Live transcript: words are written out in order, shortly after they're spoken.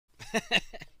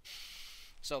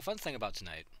So, fun thing about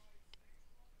tonight,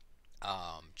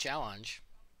 challenge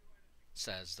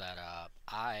says that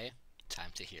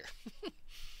time to hear.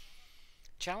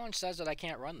 Challenge says that I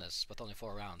can't run this with only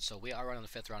 4 rounds, so we are running the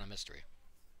 5th round of mystery.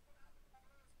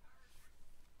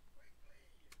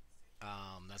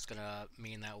 That's gonna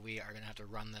mean that we are gonna have to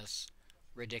run this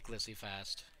ridiculously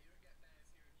fast.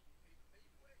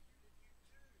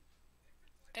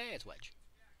 Hey, it's Wedge.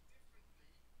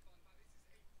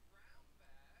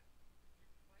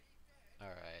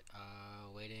 Alright,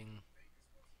 waiting.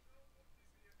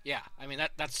 Yeah, I mean,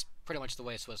 that's pretty much the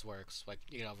way Swiss works. Like,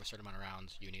 you get over a certain amount of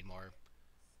rounds, you need more.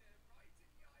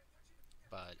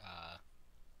 But,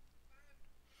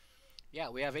 yeah,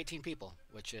 we have 18 people,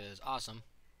 which is awesome.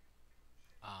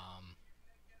 Um,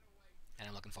 and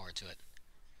I'm looking forward to it.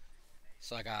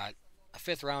 So I got a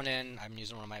 5th round in. I'm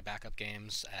using one of my backup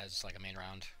games as, like, a main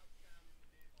round.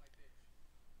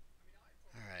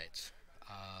 Alright.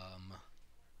 Um,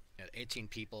 18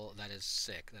 people. That is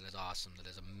sick. That is awesome. That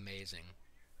is amazing.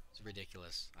 It's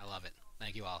ridiculous. I love it.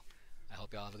 Thank you all. I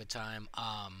hope you all have a good time.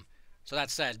 So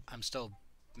that said, I'm still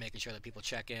making sure that people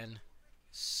check in.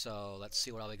 So let's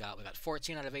see what all we got. We got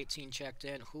 14 out of 18 checked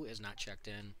in. Who is not checked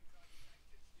in?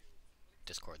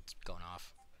 Discord's going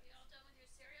off.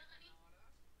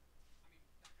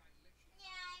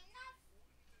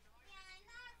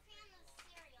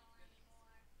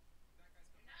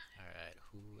 Alright,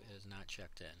 who is not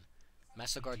checked in?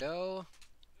 Mesa Gordo,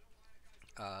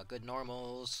 Good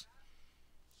Normals,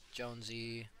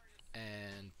 Jonesy,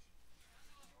 and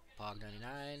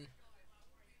Pog99.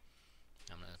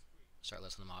 I'm gonna start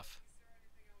listing them off.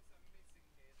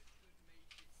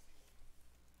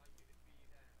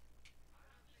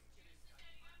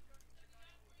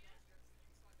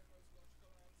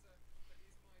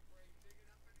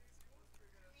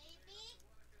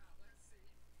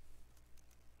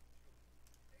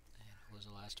 And who was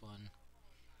the last one?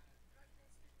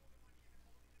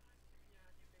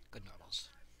 Good Normals.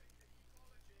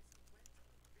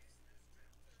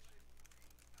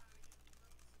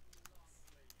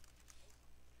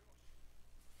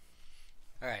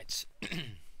 Alright.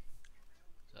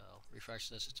 So, refresh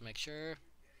this just to make sure.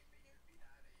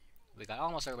 We got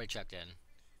almost everybody checked in.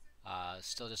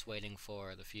 Still just waiting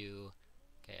for the few.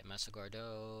 Okay, Mesa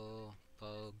Gordo,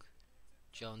 Pogue,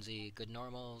 Jonesy, Good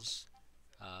Normals.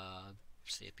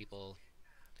 See if people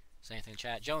say anything in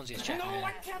chat. Jonesy's chatting. No,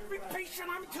 I can't be patient.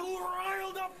 I'm too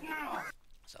riled up now.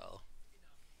 So,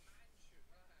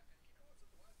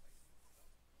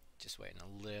 just waiting a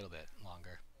little bit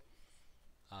longer.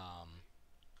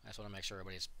 I just want to make sure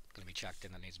everybody's going to be checked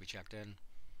in that needs to be checked in.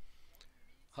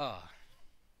 Huh.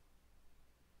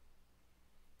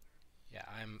 Yeah,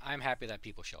 I'm happy that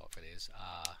people show up for these.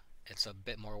 It's a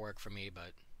bit more work for me,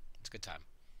 but it's a good time.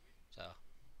 So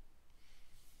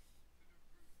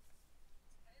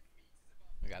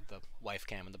we got the wife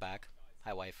cam in the back.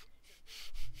 Hi, wife.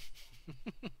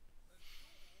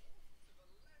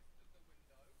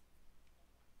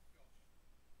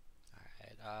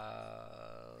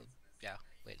 Alright, yeah,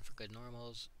 waiting for good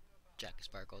normals. Jackie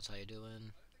Sparkles, how you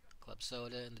doing? Club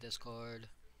Soda in the Discord.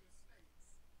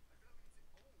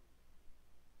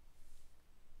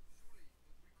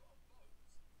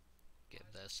 Give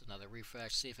this another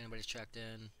refresh, see if anybody's checked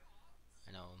in.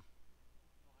 I know.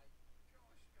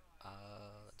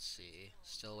 Let's see.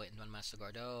 Still waiting on Mesa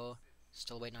Gordo.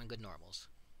 Still waiting on good normals.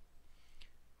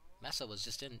 Mesa was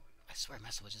just in. I swear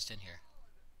Mesa was just in here.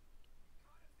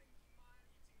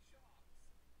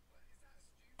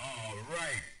 All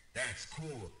right, that's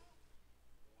cool.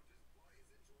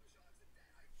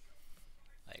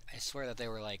 Like, I swear that they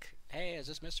were like, hey, is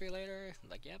this mystery later? I'm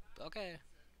like, yep, okay.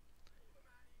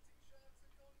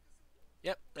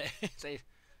 Yep, they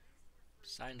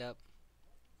signed up.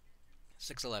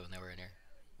 6:11 they were in here.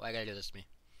 Why I gotta do this to me?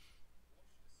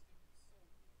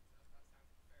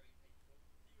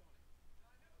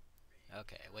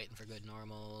 Okay, waiting for good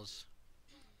normals.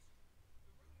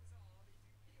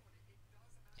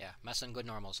 Yeah, messing good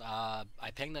normals. I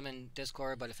pinged them in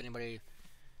Discord, but if anybody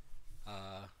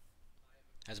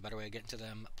has a better way of getting to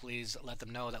them, please let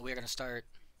them know that we're gonna start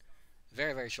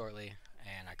very, very shortly,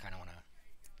 and I kind of want to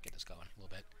get this going a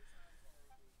little bit.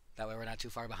 That way we're not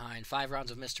too far behind. 5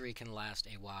 rounds of mystery can last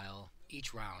a while.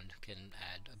 Each round can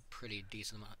add a pretty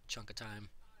decent chunk of time.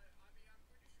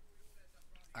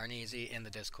 Arneezy in the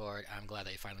Discord. I'm glad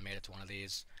that you finally made it to one of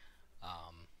these.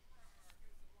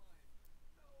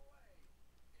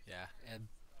 Yeah, and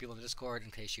people in the Discord,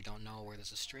 in case you don't know where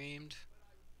this is streamed.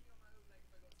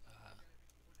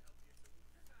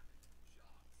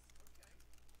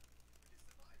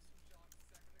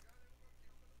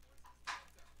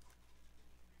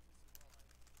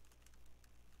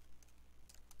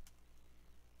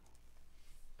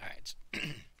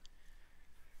 Alright.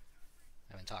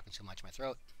 I've been talking too much in my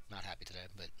throat. Not happy today,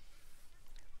 but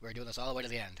we're doing this all the way to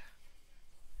the end.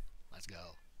 Let's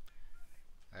go.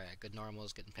 Alright, good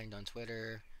normals getting pinged on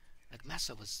Twitter. Like,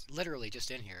 Mesa was literally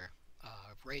just in here,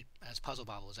 right as Puzzle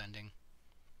Bobble was ending.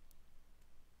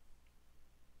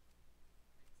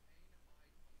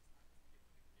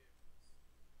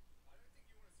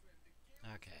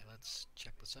 Okay, let's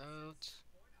check this out.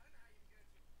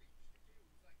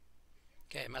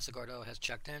 Okay, Mesa Gordo has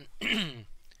checked in.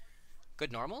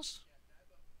 Good normals?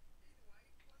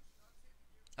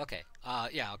 Okay,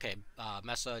 yeah, okay.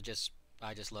 Mesa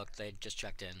I just looked, they just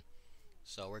checked in.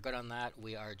 So we're good on that.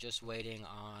 We are just waiting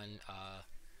on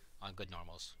good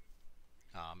normals.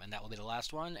 And that will be the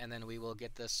last one, and then we will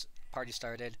get this party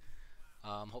started.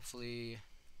 Hopefully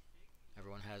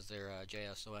everyone has their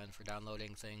JSON for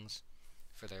downloading things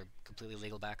for their completely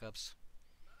legal backups,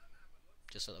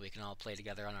 just so that we can all play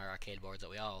together on our arcade boards that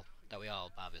we all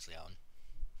obviously own.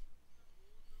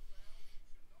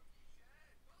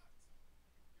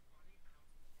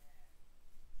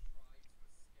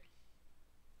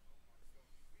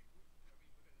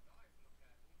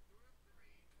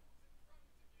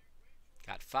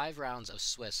 Got 5 rounds of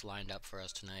Swiss lined up for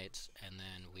us tonight, and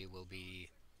then we will be...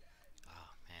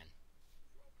 Oh, man.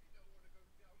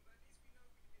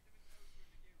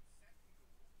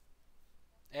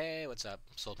 Hey, what's up?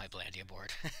 Sold my Blandia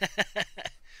board.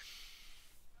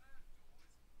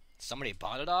 Somebody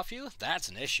bought it off you? That's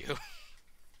an issue.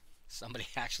 Somebody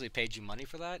actually paid you money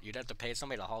for that? You'd have to pay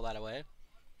somebody to haul that away?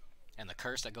 And the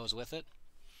curse that goes with it?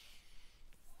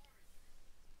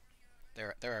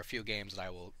 There are a few games that I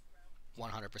will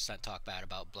 100% talk bad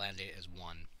about. Blandia is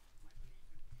one.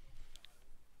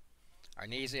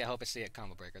 Arneezy, I hope I see a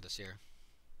combo breaker this year.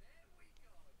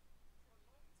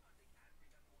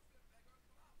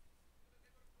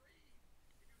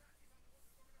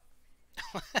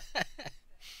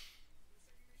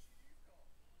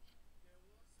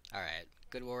 Alright.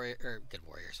 Good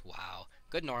warriors. Wow.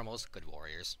 Good normals, good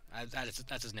warriors.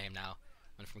 That's his name now.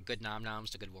 Went from good nom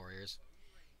noms to good warriors.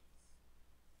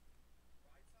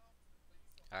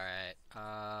 Alright.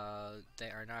 They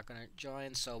are not gonna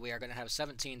join, so we are gonna have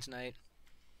 17 tonight.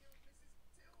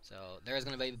 So there is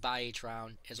gonna be a bye each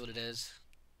round, is what it is.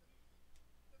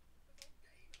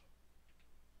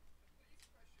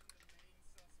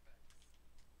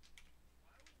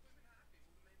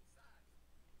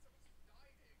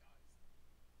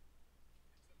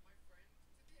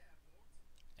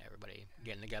 Everybody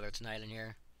getting together tonight in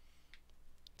here.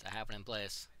 It's a happening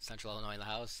place. Central Illinois in the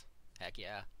house. Heck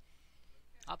yeah.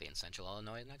 I'll be in Central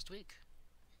Illinois next week.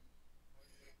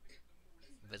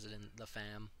 Visiting the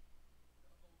fam.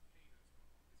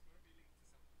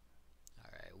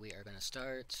 Alright, we are going to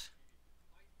start.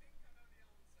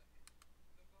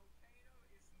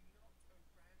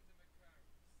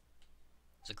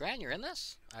 Zagran, you're in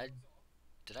this?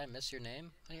 Did I miss your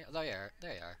name? Oh, there you are.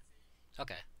 There you are.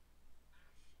 Okay.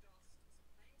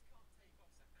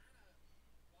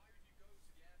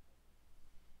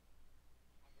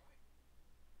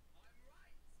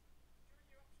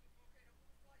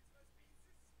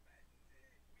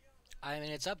 I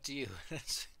mean, it's up to you.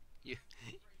 you.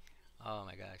 Oh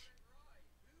my gosh.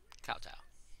 Kowtow.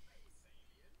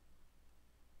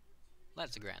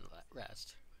 Let's a grand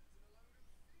rest.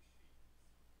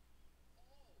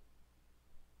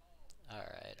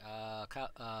 Alright,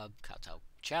 Kowtow.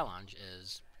 Challenge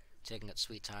is taking its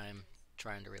sweet time,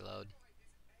 trying to reload.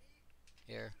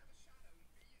 Here.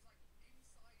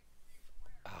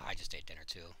 Oh, I just ate dinner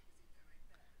too.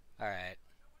 Alright.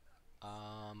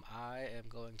 I am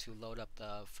going to load up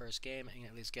the first game and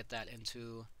at least get that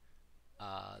into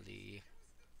the...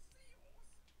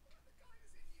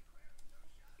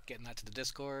 Getting that to the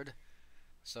Discord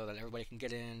so that everybody can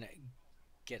get in,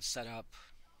 get set up.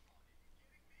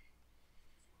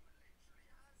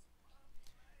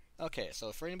 Okay,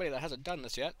 so for anybody that hasn't done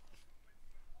this yet,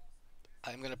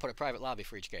 I'm going to put a private lobby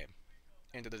for each game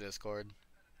into the Discord.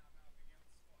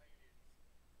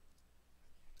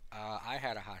 I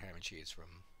had a hot ham and cheese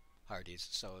from Hardee's,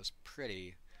 so it was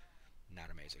pretty not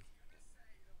amazing.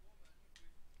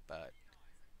 But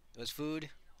it was food.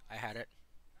 I had it.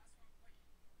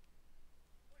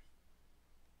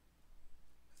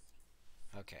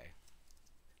 Okay.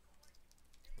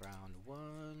 Round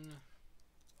 1.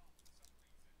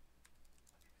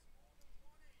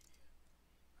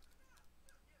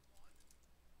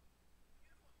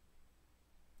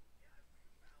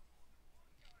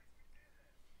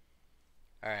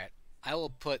 Alright. I will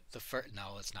put the first...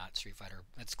 No, it's not Street Fighter.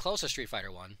 It's close to Street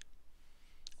Fighter 1.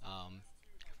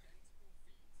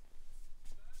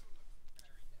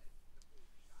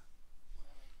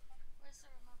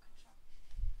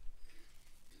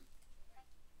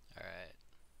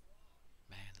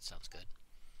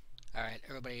 Alright,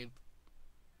 everybody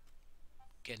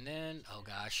getting in. Oh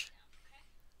gosh.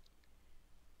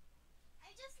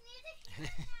 I just need to hear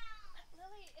it now.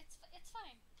 Lily, it's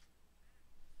fine.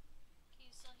 Can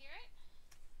you still hear it?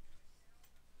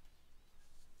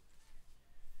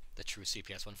 The true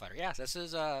CPS 1 fighter. Yeah, this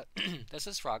is this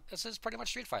is Frog. This is pretty much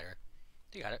Street Fighter.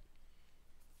 You got it.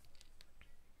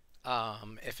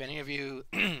 If any of you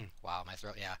wow, my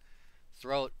throat, yeah.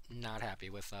 Throat not happy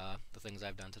with the things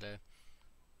I've done today.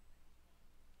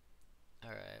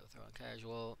 Alright, we'll throw on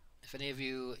casual. If any of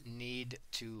you need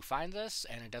to find this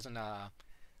and it doesn't the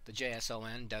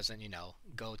JSON doesn't, you know,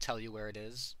 go tell you where it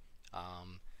is,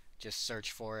 just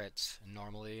search for it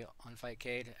normally on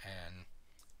Fightcade and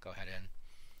go ahead in.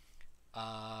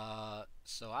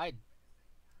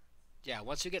 Yeah,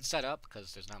 once you get set up,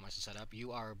 because there's not much to set up,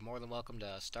 you are more than welcome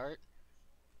to start.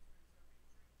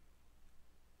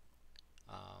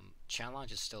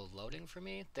 Challenge is still loading for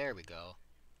me. There we go.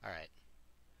 Alright.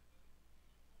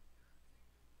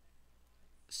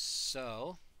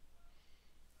 So,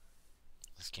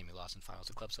 this game we lost in finals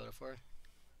of Club Soda for.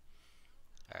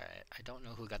 Alright, I don't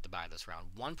know who got the bye this round.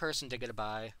 One person did get a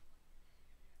bye.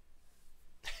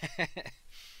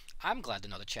 I'm glad to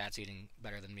know the chat's eating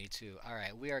better than me too.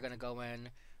 Alright, we are going to go in.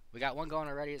 We got one going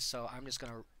already, so I'm just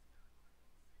going to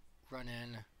run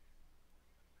in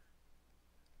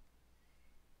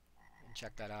and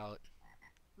check that out.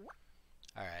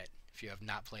 Alright, if you have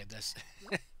not played this.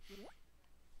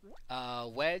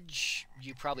 Wedge,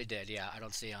 you probably did. Yeah, I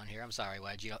don't see it on here. I'm sorry,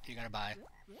 Wedge. You got to buy.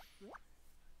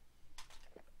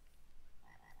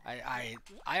 I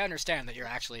understand that you're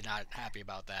actually not happy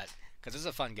about that, because this is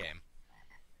a fun game.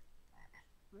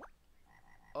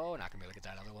 Oh, not gonna be able to get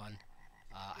that other one.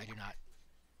 I do not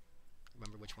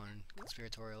remember which one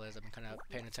Conspiratorial is. I've been kind of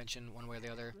paying attention one way or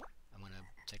the other. I'm gonna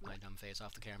take my dumb face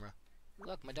off the camera.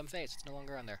 Look, my dumb face. It's no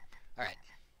longer on there. Alright.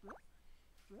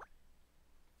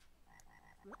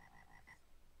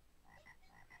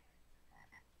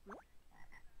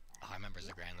 Oh, I remember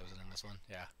Zagran losing in this one.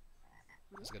 Yeah.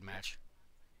 It was a good match.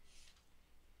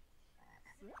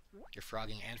 Your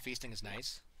frogging and feasting is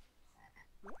nice.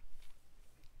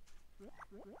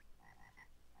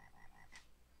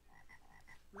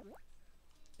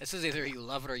 This is either you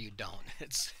love it or you don't.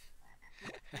 It's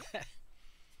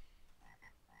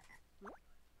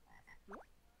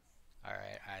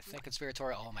Alright, I think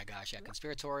Conspiratorial. Oh my gosh, yeah,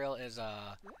 Conspiratorial is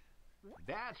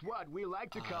That's what we like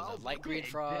to call the light green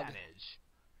big frog. damage.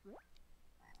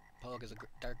 Pogue is a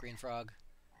dark green frog.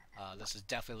 This is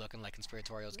definitely looking like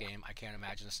Conspiratorial's game. I can't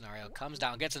imagine a scenario. Comes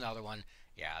down, gets another one.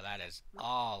 Yeah, that is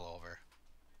all over.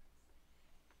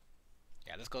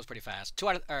 Yeah, this goes pretty fast. 3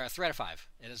 out of 5.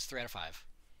 It is 3 out of 5.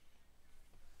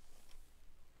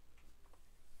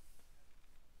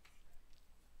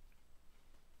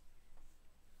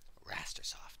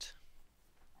 Rastersoft.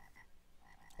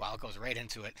 Wow, it goes right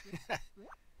into it.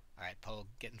 Alright, Pogue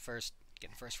getting first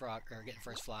frog, or getting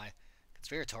first fly.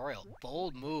 Conspiratorial,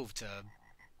 bold move to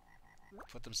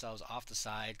put themselves off the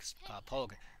side.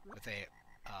 Pogue with a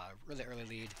really early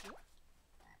lead.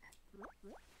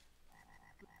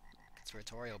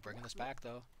 Conspiratorial bringing this back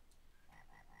though.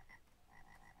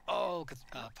 Oh,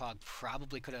 Pogue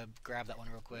probably could have grabbed that one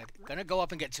real quick. Gonna go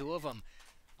up and get 2 of them.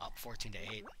 Up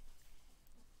 14-8.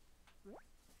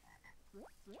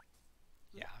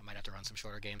 Yeah, I might have to run some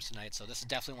shorter games tonight, so this is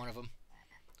definitely one of them.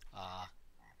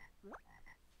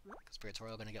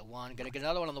 Conspiratorial gonna get one, gonna get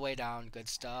another one on the way down. Good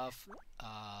stuff.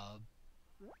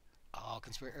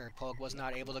 Pogue was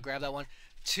not able to grab that one.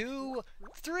 2,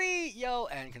 3, yo,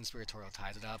 and Conspiratorial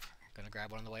ties it up. Gonna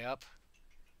grab one on the way up.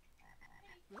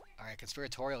 Alright,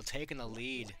 Conspiratorial taking the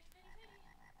lead.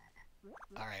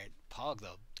 Alright, Pogue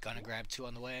though, gonna grab 2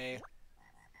 on the way.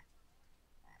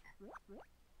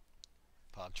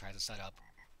 Pogue tries to set up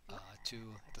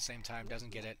 2 at the same time,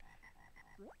 doesn't get it.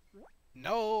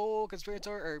 No,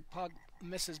 Pogue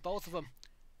misses both of them.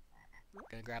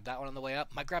 Gonna grab that one on the way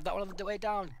up. Might grab that one on the way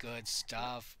down. Good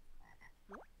stuff.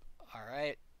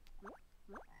 Alright.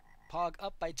 Pogue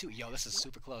up by 2. Yo, this is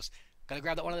super close. Gonna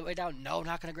grab that one on the way down. No,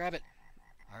 not gonna grab it.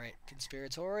 Alright,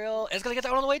 Conspiratorial is gonna get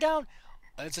that one on the way down.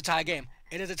 It's a tie game.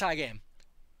 It is a tie game.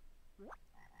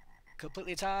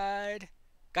 Completely tied.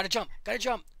 Gotta jump.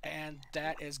 And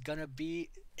that is gonna be...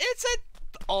 It's a...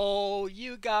 Oh,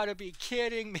 you gotta be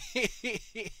kidding me.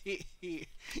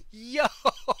 Yo.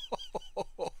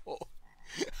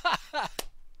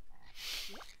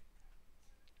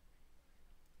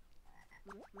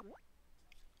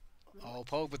 Oh,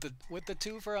 Pogue with the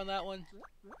twofer on that one.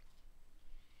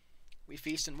 We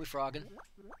feasting, we frogging.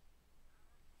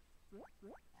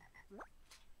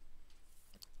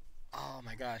 Oh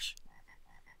my gosh.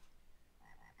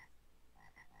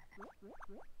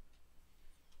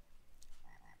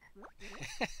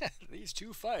 These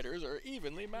two fighters are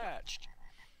evenly matched.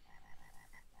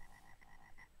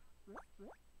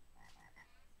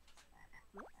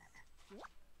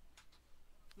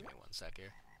 Give me 1 sec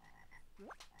here.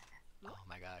 Oh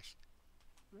my gosh.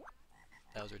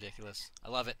 That was ridiculous. I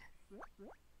love it.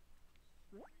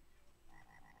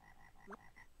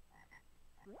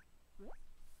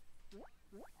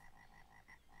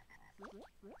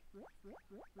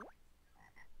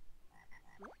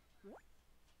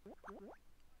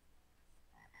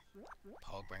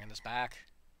 Pogue bringing this back.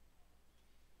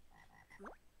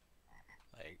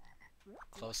 Like,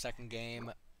 close second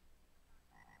game,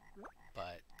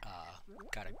 but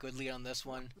got a good lead on this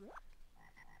one.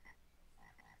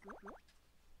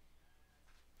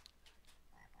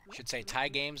 Should say tie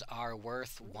games are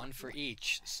worth 1 for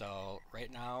each. So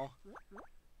right now,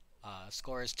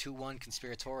 score is 2-1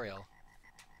 conspiratorial.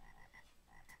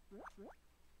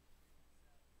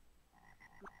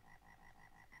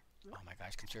 Oh my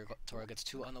gosh, conspiratorial gets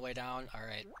 2 on the way down. All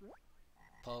right,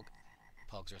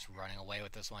 Pogue's just running away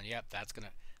with this one. Yep,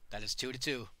 that is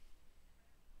 2-2.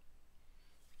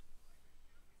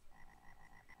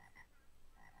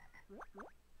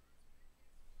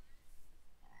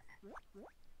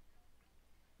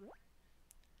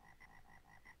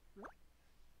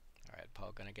 Alright,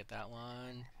 Pogue gonna get that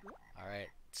one. Alright,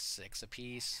 6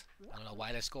 apiece. I don't know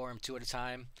why they score them 2 at a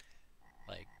time.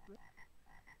 Like,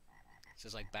 this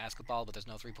is like basketball, but there's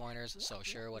no 3-pointers, so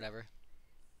sure, whatever.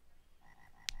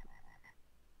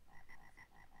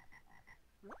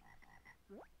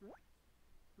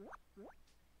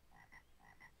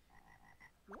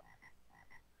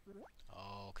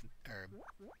 Oh,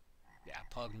 yeah,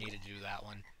 Pug needed to do that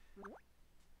one.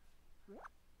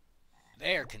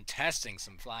 They are contesting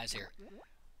some flies here.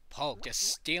 Pogue just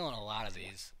stealing a lot of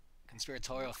these.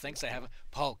 Conspiratorial thinks they have.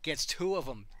 Pogue gets 2 of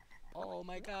them. Oh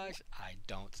my gosh! I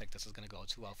don't think this is gonna go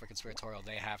too well for Conspiratorial.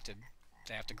 They have to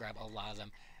grab a lot of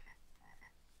them.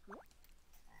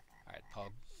 All right,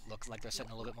 Pogue looks like they're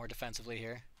sitting a little bit more defensively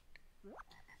here.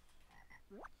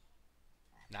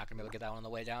 Not gonna be able to get that one on the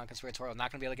way down. Conspiratorial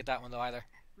not gonna be able to get that one though either.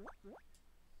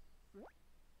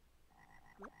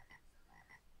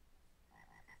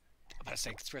 I'm about to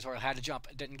say Conspiratorial had to jump,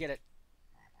 didn't get it.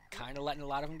 Kind of letting a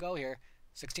lot of them go here.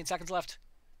 16 seconds left.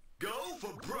 Go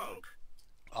for broke.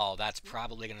 Oh, that's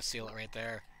probably gonna seal it right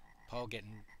there. Poe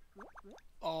getting.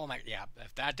 Oh my, yeah.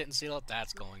 If that didn't seal it,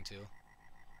 that's going to.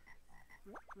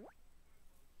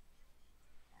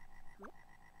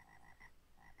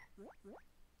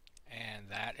 And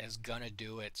that is gonna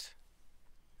do it.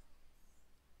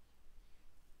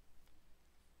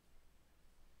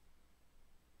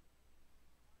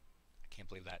 I can't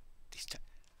believe that.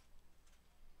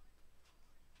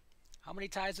 How many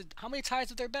ties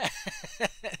have there been?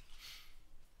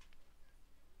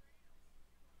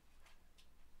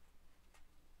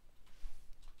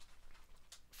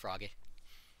 Froggy.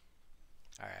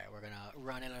 Alright, we're gonna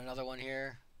run in another one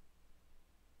here.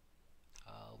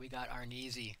 We got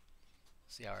Arneezy.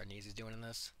 See how Arneezy's doing in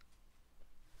this.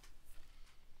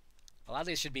 A lot of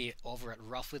these should be over at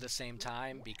roughly the same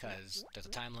time because there's a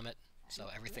time limit, so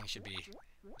everything should be.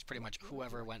 It's pretty much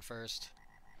whoever went first.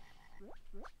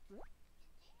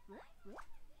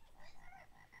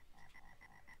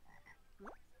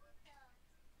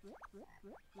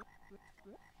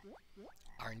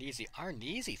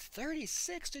 Arneezy,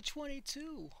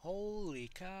 36-22. Holy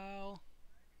cow.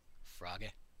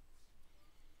 Froggy.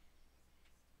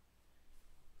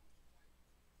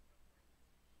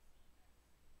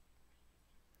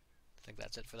 I think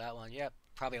that's it for that one. Yep,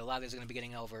 probably a lot of these are going to be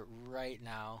getting over right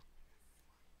now.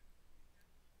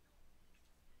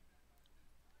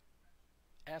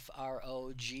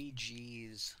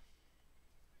 FROGGs.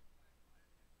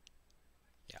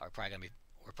 Yeah, we're probably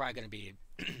gonna be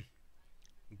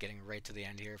getting right to the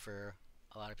end here for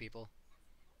a lot of people.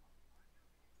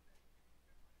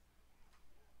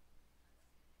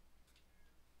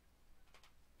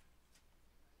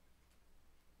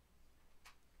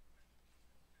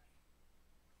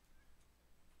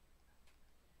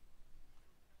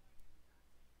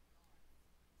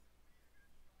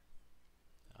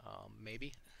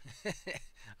 Maybe.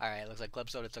 All right, looks like Club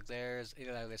Soda took theirs.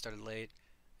 Either that or they started late.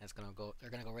 And it's gonna go. They're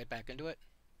gonna go right back into it.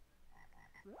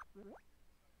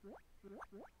 But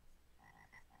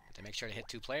they make sure to hit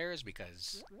 2 players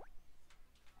because.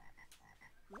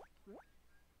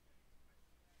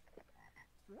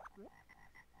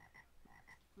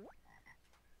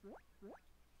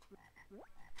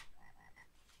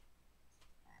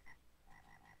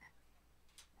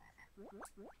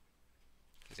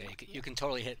 You can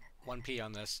totally hit 1P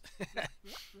on this.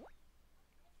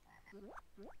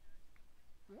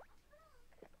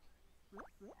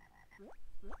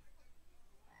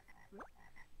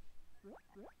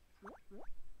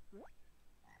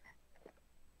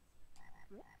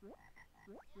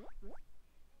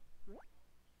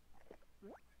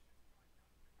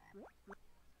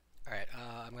 Alright,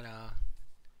 I'm gonna...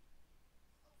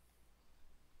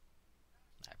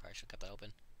 I probably should have kept that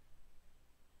open.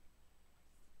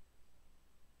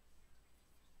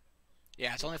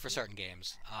 Yeah, it's only for certain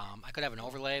games. I could have an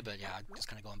overlay, but yeah, just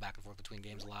kind of going back and forth between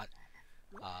games a lot.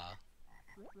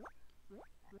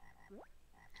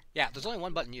 Yeah, there's only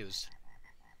one button used.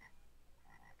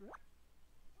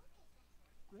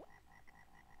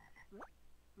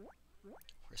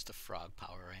 Where's the frog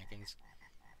power rankings?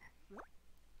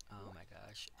 Oh my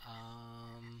gosh.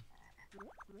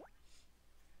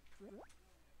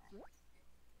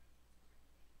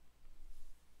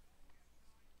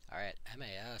 Alright,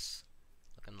 MAS.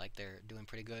 Looking like they're doing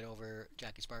pretty good over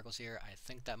Jackie Sparkles here. I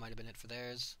think that might have been it for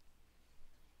theirs.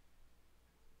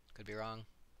 Could be wrong.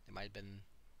 They might have been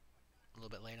a little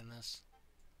bit late in this.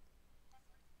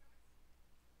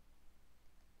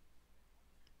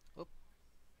 Whoop.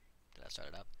 Did I start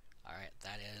it up? Alright,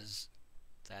 that is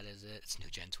it. It's new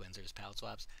gen twins, they're just palette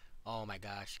swaps. Oh my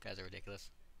gosh, you guys are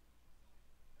ridiculous.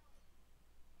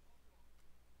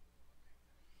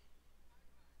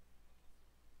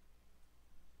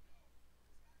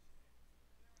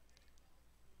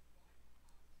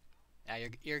 Yeah,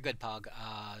 you're good, Pog.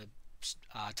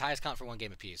 Ties count for one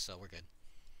game apiece, so we're good.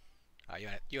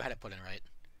 You had it put in right.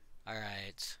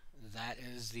 Alright, that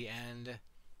is the end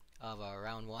of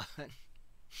round one.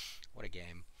 What a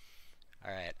game.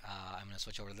 Alright, I'm going to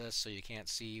switch over to this so you can't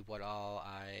see what all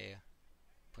I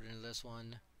put into this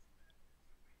one.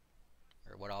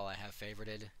 Or what all I have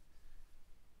favorited.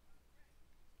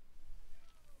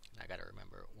 I gotta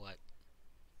remember what.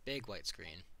 Big white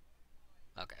screen.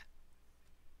 Okay.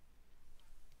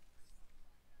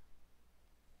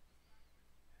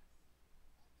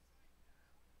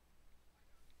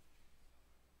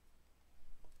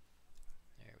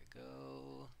 There we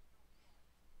go.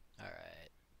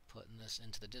 Alright. Putting this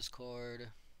into the Discord.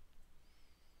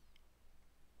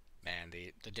 Man,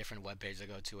 the different web pages I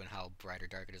go to and how bright or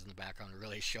dark it is in the background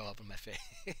really show up in my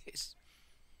face.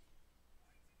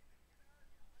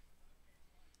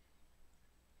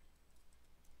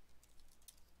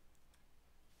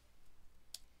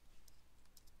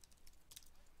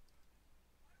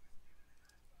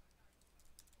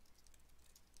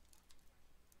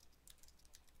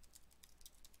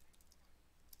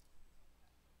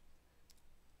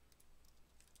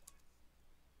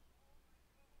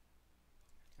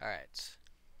 Alright.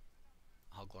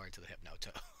 All glory to the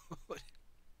Hypnotoad.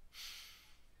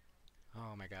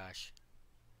 Oh my gosh.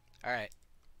 Alright.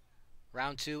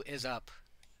 Round 2 is up.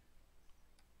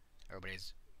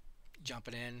 Everybody's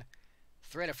jumping in.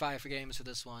 3 out of 5 for games for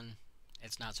this one.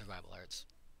 It's not survival arts.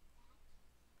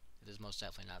 It is most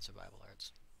definitely not survival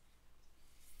arts.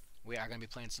 We are going to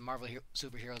be playing some Marvel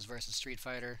Superheroes versus Street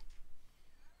Fighter.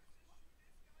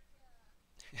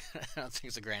 I don't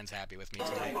think Zagrand's happy with me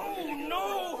tonight. Oh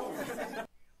no!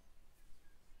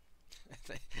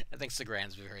 I think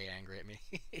Zagrand's very angry at me.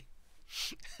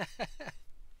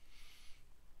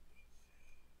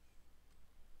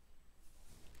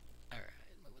 Alright,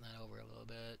 moving that over a little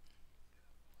bit.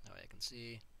 That way I can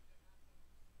see.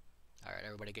 Alright,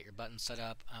 everybody get your buttons set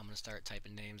up. I'm going to start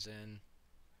typing names in.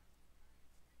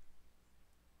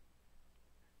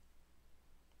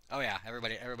 Oh yeah,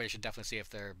 everybody should definitely see if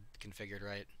they're configured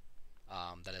right.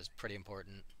 That is pretty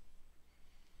important.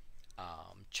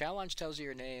 Challenge tells you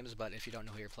your names, but if you don't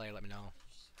know who you're playing, let me know.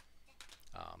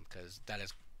 Because that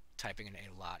is typing in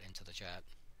a lot into the chat.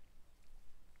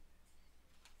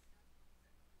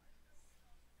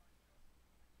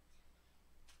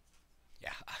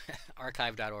 Yeah,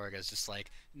 archive.org is just like,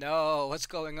 no, what's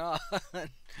going on?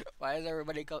 Why is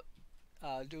everybody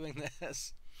doing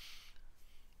this?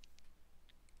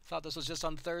 Thought this was just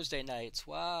on Thursday nights.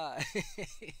 Why?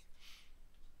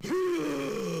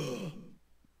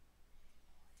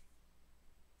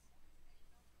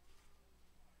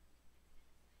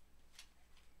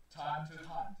 Time to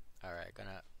hunt. Alright,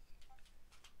 gonna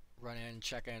run in,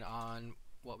 check in on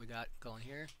what we got going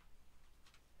here.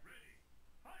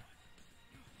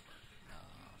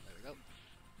 There we go.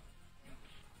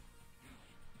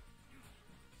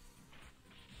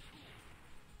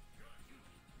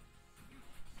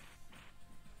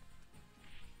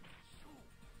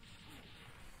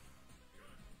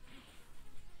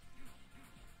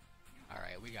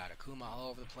 Alright, we got Akuma all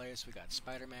over the place. We got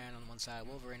Spider-Man on one side,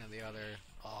 Wolverine on the other.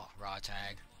 Oh, raw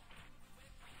tag.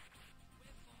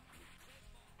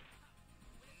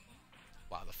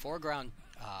 foreground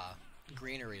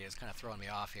greenery is kind of throwing me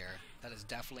off here. That is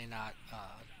definitely not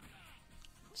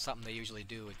something they usually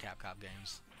do with Capcom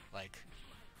games. Like,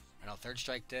 I know Third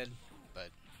Strike did,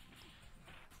 but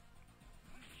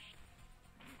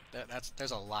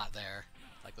there's a lot there.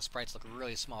 Like, the sprites look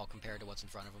really small compared to what's in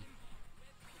front of them.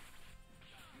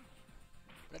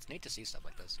 But it's neat to see stuff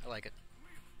like this. I like it.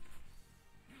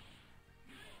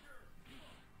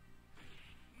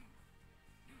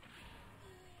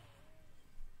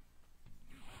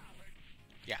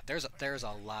 Yeah, there's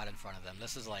a lot in front of them.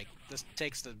 This is like, this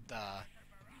takes the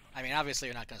I mean, obviously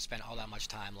you're not going to spend all that much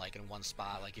time like in one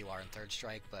spot like you are in Third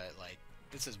Strike, but like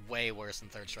this is way worse than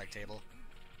Third Strike Table.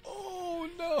 Oh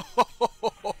no!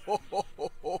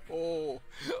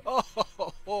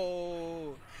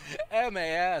 Oh,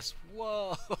 MAS!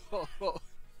 Whoa!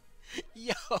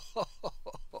 Yo!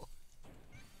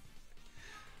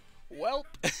 Welp!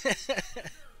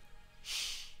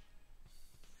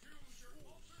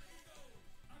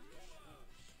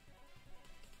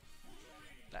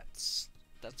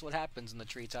 That's what happens in the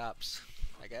treetops,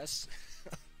 I guess.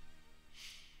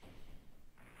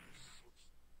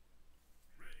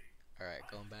 Alright,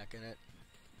 going back in it.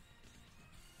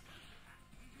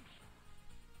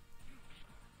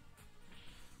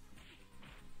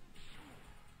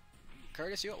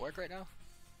 Curtis, you at work right now?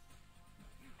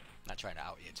 Not trying to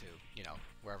out you too, you know,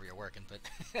 wherever you're working, but...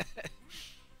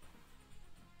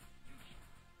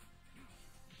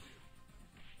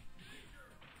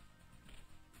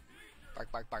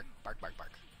 Bark, bark, bark, bark, bark,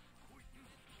 bark.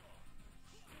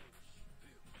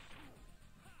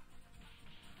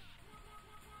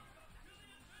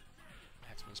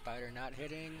 Maximum Spider not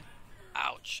hitting.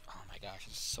 Ouch! Oh my gosh,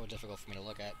 this is so difficult for me to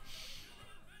look at.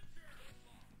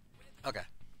 Okay. I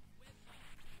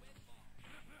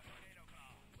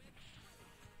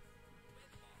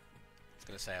was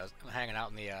gonna say, I'm hanging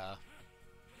out in the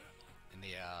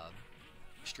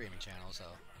streaming channel, so...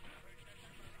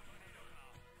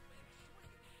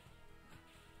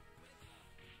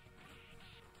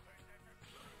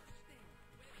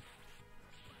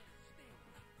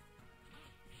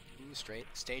 Straight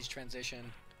stage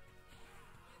transition.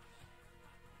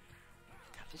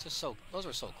 God, those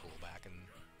were so cool back in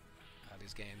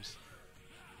these games.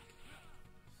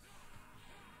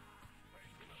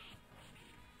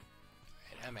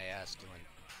 And MAS doing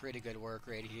pretty good work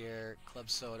right here. Club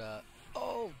Soda.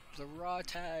 Oh, the raw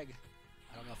tag.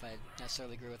 I don't know if I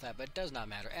necessarily agree with that, but it does not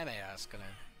matter. MAS gonna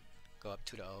go up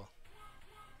 2-0. Oh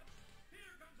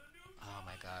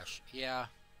my gosh. Yeah.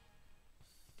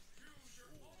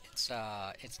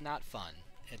 It's not fun.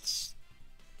 It's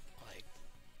like,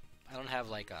 I don't have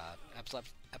like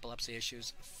epilepsy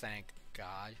issues, thank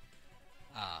God,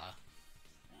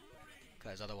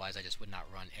 because otherwise I just would not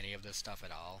run any of this stuff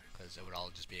at all, because it would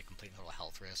all just be a complete little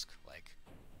health risk. Like,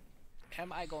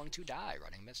 am I going to die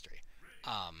running Mystery?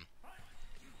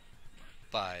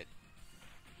 But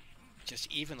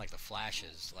just even like the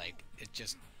flashes, like, it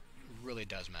just really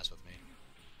does mess with me.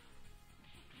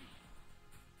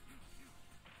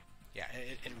 Yeah,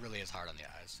 it really is hard on the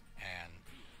eyes, and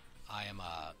I am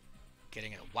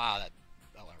getting it. Wow, that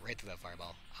went right through that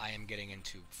fireball. I am getting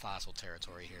into fossil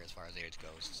territory here as far as age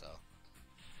goes. So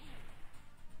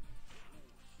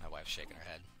my wife's shaking her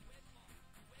head.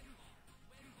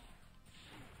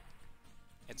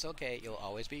 It's okay. You'll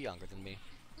always be younger than me.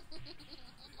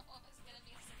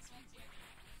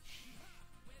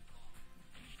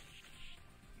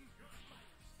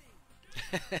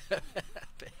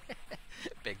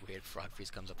 Big weird frog freeze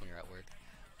comes up when you're at work.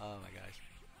 Oh my gosh.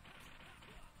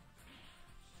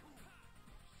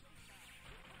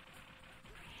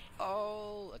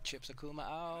 Oh, a chips Akuma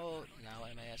out. Now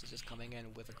MAS is just coming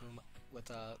in with Akuma,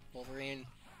 with Wolverine,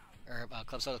 or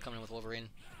Club Soda coming in with Wolverine.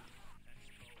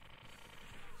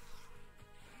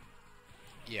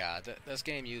 Yeah, this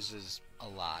game uses a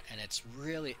lot, and it's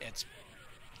really oh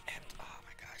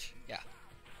my gosh, yeah.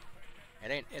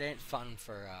 It ain't fun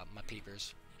for my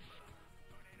peepers.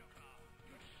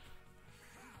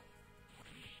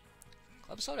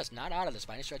 Club Soda's not out of this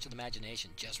by any stretch of the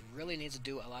imagination. Just really needs to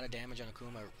do a lot of damage on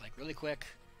Akuma, like, really quick.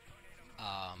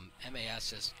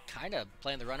 MAS is kind of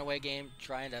playing the runaway game,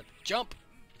 trying to jump.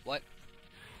 What?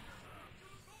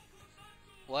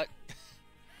 What?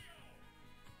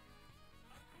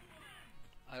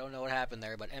 I don't know what happened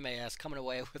there, but MAS coming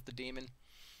away with the demon.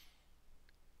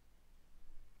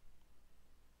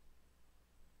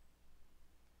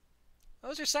 That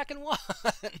was your second one.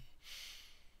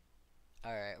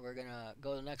 Alright, we're gonna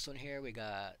go to the next one here. We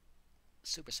got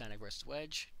Super Sonic versus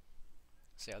Wedge.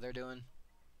 See how they're doing.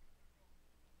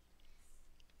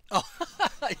 Oh,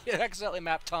 You accidentally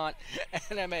mapped taunt,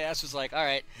 and MAS was like,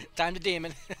 alright, time to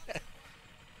demon.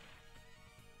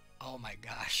 Oh my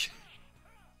gosh.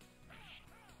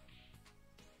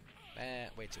 Man,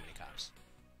 way too many cops.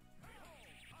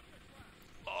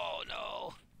 Oh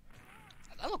no.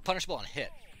 That looked punishable on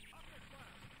hit.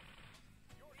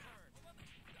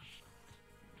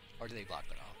 Or did they block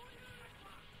that off?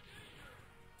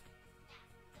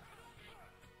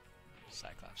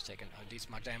 Cyclops taking a decent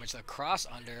amount of damage. The cross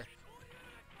under.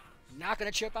 Not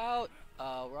gonna chip out.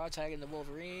 Raw tagging the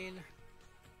Wolverine.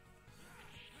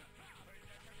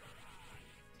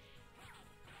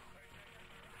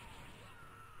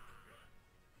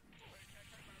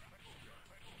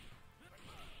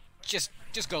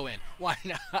 Just go in. Why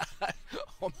not?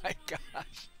 Oh my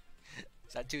gosh.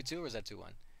 Is that 2-2 or is that 2-1?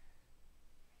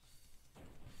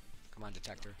 Come on,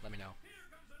 detector. Let me know.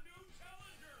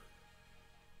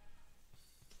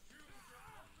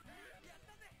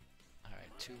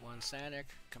 Alright, 2-1 Sonic.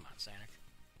 Come on, Sonic.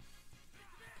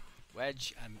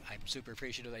 Wedge, I'm super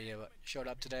appreciative that you showed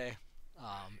up today.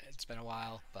 It's been a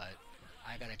while, but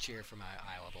I gotta cheer for my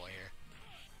Iowa boy here.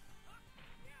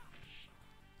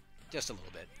 Just a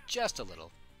little bit. Just a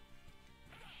little.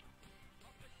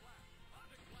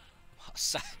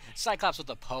 Cyclops with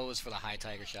the pose for the high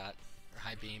tiger shot. Or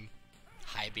high beam.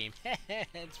 High beam.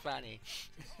 It's funny.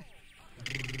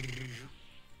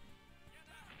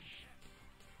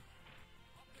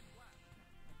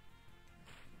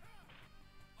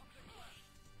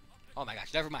 Oh my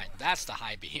gosh, never mind. That's the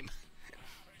high beam.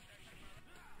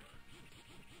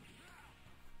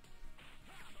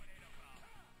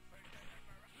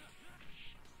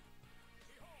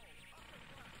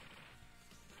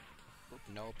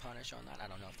 No punish on that. I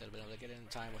don't know if they'd have been able to get it in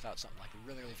time without something like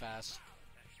really, really fast.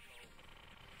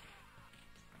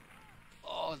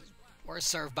 Oh, where's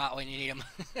serve bot when you need him?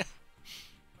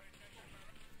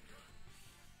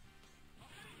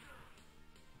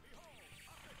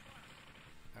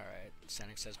 Alright,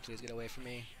 Sonic says, please get away from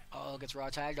me. Oh, gets raw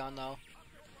tagged on though.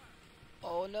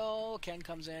 Oh no, Ken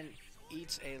comes in,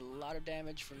 eats a lot of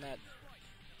damage from that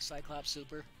Cyclops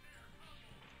super.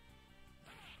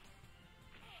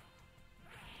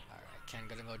 Ken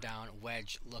gonna go down.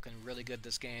 Wedge looking really good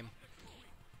this game.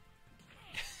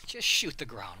 Just shoot the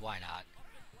ground. Why not?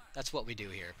 That's what we do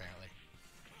here, apparently.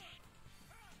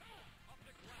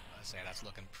 I say that's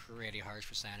looking pretty harsh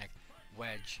for Sonic.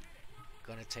 Wedge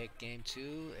gonna take game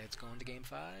 2. It's going to game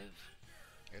 5.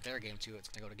 Or their game 2. It's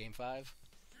gonna go to game 5.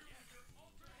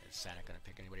 Is Sonic gonna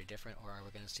pick anybody different, or are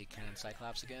we gonna see Ken and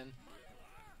Cyclops again?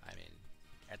 I mean,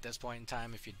 at this point in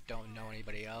time, if you don't know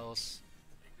anybody else,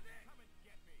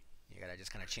 you gotta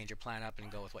just kind of change your plan up and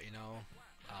go with what you know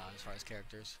as far as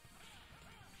characters.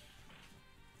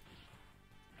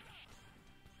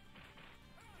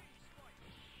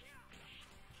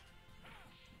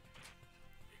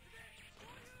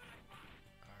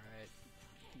 Alright.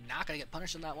 Not gonna get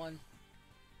punished on that one.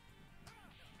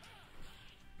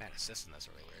 Man, assisting this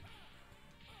really weird.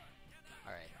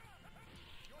 Alright.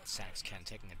 Sax Ken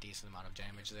taking a decent amount of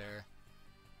damage there.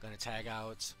 Gonna tag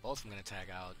out. Both of them gonna tag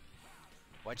out.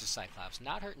 Wedge's Cyclops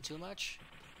not hurting too much.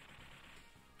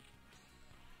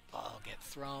 Oh, get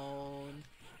thrown.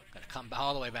 Gonna come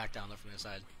all the way back down there from the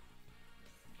side.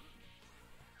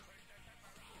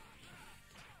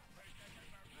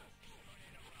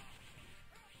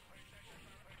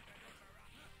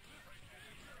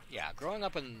 Yeah, growing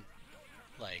up in,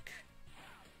 like,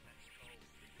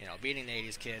 you know, being an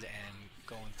 80s kid and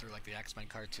going through, like, the X-Men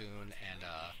cartoon and,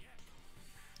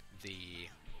 the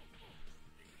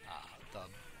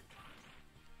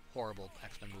horrible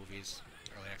X-Men movies,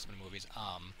 early X-Men movies,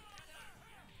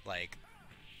 like,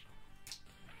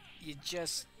 you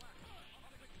just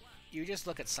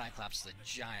look at Cyclops as a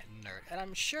giant nerd, and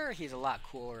I'm sure he's a lot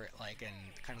cooler, like, in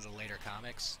kind of the later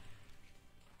comics.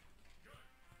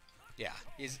 Yeah,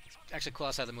 he's actually cool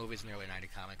outside the movies in the early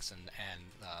 90s comics and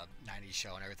 90s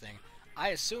show and everything. I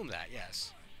assume that,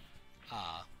 yes.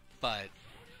 But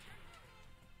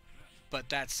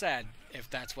that said, if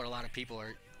that's what a lot of people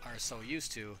are so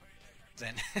used to,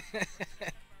 then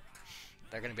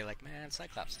they're gonna be like, man,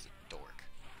 Cyclops is a dork.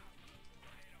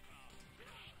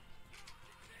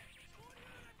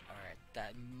 Alright,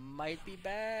 that might be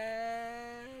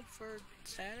bad for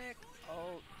Sonic.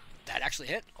 Oh, that actually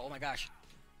hit? Oh my gosh.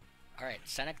 Alright,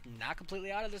 Sonic not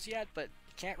completely out of this yet, but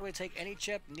can't really take any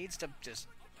chip. Needs to just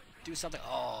do something.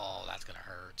 Oh, that's gonna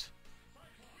hurt.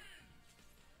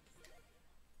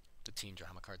 The teen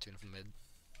drama cartoon from mid.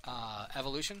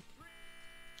 Evolution.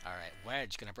 Alright,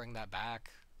 Wedge gonna bring that back.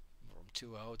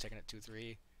 2-0, taking it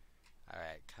 2-3.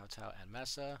 Alright, Kowtow and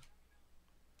Mesa.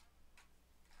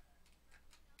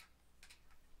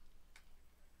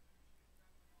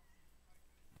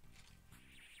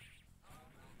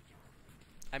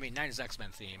 I mean, 90s X-Men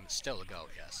theme, still a goat,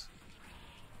 yes.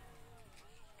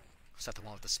 Was that the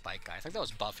one with the spike guy? I think that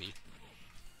was Buffy.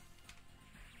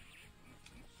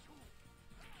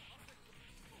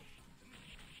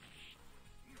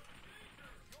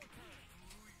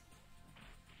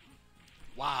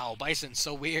 Wow, Bison's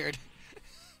so weird.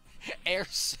 air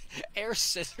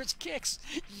scissors kicks.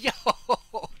 Yo,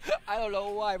 I don't know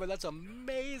why, but that's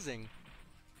amazing.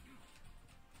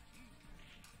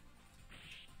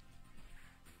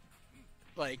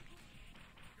 Like,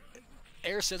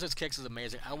 air scissors kicks is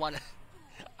amazing. I want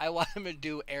him to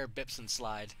do air bips and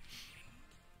slide.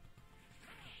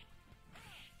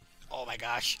 Oh my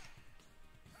gosh.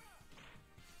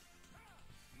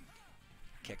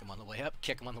 Kick him on the way up,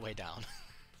 kick him on the way down.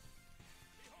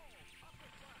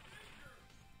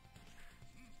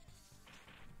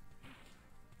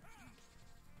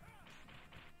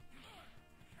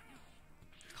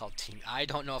 Called Team. I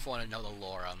don't know if I want to know the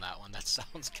lore on that one. That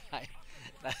sounds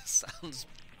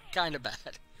kind of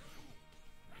bad.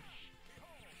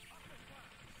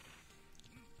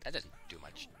 That didn't do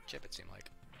much chip, it seemed like.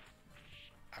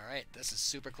 Alright, this is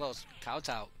super close.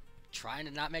 Kowtow trying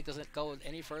to not make this go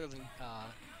any further than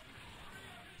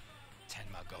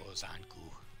Tenma goes on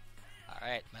Gu.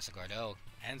 Alright, Mesa Gordo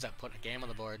ends up putting a game on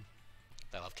the board.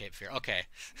 I love Cape Fear. Okay.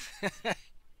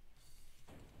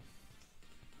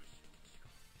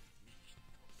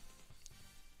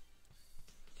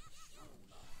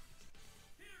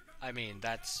 I mean,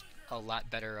 that's a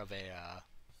lot better of a,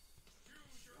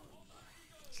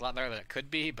 it's a lot better than it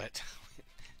could be, but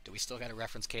do we still gotta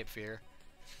reference Cape Fear?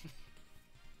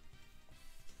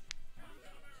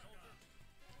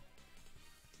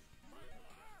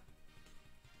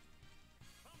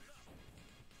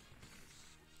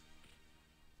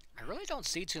 I really don't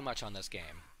see too much on this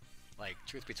game, like,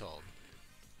 truth be told.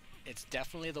 It's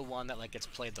definitely the one that, like, gets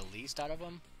played the least out of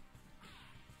them.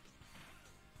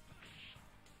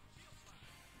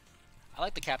 I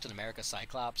like the Captain America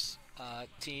Cyclops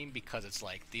team because it's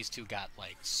like these two got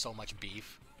like so much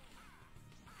beef.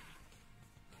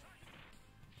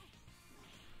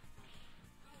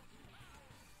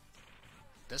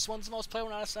 This one's the most played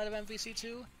one outside of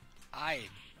MVC2. I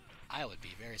would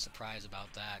be very surprised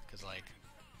about that because like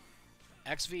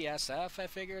XVSF, I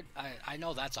figured I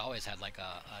know that's always had like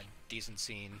a decent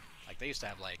scene. Like they used to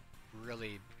have like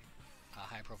really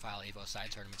high profile Evo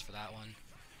side tournaments for that one.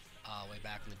 Way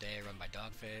back in the day, run by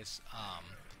Dogface.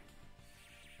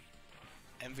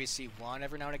 MVC1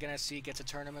 every now and again I see gets a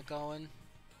tournament going.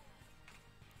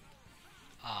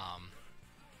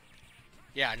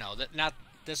 Yeah, no, not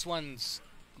this one's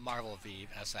Marvel v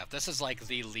SF. This is like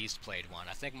the least played one.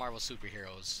 I think Marvel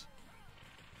Superheroes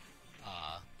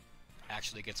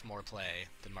actually gets more play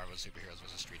than Marvel Superheroes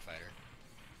vs Street Fighter.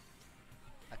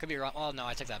 I could be wrong. Well, no,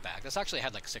 I take that back. This actually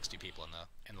had like 60 people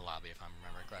in the lobby, if I'm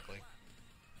remembering correctly.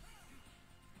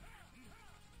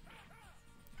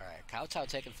 Alright, Kowtow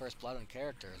taking first blood on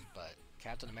characters, but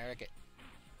Captain America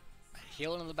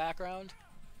healing in the background.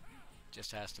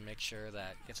 Just has to make sure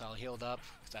that gets all healed up,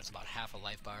 because that's about half a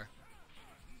life bar.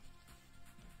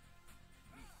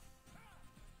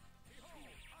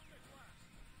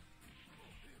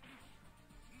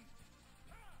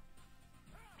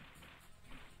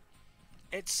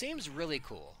 It seems really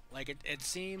cool. Like, it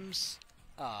seems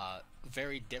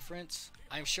very different.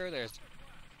 I'm sure there's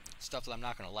stuff that I'm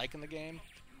not going to like in the game.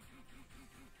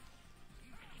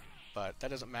 But that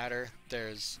doesn't matter.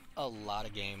 There's a lot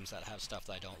of games that have stuff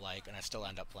that I don't like, and I still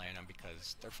end up playing them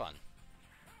because they're fun.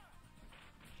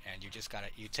 And you just gotta,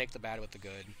 you take the bad with the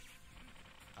good,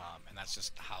 and that's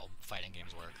just how fighting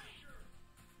games work.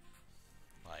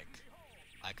 Like,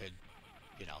 I could,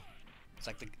 you know, it's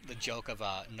like the joke of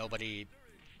nobody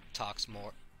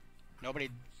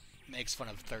makes fun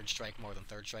of Third Strike more than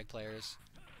Third Strike players.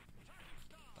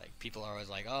 Like, people are always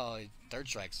like, oh, Third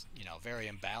Strike's, you know, very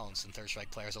imbalanced, and Third Strike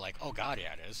players are like, oh god,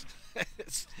 yeah, it is.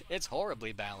 it's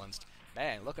horribly balanced.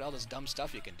 Man, look at all this dumb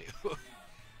stuff you can do.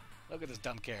 Look at this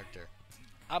dumb character.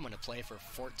 I'm gonna play for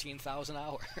 14,000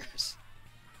 hours.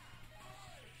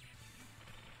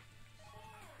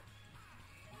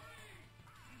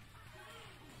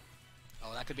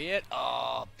 Oh, that could be it?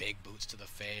 Oh, big boots to the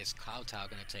face. Kowtow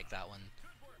gonna take that one.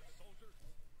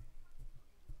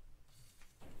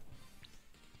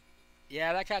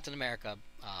 Yeah, that Captain America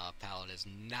palette is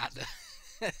not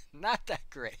not that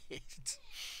great.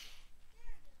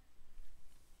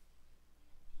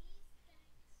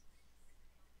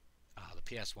 Oh, the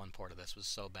PS1 port of this was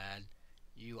so bad.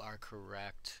 You are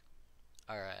correct.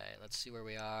 Alright, let's see where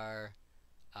we are.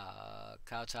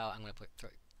 Kowtow, I'm going to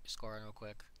put score on real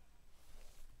quick.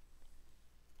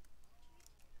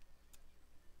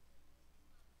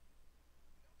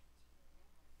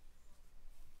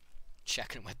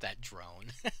 checking with that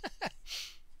drone.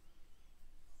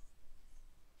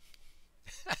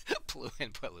 Blew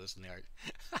and put loose in the art.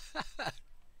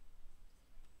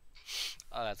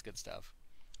 Oh, that's good stuff.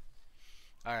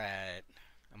 Alright.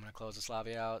 I'm gonna close this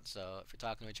lobby out, so if you're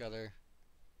talking to each other,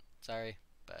 sorry,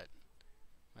 but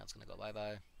that's gonna go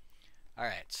bye-bye.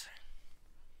 Alright.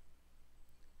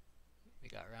 We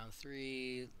got round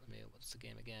 3. What's the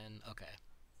game again? Okay.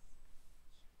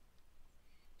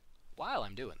 While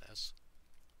I'm doing this,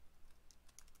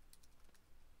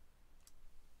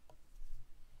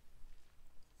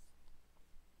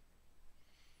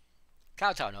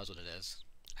 Kowtow knows what it is.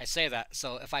 I say that,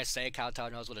 so if I say Kowtow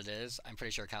knows what it is, I'm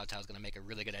pretty sure Kowtow's going to make a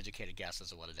really good educated guess as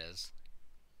to what it is.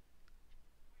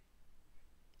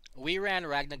 We ran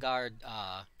Ragnagard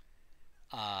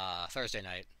Thursday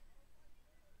night.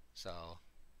 So,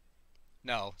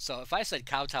 no. So if I said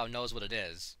Kowtow knows what it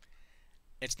is,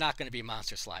 it's not going to be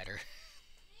Monster Slider.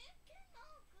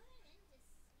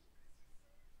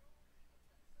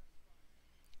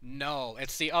 No,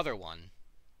 it's the other one.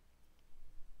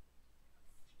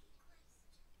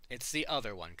 It's the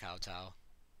other one, Kowtow.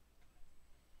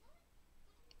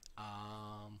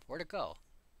 Where'd it go?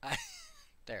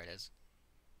 There it is.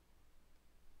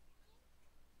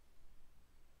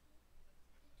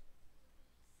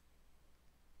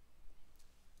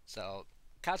 So,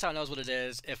 Kowtow knows what it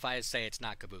is if I say it's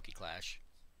not Kabuki Clash.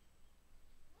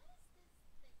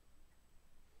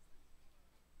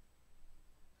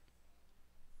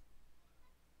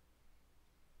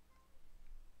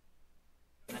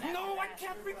 No, I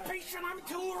can't be patient. I'm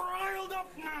too riled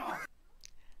up now.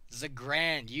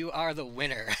 Zagrand, you are the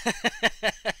winner.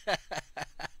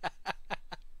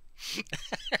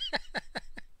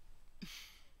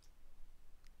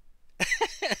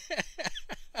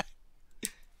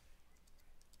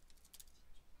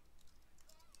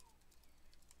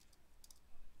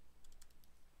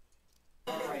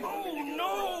 Oh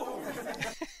no!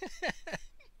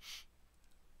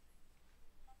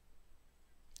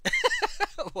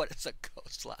 What is a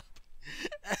Ghostlop?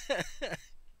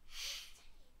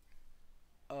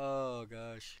 Oh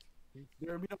gosh.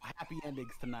 There will be no happy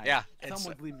endings tonight. Yeah,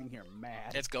 Someone's leaving here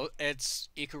mad. It's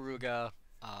Ikaruga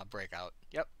Breakout.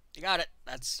 Yep, you got it.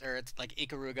 It's like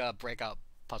Ikaruga Breakout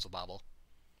Puzzle Bobble.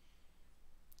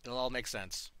 It'll all make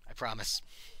sense. I promise.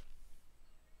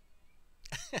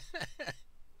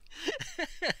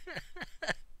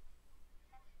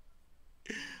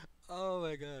 Oh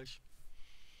my gosh.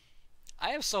 I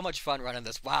have so much fun running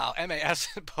this. Wow, MAS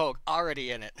and Poke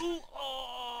already in it. 3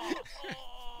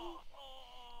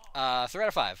 out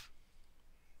of 5.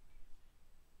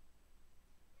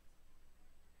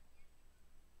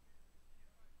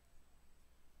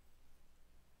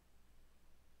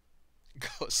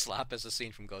 Ghostlop is a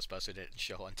scene from Ghostbusters didn't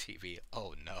show on TV.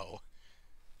 Oh no.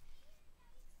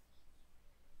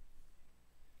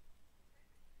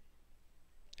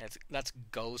 That's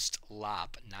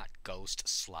Ghostlop, not Ghost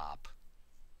Slop.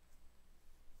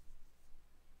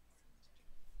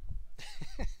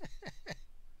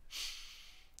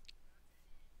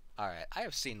 Alright,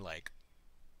 I've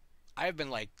been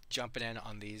like jumping in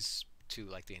on these two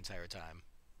like the entire time.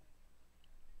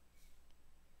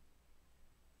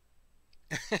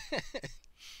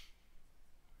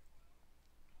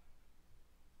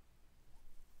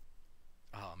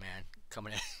 Oh man,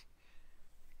 coming in.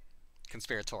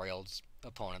 Conspiratorial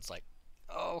opponents like,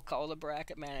 oh, call the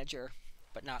bracket manager,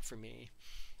 but not for me.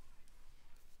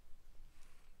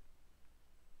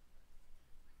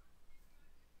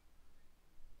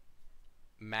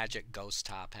 Magic ghost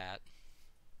top hat.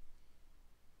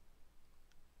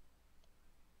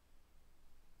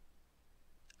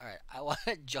 Alright, I want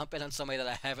to jump in on somebody that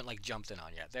I haven't like jumped in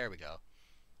on yet. There we go.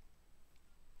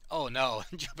 Oh no,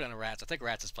 jumping on Rats. I think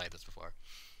Rats has played this before.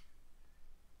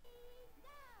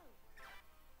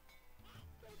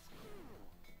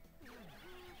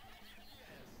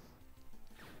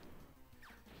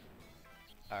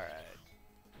 Alright.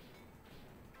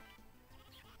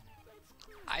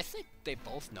 I think they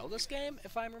both know this game,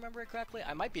 if I'm remembering correctly.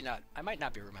 I might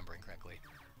not be remembering correctly.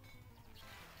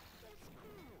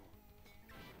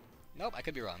 Nope, I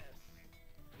could be wrong.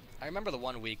 I remember the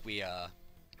one week I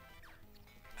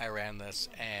ran this,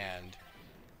 and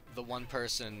the one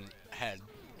person had,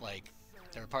 like,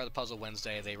 they were part of the Puzzle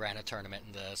Wednesday, they ran a tournament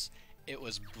in this. It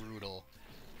was brutal.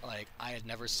 Like, I had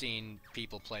never seen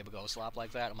people play Ghostlop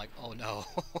like that. I'm like, oh no.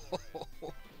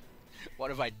 What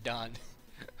have I done?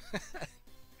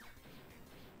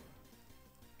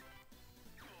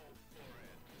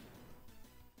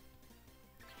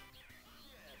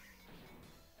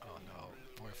 Oh no.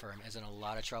 Mortifirm is in a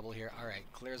lot of trouble here. Alright,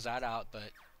 clears that out, but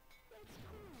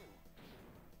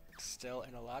still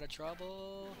in a lot of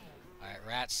trouble. Alright,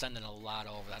 Rat's sending a lot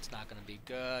over. That's not going to be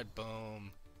good.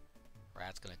 Boom.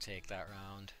 Rat's going to take that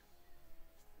round.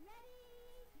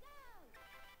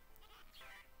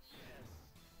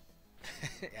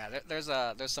 Yeah,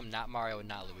 there's some not Mario and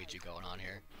not Luigi going on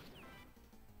here.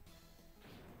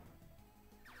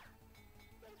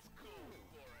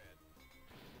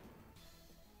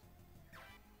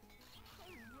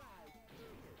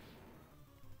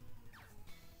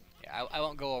 Yeah, I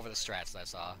won't go over the strats that I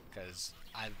saw, because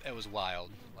it was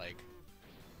wild. Like,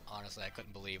 honestly, I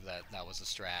couldn't believe that that was a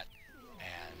strat,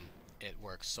 and it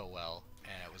worked so well,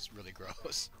 and it was really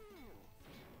gross.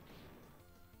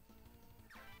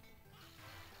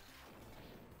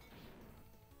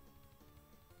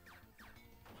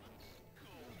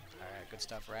 Alright, good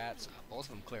stuff, Rats. Both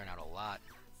of them clearing out a lot.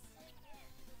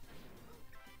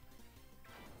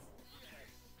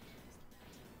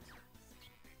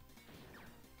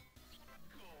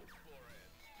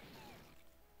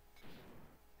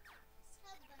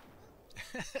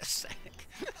 Sick.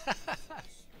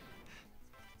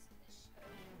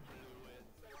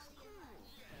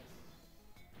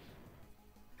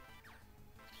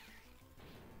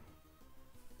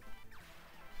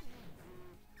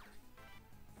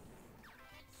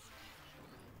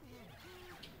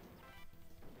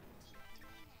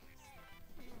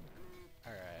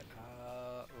 Alright,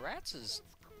 Rats is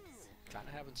kind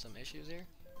of having some issues here.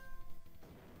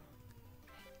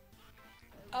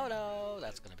 Oh no,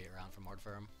 that's gonna be around for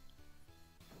Mortiferum.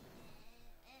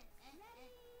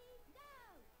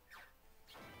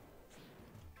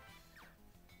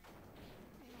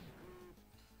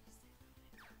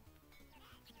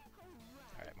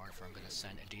 Alright, Mortiferum gonna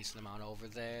send a decent amount over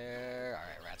there.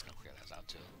 Alright, Rat's gonna clear those out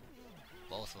too.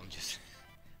 Both of them just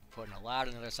putting a lot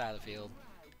on the other side of the field.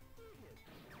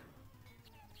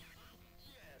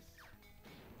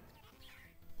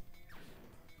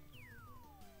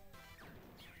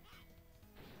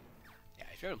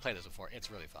 If you haven't played this before, it's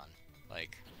really fun.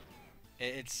 Like,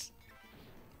 it's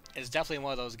definitely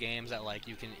one of those games that like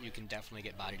you can definitely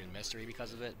get bodied in mystery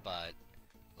because of it, but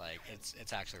like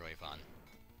it's actually really fun.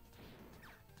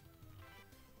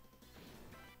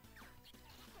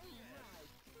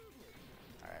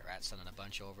 All right, Rat's sending a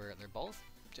bunch over. They're both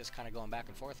just kind of going back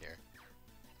and forth here.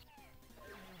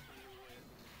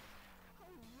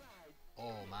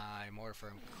 Oh my,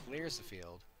 Mortiferum clears the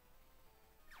field.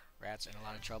 Rat's in a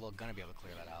lot of trouble, gonna be able to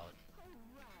clear that out.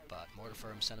 But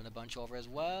Mortiferum sending a bunch over as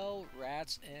well.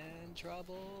 Rat's in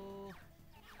trouble.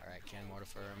 Alright, can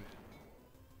Mortiferum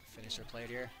finish their plate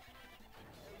here?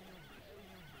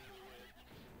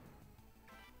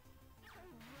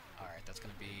 Alright, that's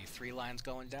gonna be 3 lines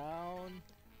going down.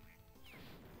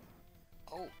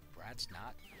 Oh, Rat's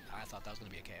not. I thought that was gonna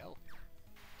be a KO.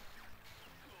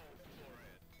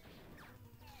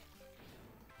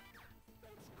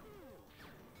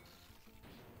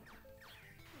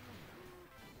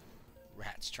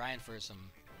 Rat's trying for some...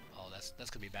 Oh, that's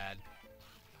gonna be bad.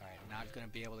 Alright, not gonna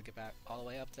be able to get back all the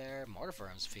way up there.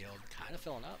 Mortiferum's field kind of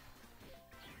filling up.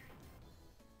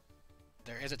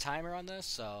 There is a timer on this,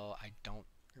 so I don't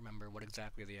remember what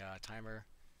exactly the timer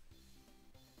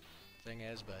thing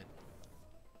is, but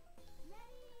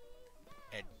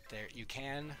you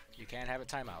can have it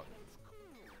timeout.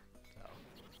 So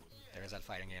there is that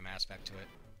fighting game aspect to it.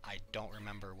 I don't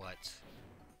remember what...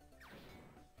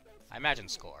 I imagine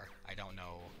score. I don't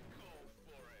know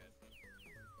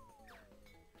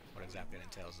what exactly it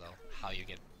entails, though. How you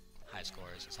get high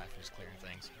scores aside from just clearing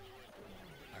things.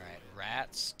 Alright,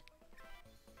 Rats,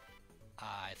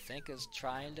 I think, is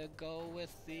trying to go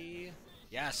with the...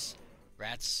 Yes!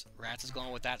 Rats is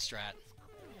going with that strat.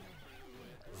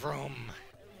 Vroom!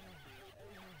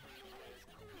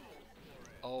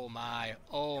 Oh my,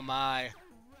 oh my!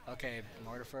 Okay,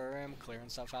 Mortiferum clearing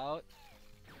stuff out.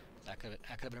 That could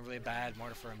have been really bad.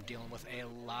 Mortiferum dealing with a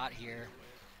lot here.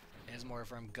 Is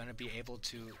Mortiferum gonna be able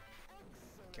to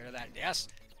get rid of that? Yes!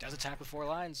 Does attack with 4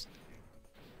 lines.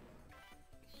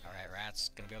 Alright, Rat's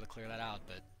gonna be able to clear that out,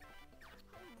 but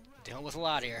dealing with a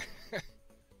lot here.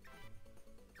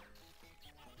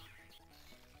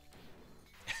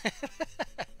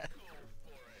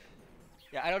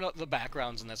 Yeah, I don't know, the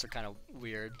backgrounds in this are kind of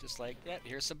weird. Just like, yeah,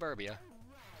 here's Suburbia.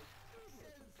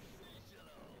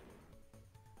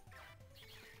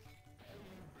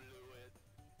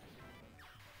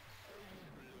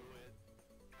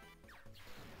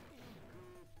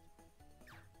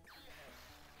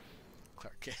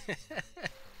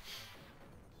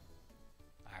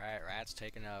 Alright, Rat's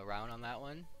taking a round on that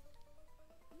one.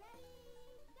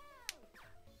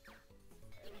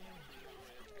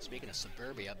 Speaking of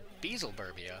Suburbia,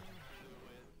 Beaselburbia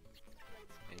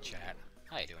in chat.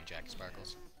 How you doing, Jack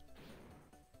Sparkles?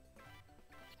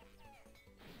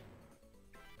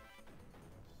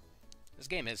 This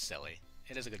game is silly.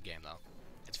 It is a good game, though.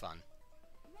 It's fun.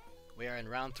 We are in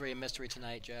round 3 of Mystery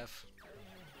tonight, Jeff.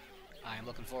 I am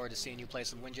looking forward to seeing you play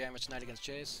some Windjammers tonight against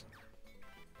Chase.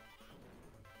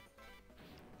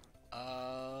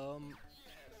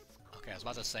 Okay, I was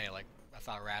about to say, like, I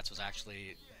thought Rats was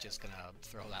actually just gonna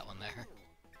throw that one there.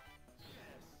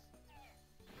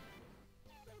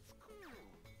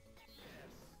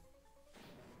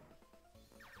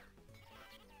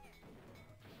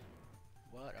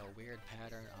 What a weird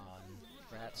pattern on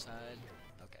Rat's side.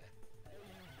 Okay.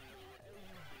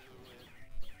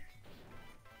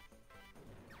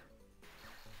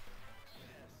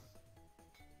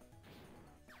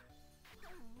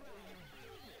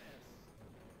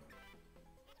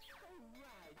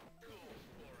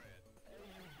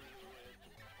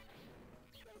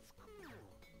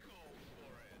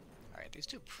 Alright, these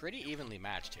two pretty evenly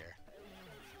matched here.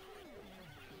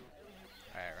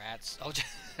 Alright, Rats. Oh,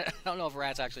 I don't know if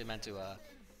Rats actually meant to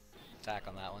attack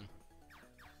on that one.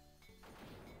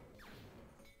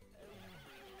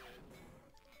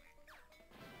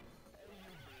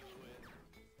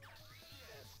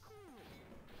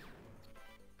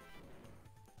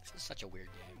 This is such a weird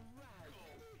game.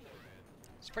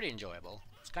 It's pretty enjoyable.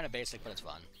 It's kind of basic, but it's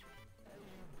fun.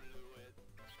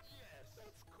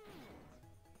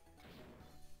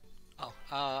 Oh,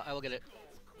 I will get it.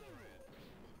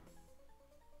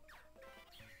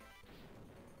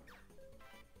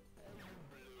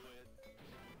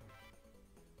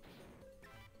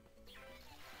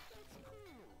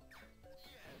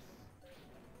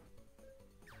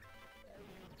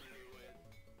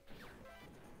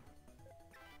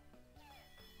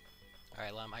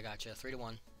 Alright, Lum, I got you.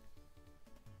 3-1.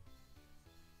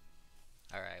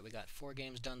 Alright, we got 4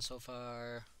 games done so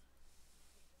far.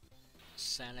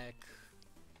 Sanic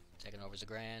taking over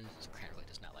Zagran. Zagran really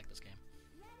does not like this game.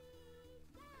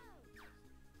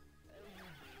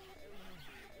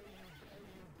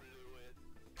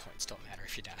 Points don't matter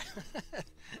if you die.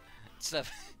 It's a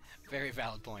very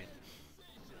valid point.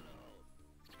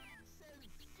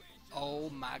 Oh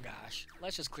my gosh.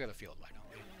 Let's just clear the field, why don't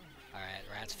we? Alright,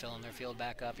 Rats filling their field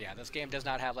back up. Yeah, this game does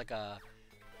not have like a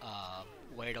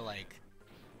way to like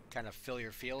kind of fill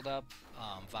your field up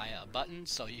via a button,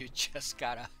 so you just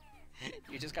gotta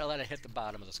let it hit the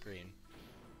bottom of the screen.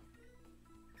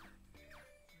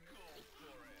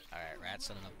 Alright, Rats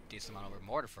sending a decent amount over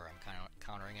Mortifer. I'm kind of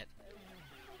countering it.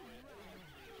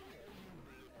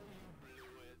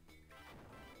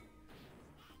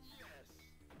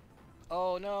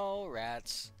 Oh no,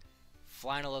 Rats.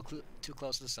 Flying a little too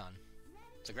close to the sun.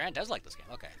 So Grant does like this game,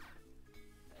 okay.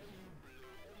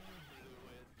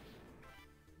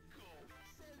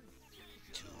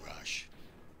 To rush.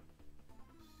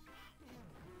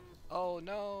 Oh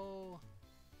no!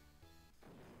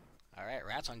 Alright,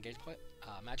 Rats on gauge point,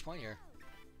 match point here.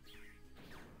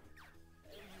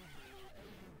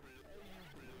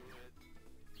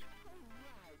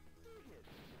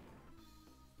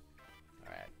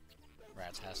 Alright,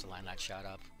 Rats has to line that shot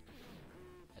up.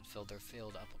 Had filled their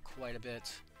field up quite a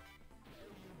bit.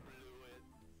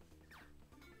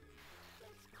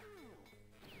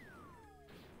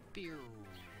 Beer.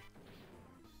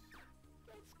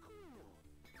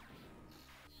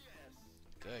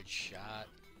 Good shot.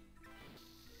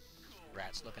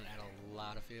 Rats looking at a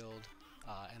lot of field.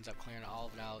 Ends up clearing all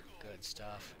of it out. Good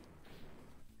stuff.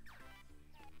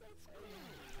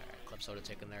 Alright, Club Soda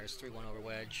taking theirs. 3-1 over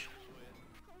Wedge.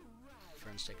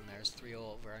 Friends taking theirs. 3-0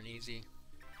 over Uneasy.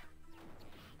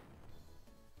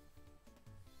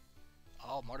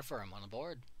 Oh, Mortiferum on the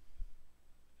board.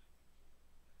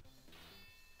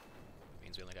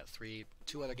 Means we only got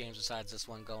 2 other games besides this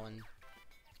one going.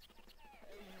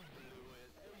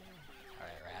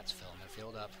 Alright, Rats filling their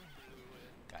field up.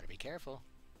 Gotta be careful.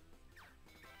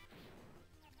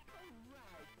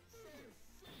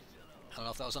 I don't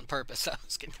know if that was on purpose. I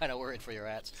was getting kind of worried for your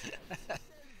Rats.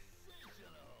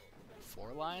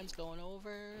 4 lines going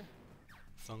over.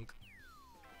 Thunk.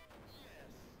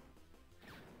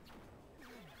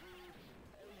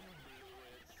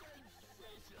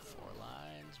 4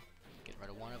 lines. Getting rid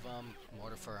of one of them.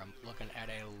 Mortifer, I'm looking at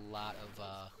a lot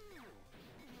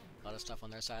of stuff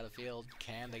on their side of the field.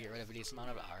 Can they get rid of a decent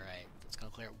amount of it? Alright, that's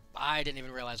gonna clear. I didn't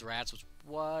even realize Rats was...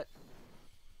 What?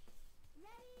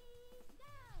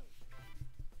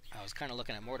 I was kind of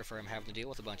looking at Mortifer, him having to deal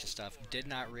with a bunch of stuff. Did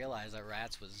not realize that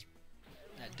Rats was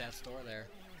at death's door there.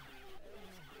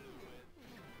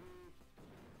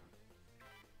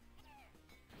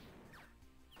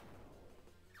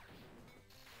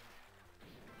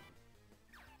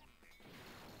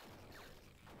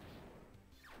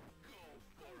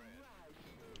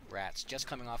 Rats just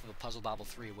coming off of a Puzzle Bobble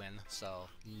 3 win, so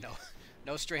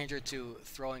no stranger to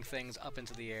throwing things up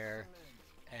into the air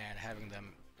and having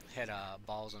them hit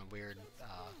balls in a weird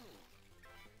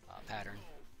pattern.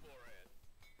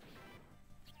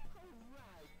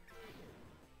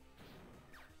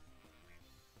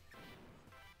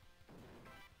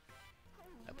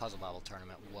 That Puzzle Bobble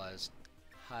tournament was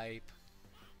hype.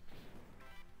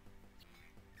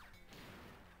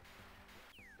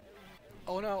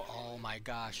 Oh no! Oh my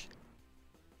gosh.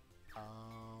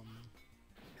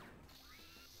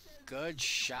 Good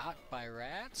shot by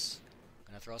Rats.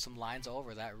 Gonna throw some lines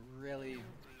over. That really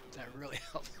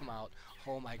helped them out.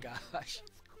 Oh my gosh.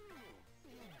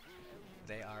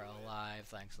 They are alive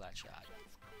thanks to that shot.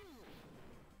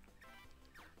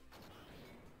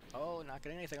 Oh, not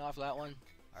getting anything off of that one.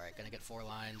 Alright, gonna get 4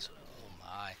 lines. Oh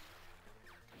my.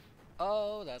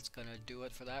 Oh, that's gonna do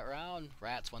it for that round.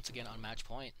 Rats once again on match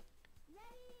point.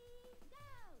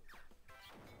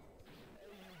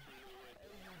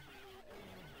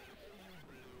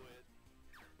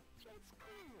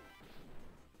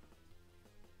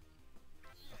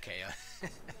 Okay,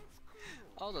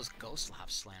 all those Ghostlop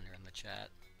slander in the chat.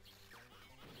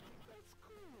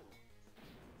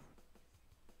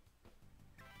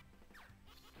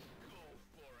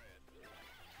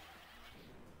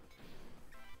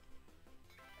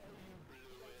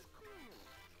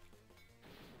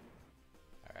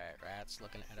 Alright, Rats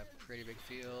looking at a pretty big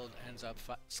field, ends up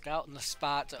scouting the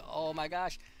spot to, oh my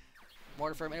gosh,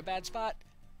 Mortifer in a bad spot,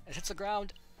 it hits the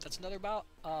ground, that's another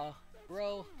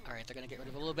row. Alright, they're gonna get rid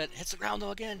of it a little bit, hits the ground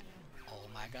though again, oh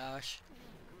my gosh,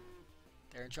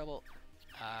 they're in trouble.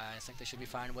 I think they should be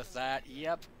fine with that,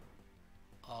 yep.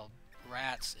 Oh,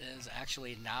 Rats is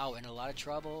actually now in a lot of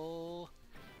trouble.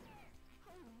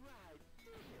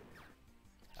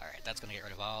 Alright, that's gonna get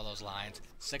rid of all those lines,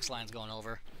 6 lines going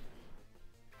over.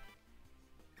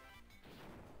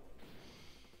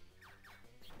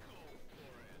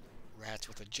 Rats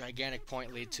with a gigantic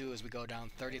point lead too as we go down,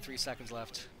 33 seconds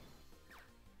left.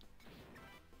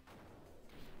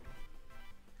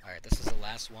 Alright, this is the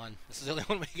last one. This is the only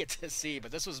one we get to see,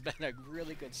 but this has been a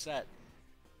really good set.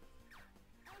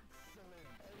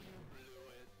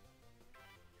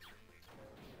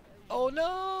 Oh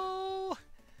no!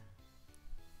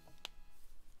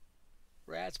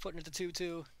 Rats putting it to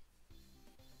 2-2.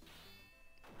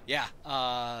 Yeah,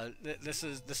 this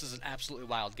is an absolutely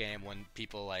wild game when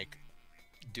people like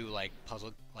do like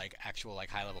puzzle, like actual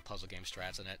like high level puzzle game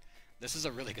strats in it. This is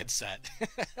a really good set.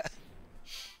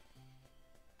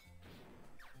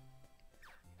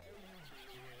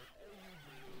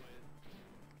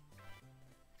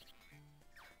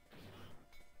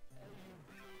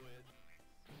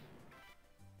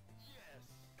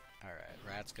 Alright,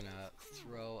 Rat's gonna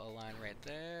throw a line right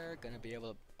there. Gonna be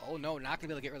able to... Oh no, not gonna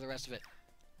be able to get rid of the rest of it.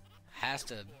 Has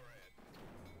to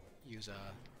use a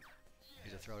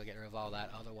throw to get rid of all that,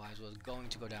 otherwise was going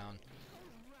to go down.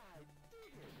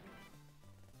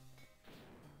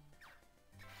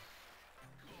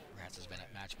 Rats has been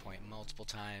at match point multiple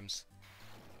times.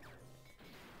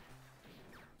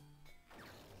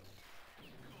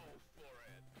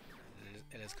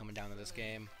 It is coming down to this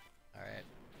game. Alright,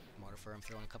 Mortifer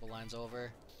throwing a couple lines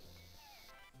over.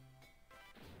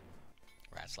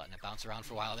 Rat's letting it bounce around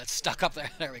for a while. That's stuck up there.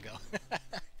 There we go.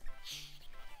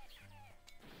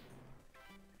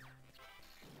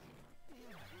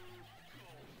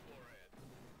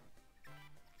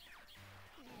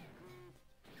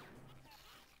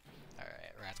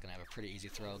 Alright, Rat's gonna have a pretty easy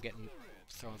throw.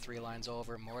 Throwing 3 lines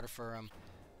over. Mortifer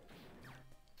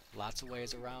lots of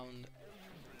ways around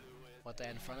what they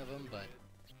had in front of him, but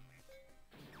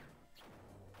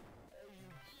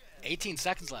 18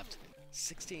 seconds left.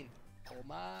 16. Oh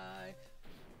my.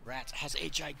 Rats has a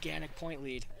gigantic point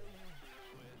lead.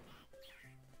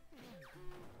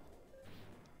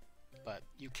 But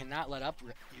you cannot let up.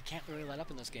 You can't really let up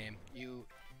in this game.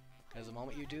 Because the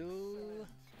moment you do...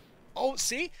 Oh,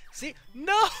 see? See?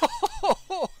 No!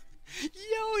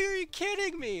 Yo, are you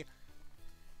kidding me?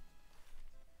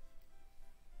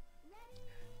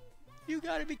 You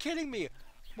gotta be kidding me.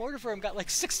 Mortifer got like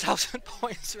 6,000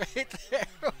 points right there.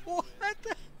 What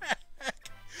the heck?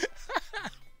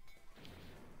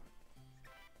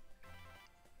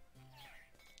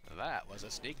 That was a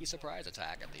sneaky surprise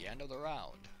attack at the end of the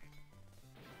round.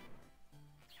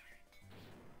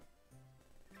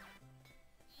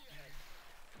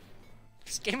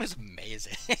 This game is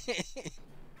amazing.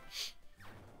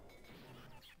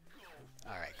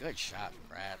 Alright, good shot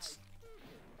from Rats.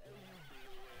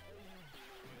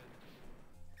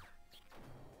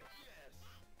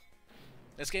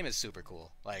 This game is super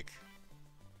cool. Like,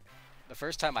 The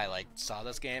first time I like saw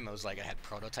this game, it was like I had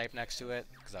prototype next to it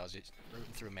because I was just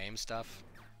rooting through MAME stuff.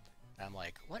 And I'm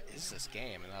like, what is this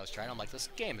game? And I was trying. I'm like, this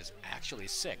game is actually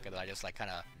sick. And then I just like kind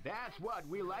of. That's what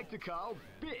we like to call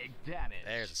big damage.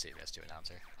 There's a CBS2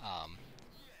 announcer.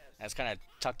 That's kind of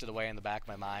tucked it away in the back of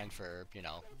my mind for, you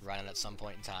know, running at some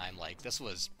point in time. Like, this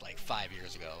was like 5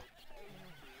 years ago.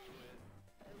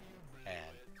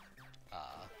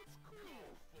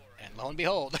 And lo and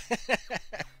behold,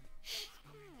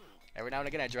 every now and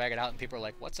again I drag it out and people are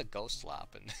like, what's a Ghostlop?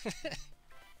 And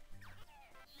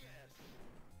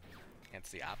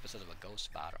it's the opposite of a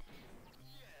ghost bottom.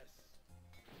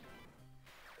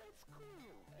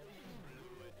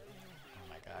 Oh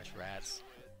my gosh, rats.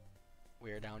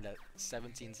 We're down to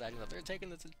 17 seconds. They're taking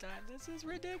this in time. This is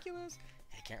ridiculous.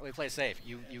 You can't really play safe.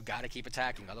 You gotta keep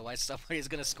attacking, otherwise somebody's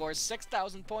gonna score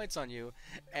 6,000 points on you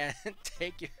and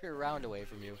take your round away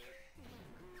from you.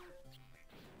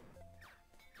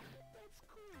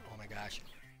 Oh my gosh.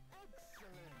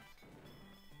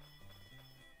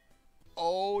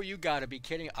 Oh, you gotta be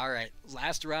kidding. Alright,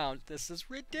 last round. This is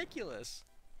ridiculous.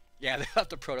 Yeah, they have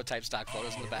the prototype stock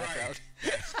photos in the background.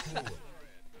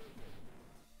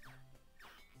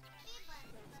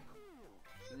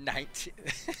 19.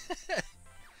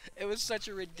 It was such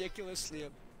a ridiculously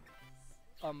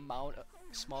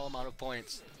small amount of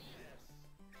points.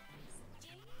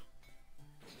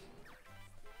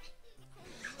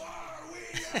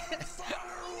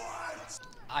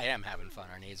 I am having fun,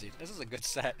 Arneezy. This is a good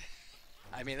set.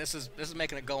 I mean, this is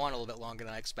making it go on a little bit longer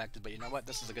than I expected, but you know what?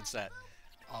 This is a good set.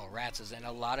 Oh, Rats is in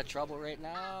a lot of trouble right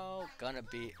now. Gonna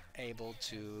be able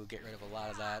to get rid of a lot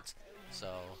of that.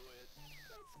 So,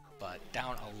 but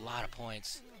down a lot of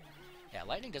points. Yeah,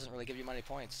 Lightning doesn't really give you many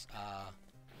points.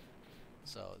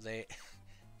 So they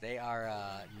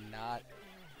are not.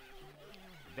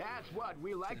 That's what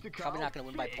we like to call Probably not going to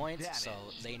win by points, damage. so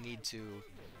they need to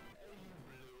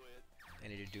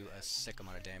do a sick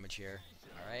amount of damage here.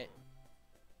 All right.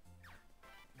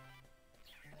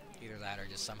 Either that or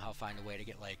just somehow find a way to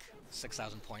get like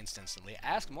 6,000 points instantly.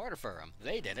 Ask Mortiferum.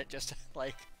 They did it just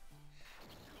like.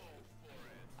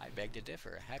 I beg to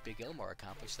differ. Happy Gilmore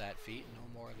accomplished that feat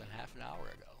no more than half an hour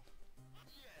ago.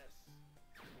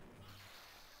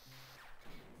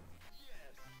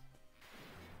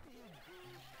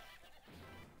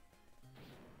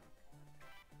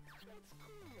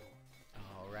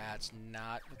 Oh, Rat's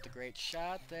not with the great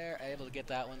shot there. Able to get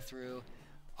that one through.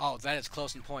 Oh, that is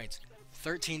close in points.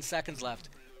 13 seconds left.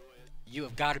 You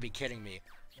have got to be kidding me.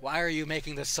 Why are you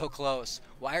making this so close?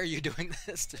 Why are you doing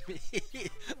this to me?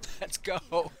 Let's go.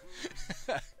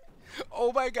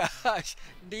 Oh my gosh.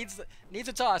 Needs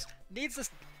a toss. Needs this.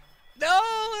 No,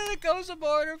 and it goes to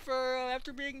Mortifer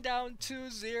after being down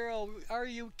 2-0. Are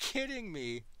you kidding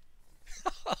me?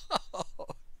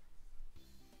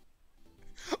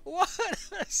 What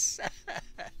a set.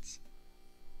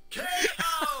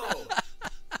 KO!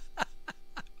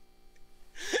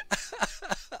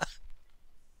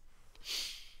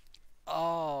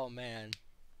 Oh man.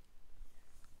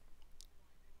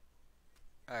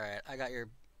 Alright, I got your.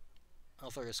 I'll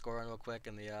throw your score on real quick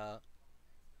in the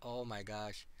oh my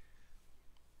gosh.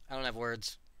 I don't have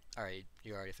words. Alright,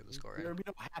 you already threw the score in. There'll be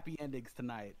no happy endings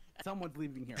tonight. Someone's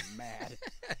leaving here mad.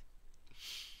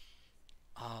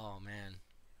 Oh man.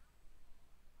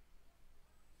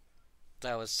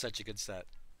 That was such a good set.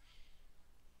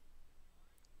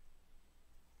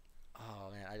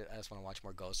 Oh man, I just want to watch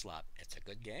more Ghostlop. It's a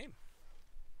good game.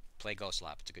 Play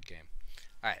Ghostlop, it's a good game.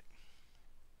 Alright.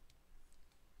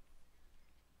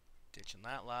 Ditching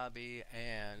that lobby,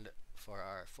 and for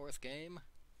our fourth game,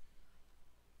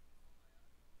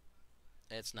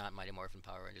 it's not Mighty Morphin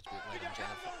Power Rangers Bootleg and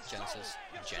Genesis.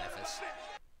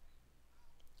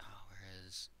 Oh, where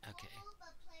is... Okay.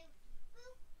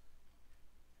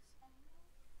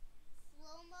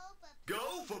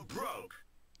 Go for broke!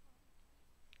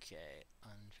 Okay,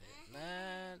 unfade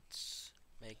that.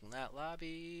 Making that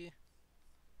lobby.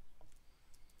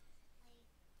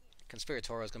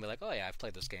 Conspiratorial is gonna be like, oh yeah, I've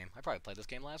played this game. I probably played this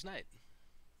game last night.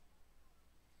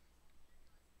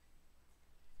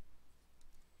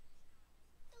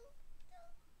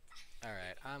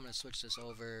 Alright, I'm gonna switch this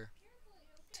over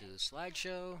to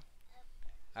slideshow.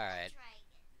 Alright.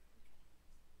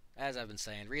 As I've been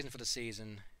saying, reason for the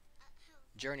season,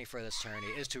 journey for this tourney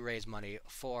is to raise money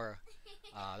for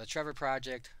the Trevor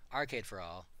Project, Arcade for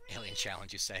All, Alien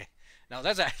Challenge, you say. No,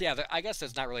 that's I guess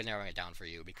that's not really narrowing it down for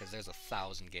you because there's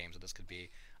 1,000 games that this could be.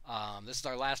 This is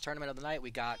our last tournament of the night.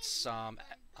 We got some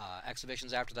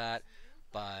exhibitions after that,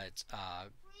 but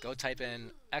go type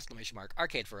in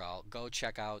 !Arcade for All. Go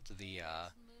check out the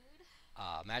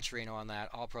Matcherino on that.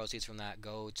 All proceeds from that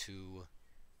go to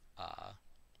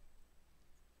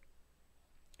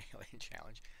Alien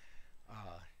challenge.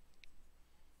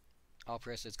 All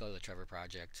proceeds go to the Trevor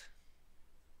Project.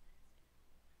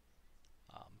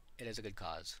 It is a good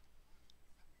cause.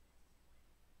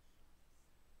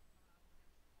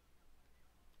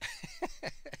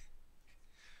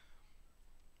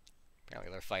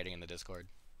 Apparently they're fighting in the Discord.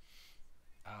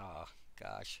 Oh,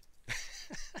 gosh.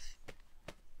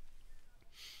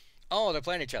 Oh, they're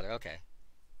playing each other. Okay.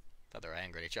 Thought they were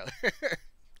angry at each other.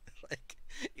 Like,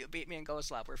 you beat me in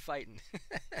Ghostlop. We're fighting.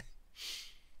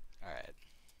 Alright.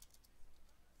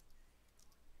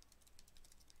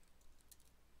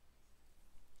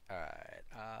 Alright.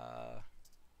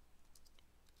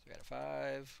 3 out of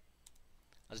 5.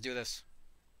 Let's do this.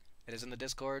 It is in the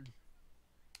Discord.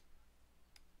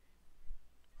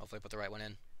 Hopefully I put the right one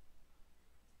in.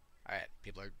 Alright,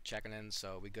 people are checking in,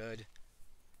 so we good.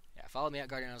 Yeah, follow me at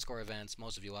Guardian_events. Events.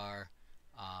 Most of you are.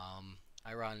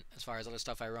 I run, as far as other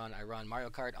stuff I run Mario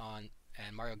Kart on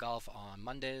and Mario Golf on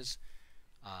Mondays.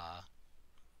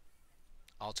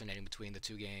 Alternating between the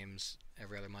two games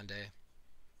every other Monday.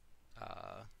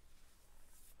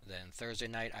 Then Thursday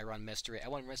night I run Mystery. I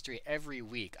run Mystery every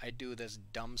week. I do this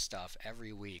dumb stuff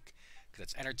every week because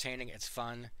it's entertaining, it's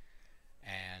fun,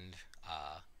 and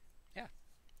yeah,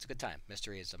 it's a good time.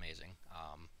 Mystery is amazing.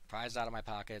 Prize out of my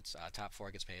pockets. Top 4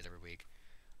 gets paid every week.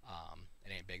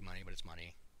 It ain't big money, but it's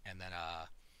money. And then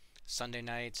Sunday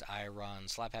nights I run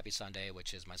Slap Happy Sunday,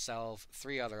 which is myself,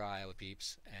 3 other Iowa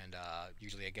peeps, and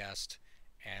usually a guest,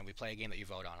 and we play a game that you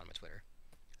vote on my Twitter.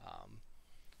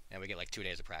 And we get like 2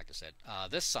 days to practice it.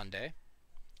 This Sunday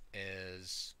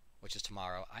which is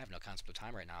tomorrow, I have no concept of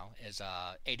time right now, is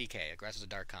ADK, Aggressive to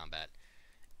Dark Combat.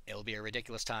 It'll be a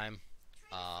ridiculous time.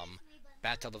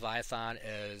 Bathtub Leviathan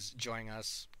is joining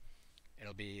us.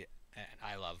 It'll be, and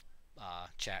I love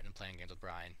chatting and playing games with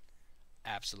Brian.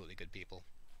 Absolutely good people.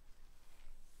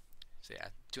 So yeah,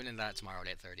 tune in to that tomorrow at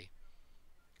 8:30.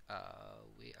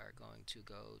 We are going to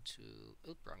go to,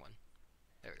 oop, wrong one.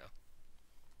 There we go.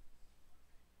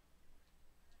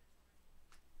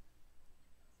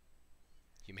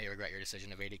 You may regret your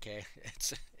decision of ADK.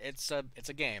 It's a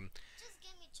game.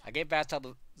 I gave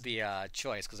Bathtub the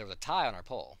choice because there was a tie on our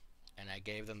poll, and I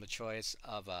gave them the choice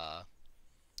of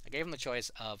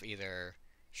either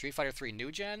Street Fighter 3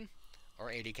 New Gen or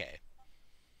ADK.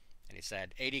 And he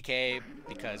said ADK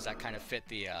because that kind of fit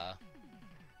the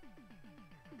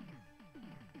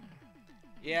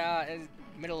yeah,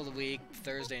 middle of the week,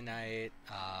 Thursday night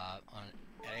at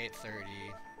 8:30.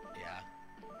 Yeah.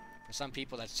 For some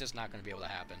people, that's just not going to be able to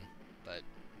happen, but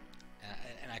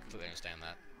and I completely understand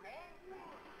that.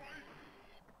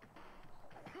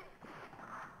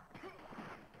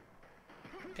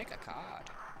 Pick a card.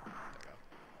 There we go.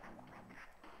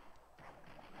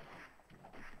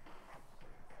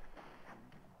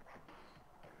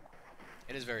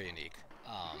 It is very unique.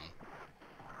 I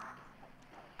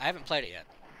haven't played it yet.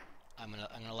 I'm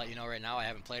gonna let you know right now. I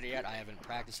haven't played it yet. I haven't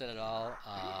practiced it at all.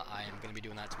 I am gonna be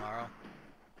doing that tomorrow.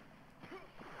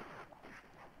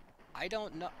 I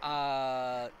don't know.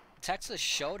 Texas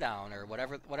Showdown or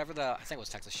whatever the, I think it was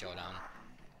Texas Showdown,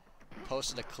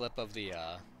 posted a clip of the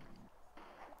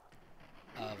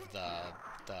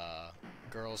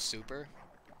girls super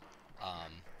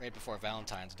right before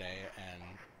Valentine's Day, and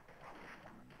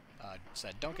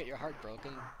said, "Don't get your heart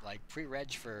broken, like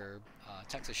pre-reg for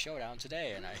Texas Showdown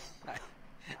today." And I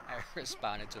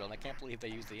responded to it. I can't believe they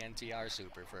used the NTR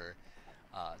super for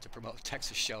to promote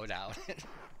Texas Showdown.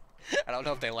 I don't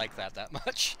know if they like that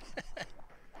much.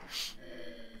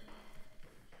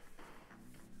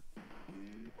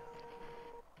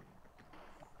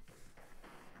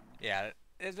 Yeah,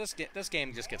 this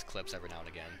game just gets clips every now and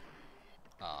again.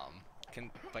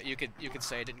 But you could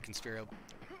say I didn't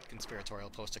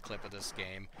conspiratorial post a clip of this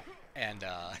game, and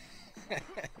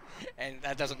and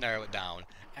that doesn't narrow it down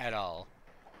at all.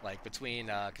 Like, between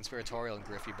conspiratorial and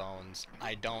Griffy Bones,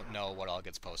 I don't know what all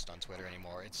gets posted on Twitter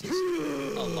anymore. It's just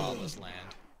a lawless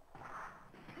land.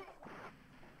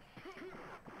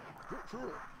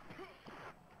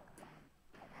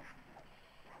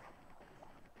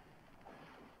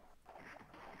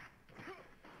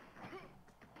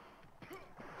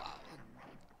 Wow.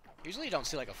 Usually you don't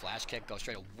see like a flash kick go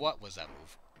straight. What was that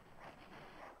move?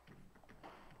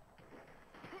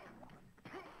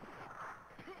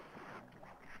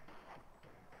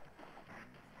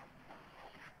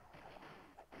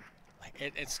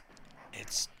 It's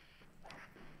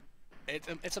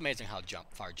amazing how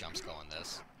far jumps go on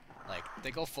this. Like, they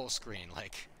go full screen.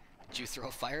 Like, did you throw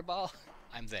a fireball?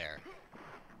 I'm there.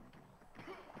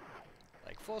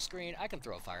 Like, full screen, I can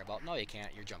throw a fireball. No, you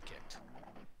can't. You're jump kicked.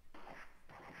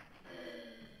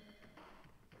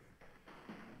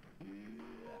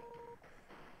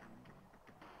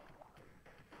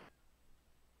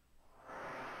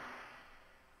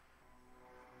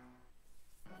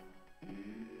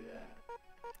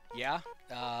 Yeah.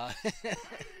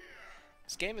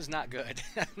 This game is not good.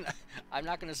 I'm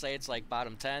not gonna say it's like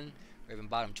bottom 10 or even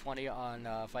bottom 20 on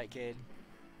Fightcade,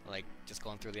 like just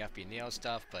going through the FB Neo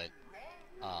stuff, but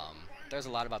there's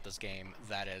a lot about this game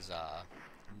that is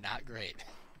not great.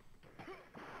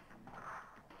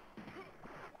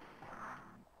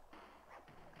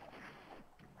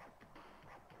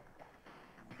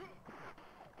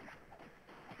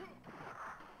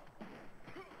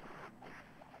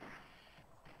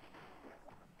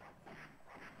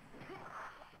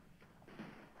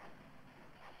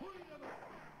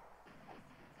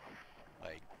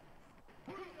 Like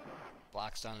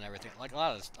blocks done and everything. Like a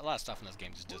lot of stuff in this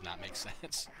game just does not make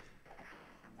sense.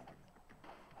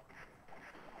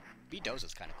 B-Dose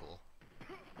is kind of cool.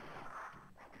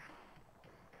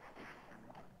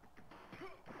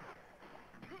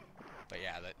 But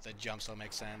yeah, the jumps don't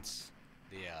make sense.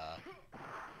 The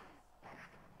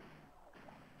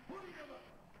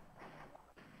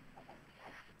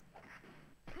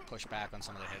push back on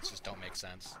some of the hits just don't make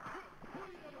sense.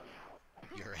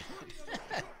 You're in.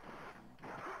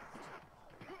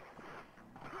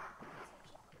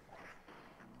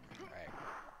 Alright.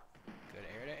 Good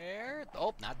air to air.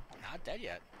 Oh, not dead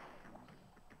yet.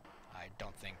 I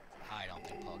don't think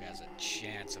Pog has a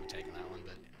chance of taking that one,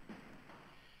 but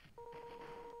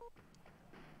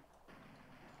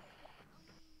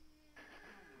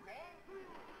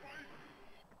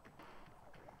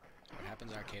what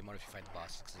happens in arcade mode if you fight the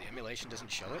bosses? Because the emulation doesn't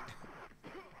show it.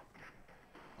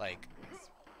 Like,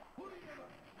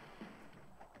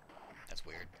 that's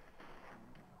weird.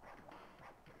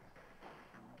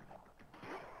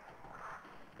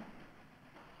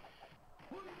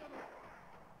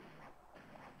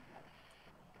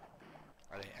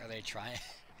 Are they trying?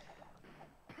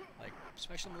 Like,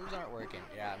 special moves aren't working.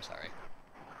 Yeah, I'm sorry.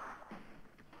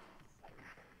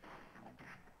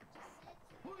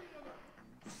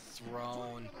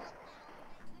 Thrown.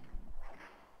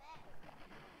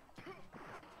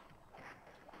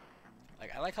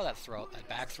 Like, I like how that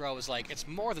back throw is like, it's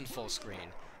more than full screen.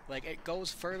 Like, it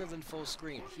goes further than full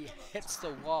screen. He hits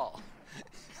the wall.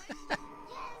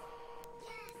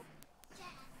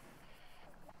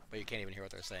 But you can't even hear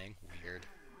what they're saying. Weird.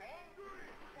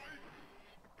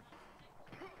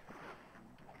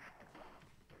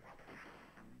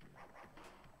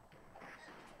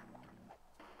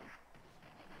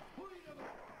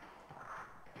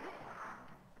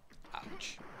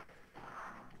 Ouch.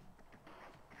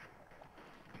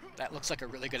 That looks like a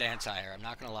really good anti-air, I'm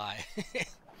not gonna lie.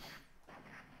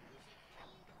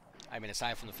 I mean,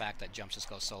 aside from the fact that jumps just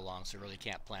go so long, so you really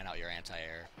can't plan out your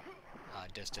anti-air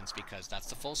distance because that's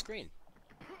the full screen.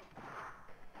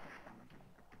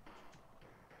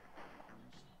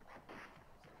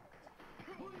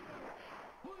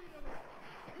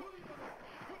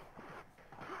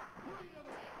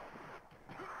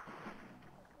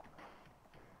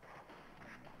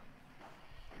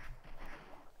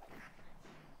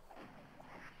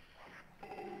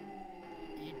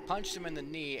 He punched him in the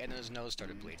knee and then his nose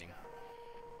started bleeding.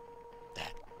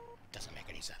 That doesn't make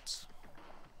any sense.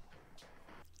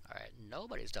 Alright,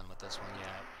 nobody's done with this one yet.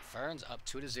 Fern's up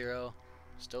 2-0.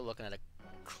 Still looking at a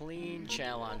clean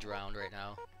challenge round right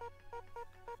now.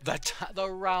 The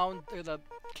round, or the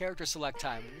character select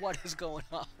time. What is going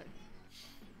on?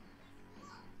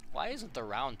 Why isn't the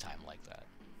round time like that?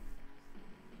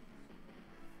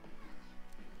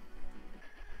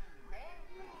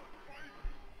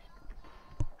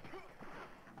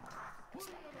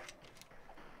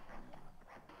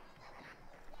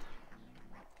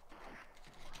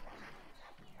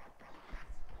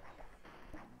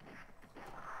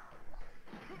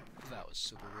 That was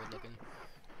super weird looking.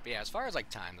 But yeah, as far as like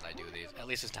time that I do these, at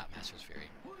least it's not Master's Fury.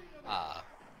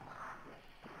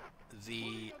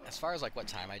 As far as like what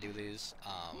time I do these,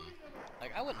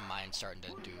 like I wouldn't mind starting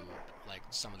to do like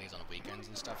some of these on weekends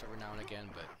and stuff every now and again,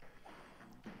 but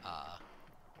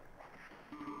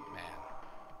man,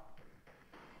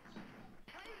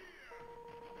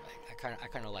 like, I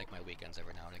kind of like my weekends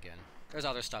every now and again. There's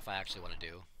other stuff I actually want to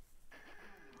do.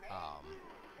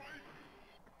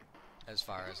 As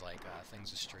far as like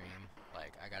things to stream,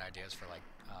 like I got ideas for like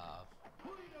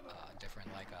different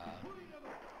like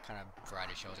kind of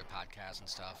variety shows or podcasts and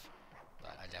stuff,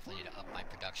 but I definitely need to up my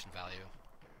production value.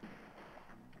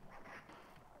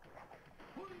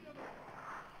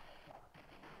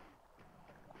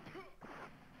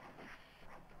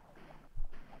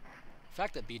 The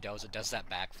fact that B-Doza does that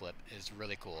backflip is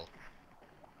really cool.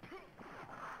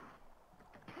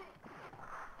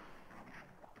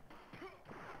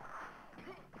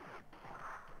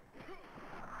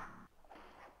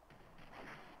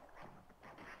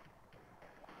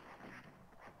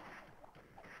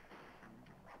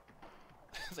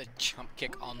 The jump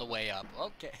kick on the way up.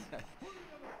 Okay.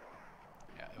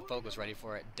 Yeah, if Vogue was ready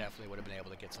for it, definitely would have been able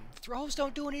to get some. Throws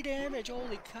don't do any damage.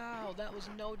 Holy cow, that was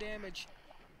no damage.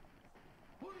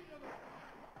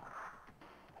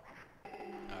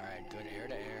 Alright, good air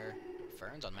to air.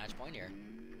 Fern's on match point here.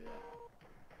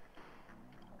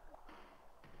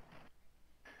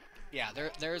 Yeah,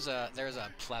 there's a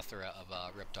plethora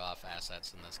of ripped off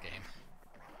assets in this game.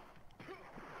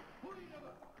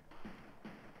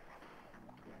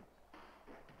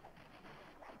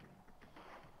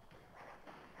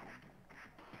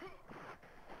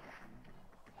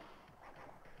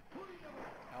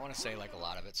 I want to say like a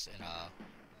lot of it's in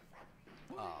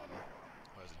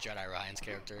what is it, Jedi Ryan's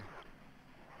character.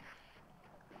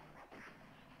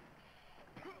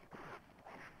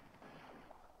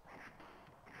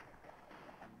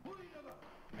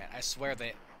 Man, I swear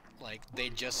they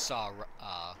just saw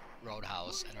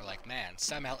Roadhouse and are like, man,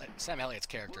 Sam Elliott's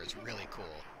character is really cool.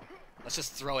 Let's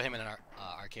just throw him in an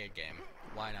arcade game.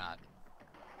 Why not?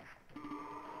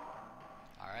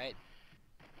 All right.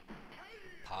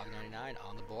 Pog99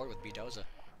 on the board with Bidoza.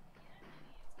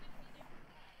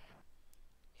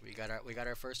 We got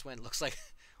our first win. Looks like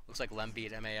Lem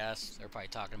beat MAS. They're probably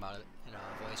talking about it in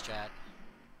a voice chat.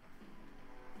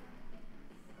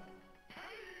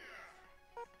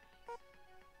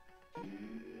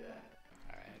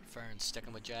 Alright, Fern's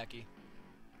sticking with Jackie.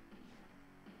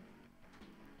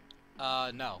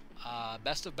 No.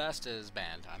 Best of Best is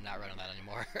banned. I'm not running that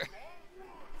anymore.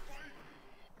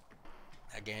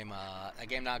 That game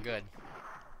not good.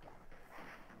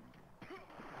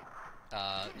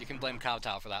 You can blame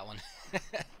Kowtow for that one.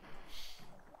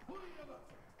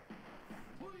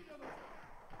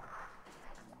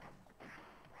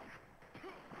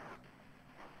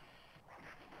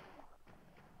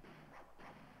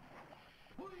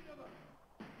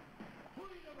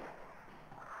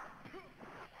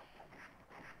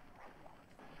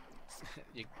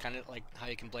 You kind of like how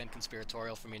you can blame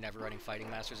Conspiratorial for me never running Fighting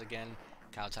Masters again.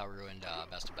 Kowtow ruined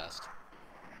Best of Best.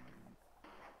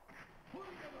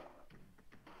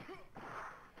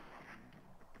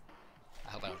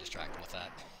 I hope I don't distract them with that.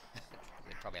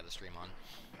 They probably have the stream on.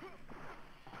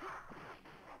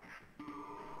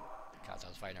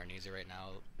 Kowtow's fighting Arneezy right now.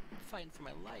 Fighting for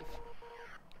my life.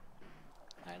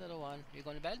 Hi, little one. You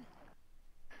going to bed?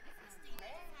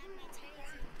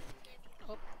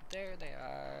 Oh, there they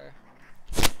are.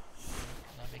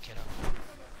 Love you, kiddo.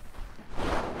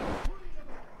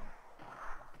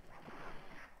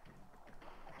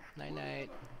 Night night.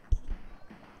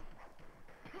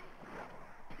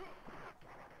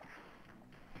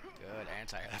 Good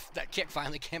anti-air. That kick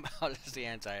finally came out as the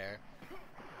anti-air.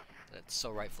 That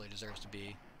so rightfully deserves to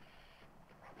be.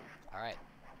 Alright.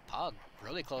 Pog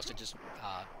really close to just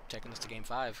taking this to game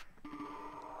 5.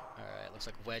 Alright, looks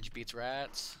like Wedge beats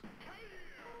Rats.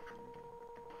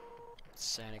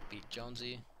 Sanic beat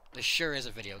Jonesy. This sure is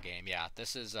a video game, yeah.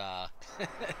 This is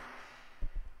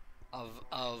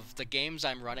of the games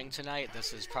I'm running tonight,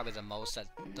 this is probably the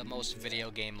most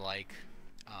video game like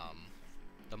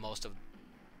the most of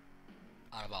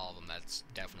out of all of them. That's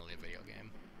definitely a video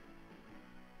game.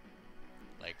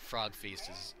 Like Frog Feast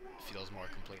feels more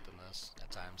complete than this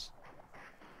at times.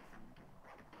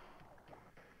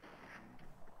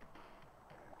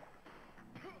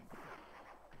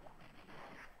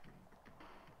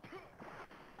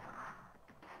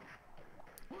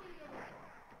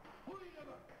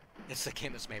 It's a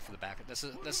game that's made for the back. This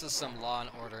is some Law and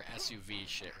Order SUV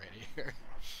shit right here.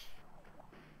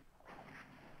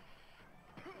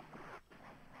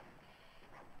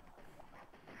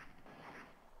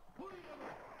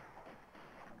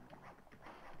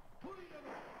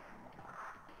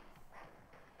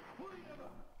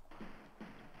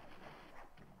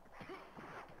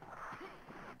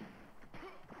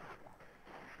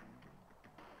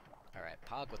 Alright,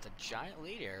 Pog with a giant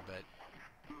lead here, but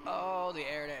oh, the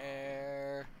air to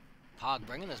air. Pog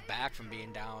bringing this back from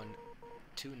being down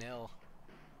 2-0.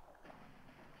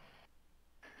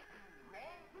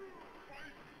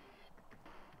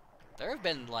 There have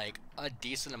been like a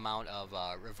decent amount of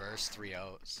reverse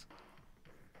 3-0s.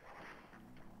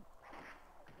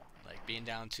 Like being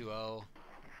down 2-0,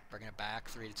 bringing it back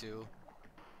 3-2.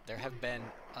 There have been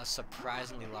a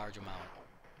surprisingly large amount.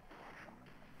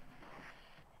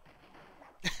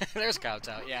 There's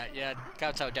Kowtow. Yeah,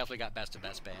 Kowtow definitely got Best of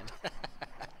Best banned.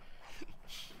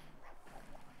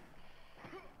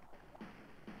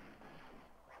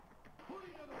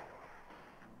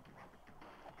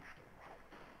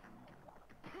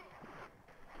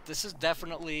 This is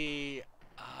definitely,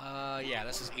 yeah,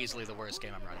 this is easily the worst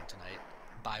game I'm running tonight,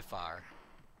 by far.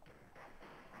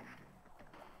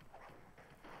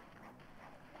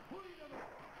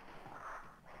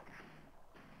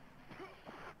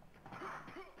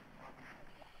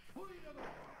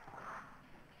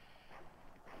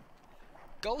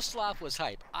 Ghostlop was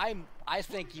hype. I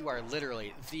think you are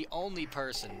literally the only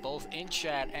person, both in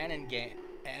chat and in game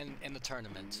and in the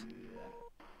tournament,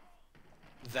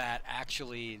 that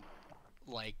actually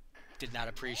like did not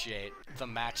appreciate the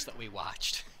match that we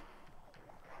watched.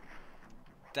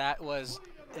 That was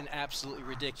an absolutely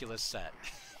ridiculous set.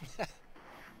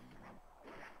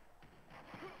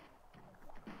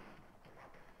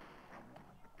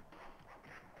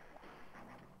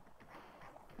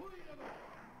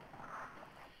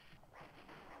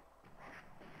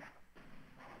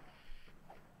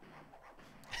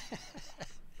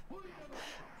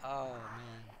 Oh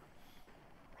man.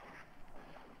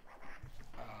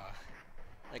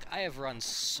 Like I have run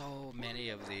so many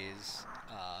of these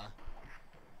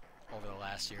over the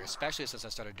last year, especially since I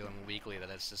started doing weekly, that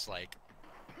it's just like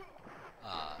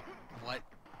what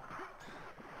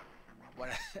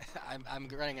I'm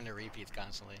running into repeats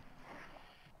constantly.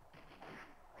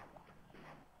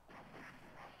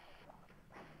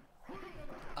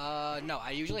 No,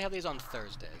 I usually have these on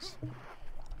Thursdays.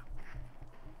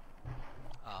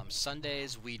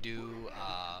 Sundays we do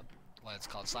what it's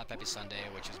called Slap Happy Sunday,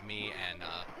 which is me and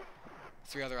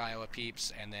 3 other Iowa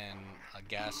peeps, and then a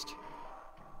guest.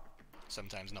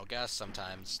 Sometimes no guests,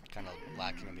 sometimes kind of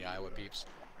lacking in the Iowa peeps.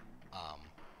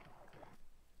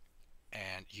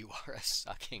 And you are a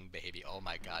sucking baby. Oh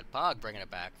my god. Pog bringing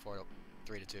it back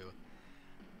 3-2.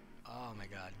 Oh my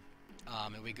god.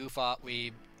 And we goof off,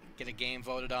 we get a game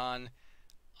voted on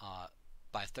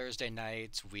by Thursday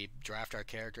night. We draft our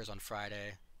characters on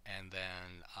Friday, and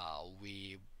then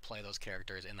we play those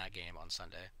characters in that game on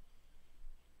Sunday.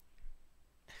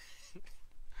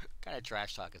 Kind of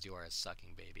trash talk as you are a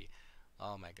sucking baby.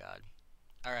 Oh my god.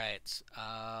 Alright,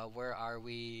 where are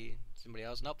we? Somebody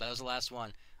else? Nope, that was the last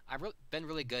one. I've been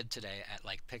really good today at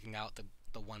like picking out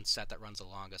the one set that runs the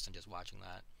longest and just watching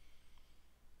that.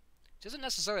 Which isn't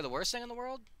necessarily the worst thing in the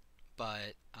world,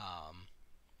 but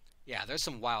yeah, there's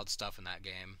some wild stuff in that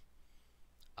game.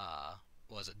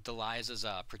 What was it? Deliz's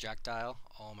projectile?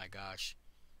 Oh my gosh.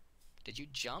 Did you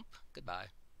jump? Goodbye.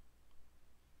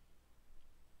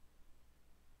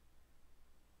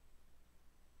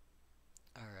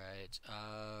 Alright,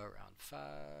 round 5.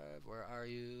 Where are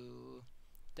you?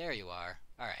 There you are.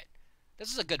 Alright.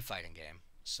 This is a good fighting game.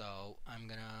 So, I'm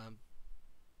gonna...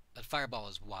 That fireball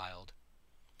is wild.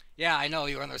 Yeah, I know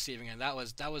you were on the receiving end. That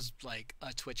was like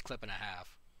a Twitch clip and a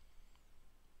half.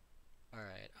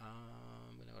 Alright,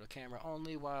 I'm gonna go to camera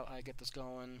only while I get this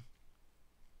going.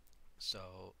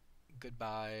 So,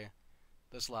 goodbye,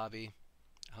 this lobby.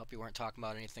 I hope you weren't talking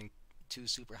about anything too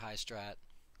super high strat.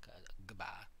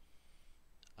 Goodbye.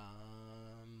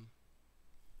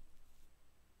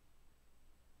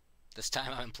 This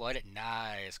time I'm employed at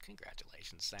nice.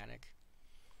 Congratulations, Sanic.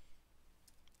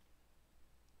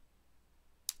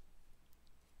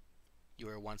 You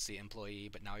were once the employee,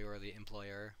 but now you are the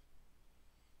employer.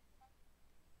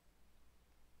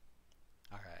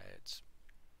 Alright.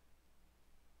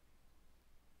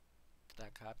 Did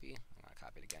that copy? I'm gonna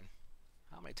copy it again.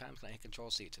 How many times can I hit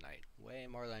Control-C tonight? Way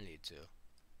more than I need to.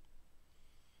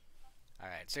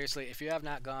 Alright, seriously, if you have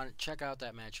not gone, check out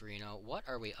that match, Reno. What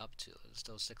are we up to? It's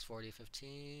still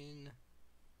 6:40:15.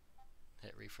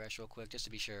 Hit refresh real quick, just to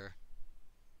be sure.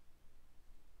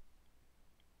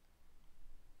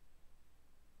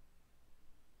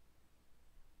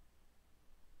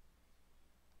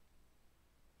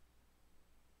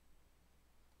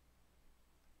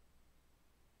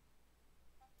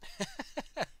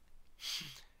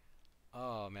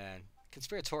 Oh, man.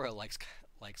 Conspiratorial likes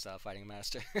Fighting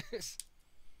Masters.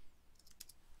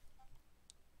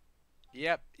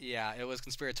 Yep, yeah, it was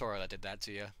Conspiratorial that did that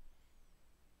to you.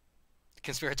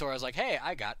 Conspiratorial was like, hey,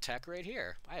 I got tech right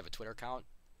here. I have a Twitter account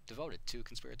devoted to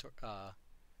Conspiratorial. Oh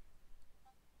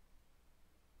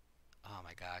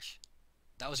my gosh.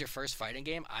 That was your first fighting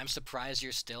game? I'm surprised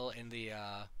you're still in the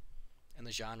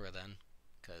genre then.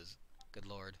 Because, good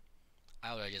lord.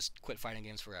 I would have just quit fighting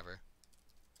games forever.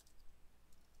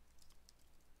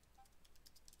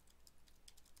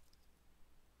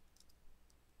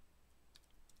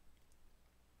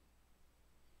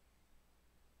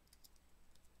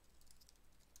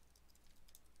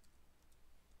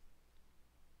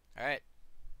 Alright.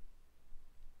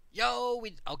 Yo,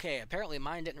 okay, apparently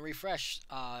mine didn't refresh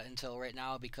until right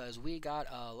now because we got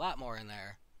a lot more in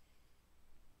there.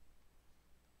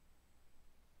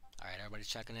 Alright, everybody's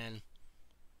checking in.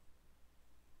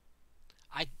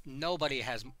 Nobody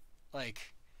has,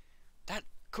 like, that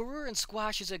Kuru and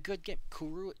Squash is a good game.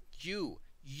 Kuru,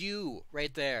 you,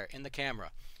 right there in the camera.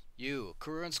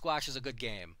 Kuru and Squash is a good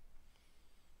game.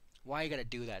 Why you gotta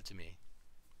do that to me?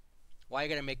 Why you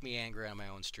gotta make me angry on my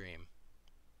own stream?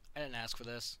 I didn't ask for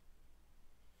this.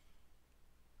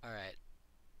 Alright.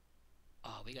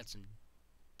 Oh, we got some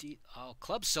oh,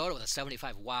 Club Soda with a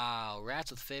 75. Wow. Rats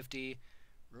with 50.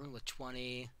 Ruin with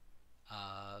 20.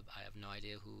 I have no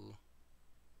idea who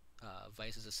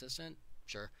Vice's assistant.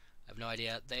 Sure. I have no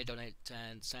idea. They donate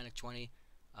 10. Sonic 20.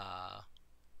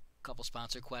 Couple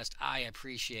sponsor quests. I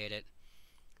appreciate it.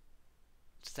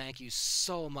 Thank you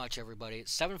so much, everybody.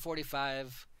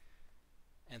 745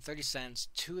 and 30 cents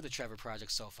to the Trevor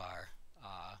Project so far.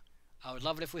 I would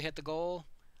love it if we hit the goal.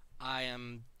 I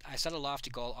set a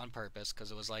lofty goal on purpose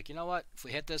because it was like, you know what? If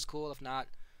we hit this, cool. If not,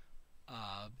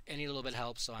 any little bit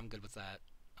helps, so I'm good with that.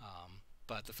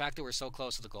 But the fact that we're so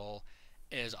close to the goal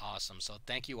is awesome. So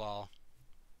thank you all.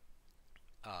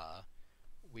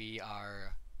 We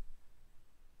are,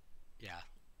 yeah,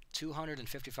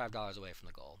 $255 away from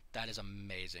the goal. That is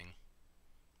amazing.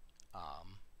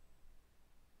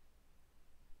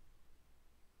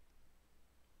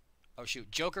 Oh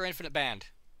shoot, Joker Infinite Band.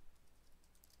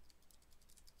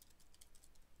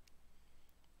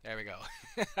 There we go.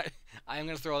 I am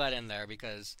going to throw that in there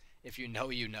because if you know,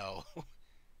 you know.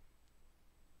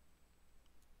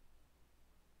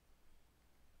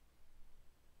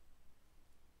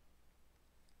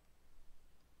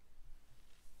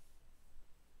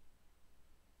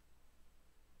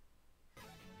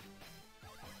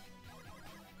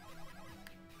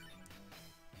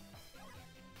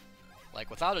 Like,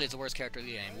 without it, he's the worst character in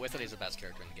the game. With it, he's the best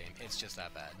character in the game. It's just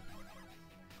that bad.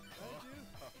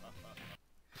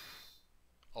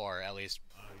 Or at least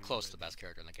close to the best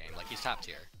character in the game. Like, he's top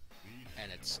tier.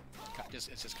 And it's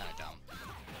just kind of dumb.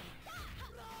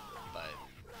 But,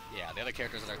 yeah, the other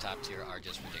characters that are top tier are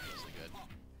just ridiculously good.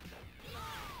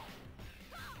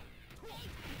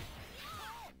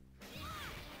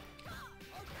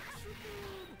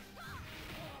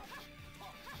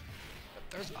 But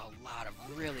there's a lot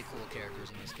of really cool characters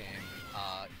in this game.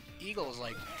 Eagle is,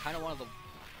 like, kind of one of the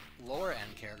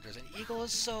lower-end characters, and Eagle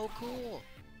is so cool!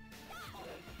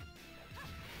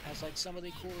 Has like some of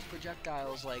the coolest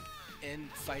projectiles like in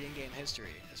fighting game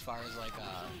history as far as like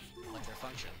their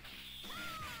function.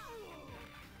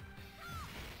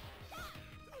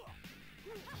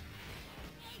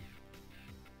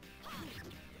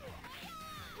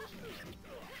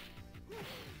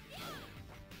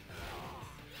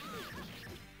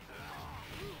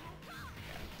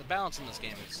 The balance in this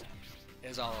game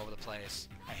is all over the place.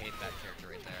 I hate that character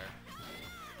right there.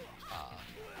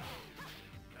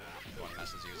 One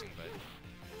Mess is using,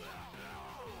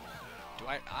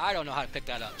 but I don't know how to pick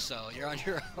that up, so you're on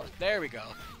your own. There we go.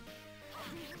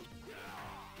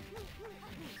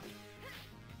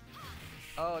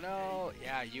 Oh no,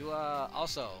 yeah, you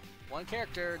also, one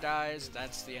character dies,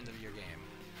 that's the end of your game.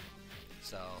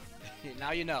 So,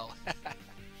 now you know.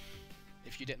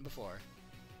 If you didn't before.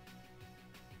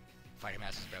 Fighting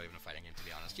Master is barely even a fighting game, to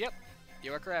be honest. Yep,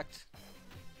 you are correct.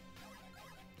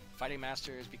 Fighting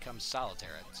Masters becomes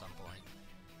solitaire at some point.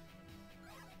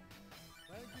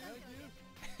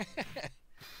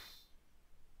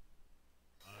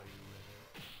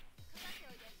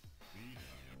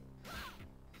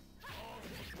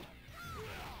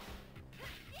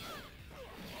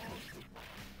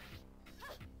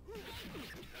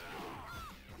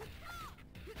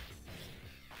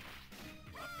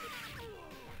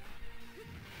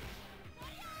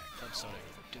 Club Soda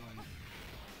doing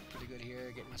pretty good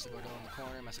here. Getting Mesagordo in the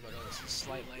corner. Mesagordo is a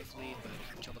slight life lead,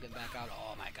 but trouble getting back out.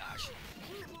 Oh my gosh.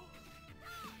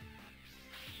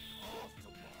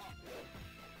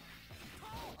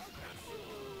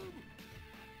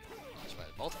 That's why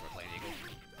both of them are playing Eagle.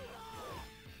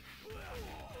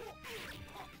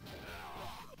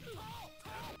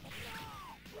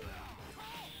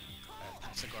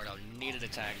 Mesagordo needed a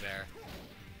tag there.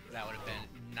 That would have been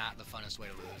not the funnest way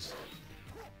to lose.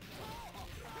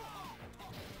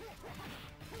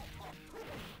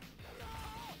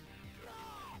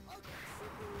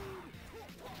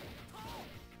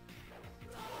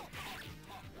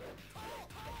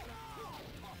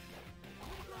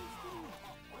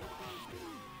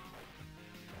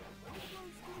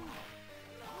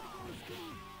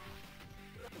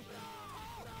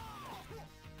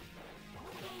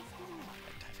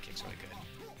 Kick's really good.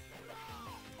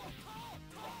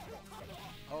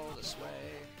 Oh, this way.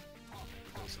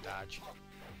 There's a dodge.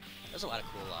 There's a lot of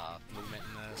cool movement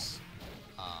in this.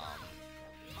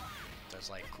 There's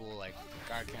like cool like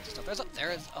guard cancel stuff. There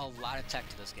is a lot of tech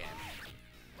to this game.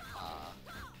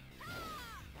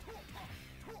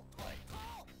 Like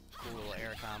cool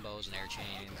air combos and air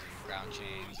chains and ground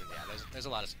chains, and yeah, there's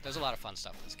a lot of fun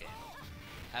stuff in this game.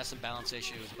 Has some balance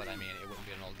issues, but I mean it wouldn't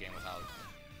be an old game without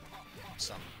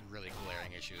some really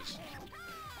glaring issues.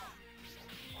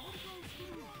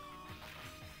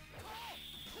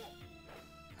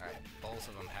 Alright, both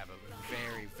of them have a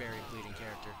very, very bleeding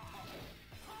character.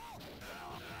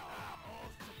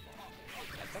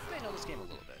 I think they know this game a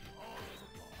little bit.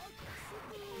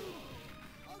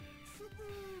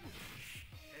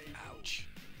 Ouch.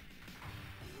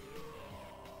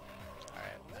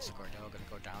 Alright, Mesacordo gonna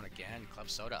go down again. Club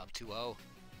Soda up 2-0.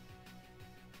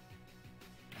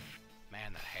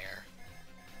 Man, that hair.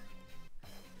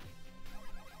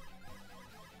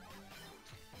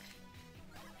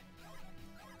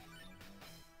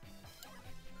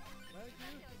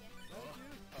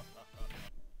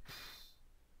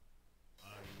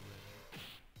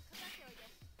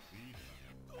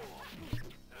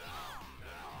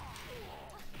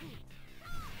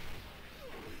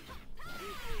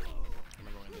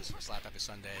 Slap Happy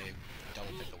Sunday,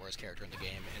 double pick the worst character in the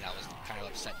game, and I was kind of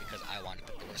upset because I wanted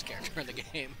to pick the worst character in the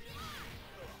game.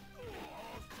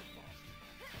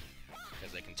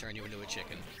 Because they can turn you into a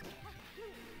chicken.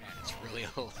 And it's really,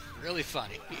 really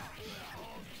funny.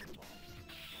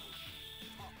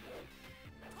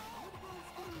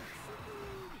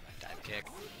 Dive kick.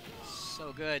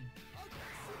 So good.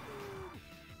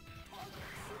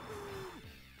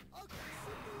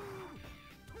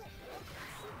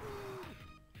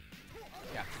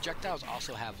 Yeah, projectiles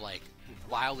also have, like,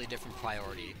 wildly different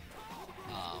priority.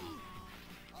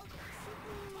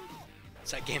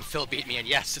 It's that game Phil beat me in.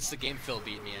 Yes, it's the game Phil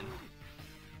beat me in.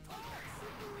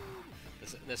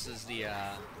 This is the,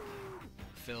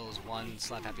 Phil's one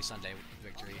Slap Happy Sunday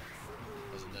victory.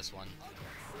 Wasn't this one.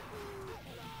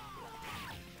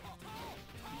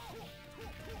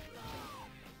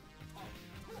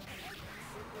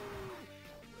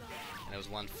 And it was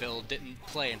one Phil didn't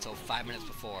play until 5 minutes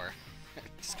before.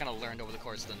 Just kind of learned over the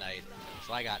course of the night.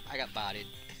 So I got bodied.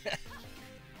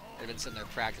 They've been sitting there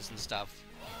practicing stuff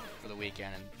for the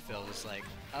weekend, and Phil was like,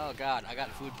 "Oh God, I got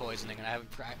food poisoning, and I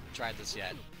haven't tried this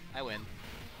yet." I win.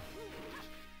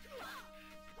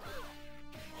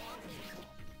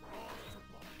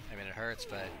 I mean, it hurts,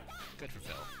 but good for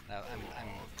Phil. I'm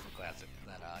glad that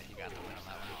he got the win on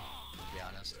that one. To be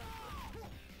honest,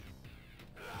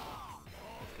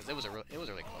 because it was a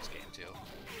really close game too.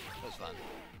 It was fun.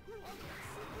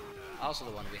 Also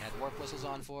the one we had warp whistles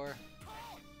on for.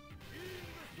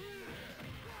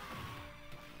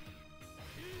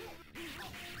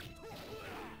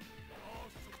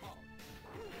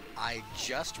 I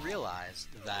just realized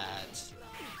that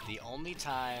the only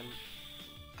time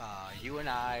you and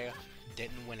I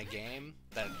didn't win a game,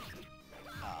 that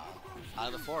out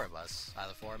of the four of us, out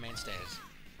of the four mainstays,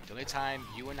 the only time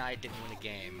you and I didn't win a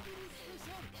game,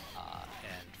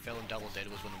 and Phil and Double did,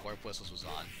 was when the warp whistles was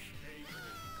on.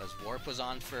 Because Warp was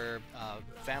on for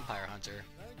Vampire Hunter.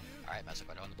 Alright,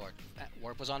 Mesacordo on the board.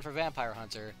 Warp was on for Vampire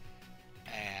Hunter,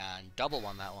 and Double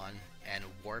won that one. And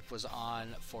Warp was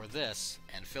on for this,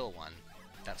 and Phil won.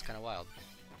 That's kind of wild.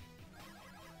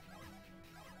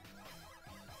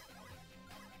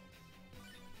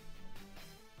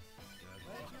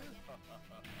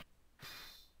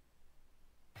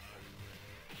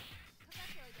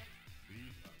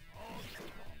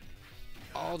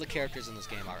 All the characters in this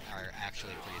game are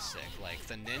actually pretty sick. Like,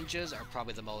 the ninjas are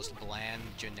probably the most bland,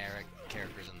 generic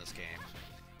characters in this game.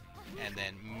 And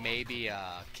then maybe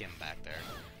Kim back there.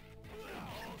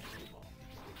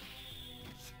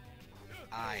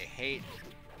 I hate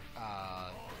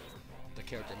the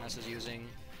character Mess is using,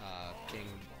 King,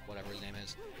 whatever his name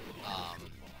is,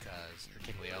 or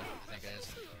King Leo, I think it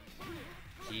is.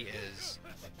 He is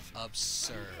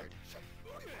absurd.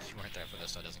 You weren't there for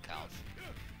this, so it doesn't count.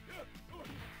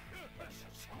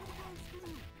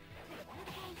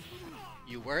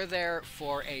 You were there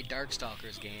for a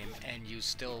Darkstalkers game, and you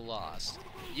still lost.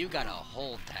 You gotta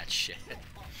hold that shit.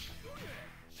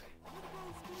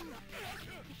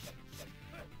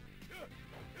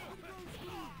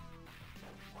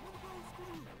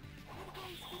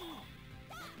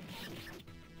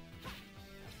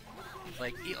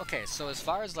 Like, okay, so as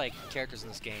far as, like, characters in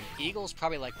this game, Eagle's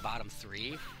probably, like, bottom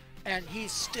 3, and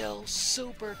he's still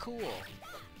super cool.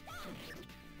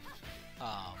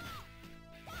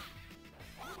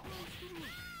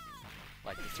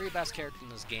 Like, the 3 best characters in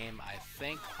this game, I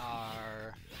think,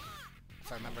 are,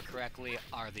 if I remember correctly,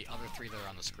 are the other 3 that are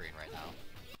on the screen right now.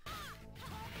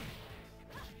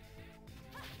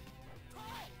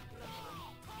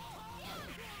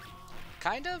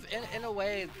 Kind of, in a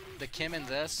way, the Kim in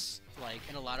this, like,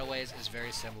 in a lot of ways, is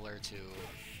very similar to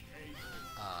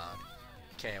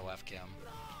KOF Kim.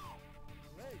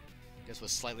 Just with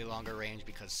slightly longer range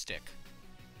because stick.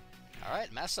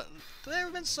 Alright, Mesa. There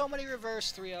have been so many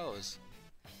reverse 3-0s.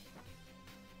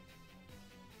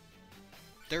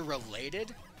 They're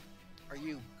related? Are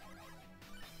you...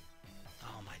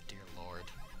 Oh my dear lord.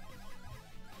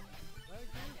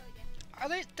 Are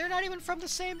they? They're not even from the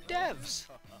same devs.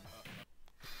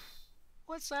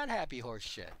 What's that happy horse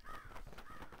shit?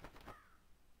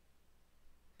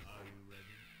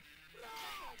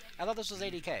 I thought this was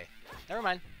 80K. Never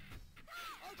mind.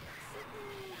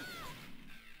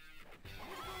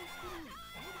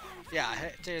 Yeah,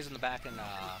 today's in the back and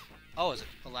oh, is it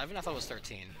 11? I thought it was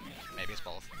 13. Maybe it's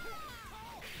both.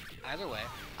 Either way,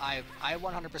 I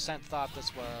 100% thought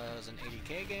this was an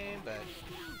 80K game, but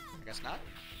I guess not.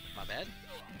 My bad.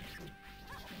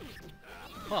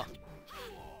 Huh.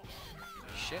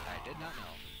 Shit, I did not know.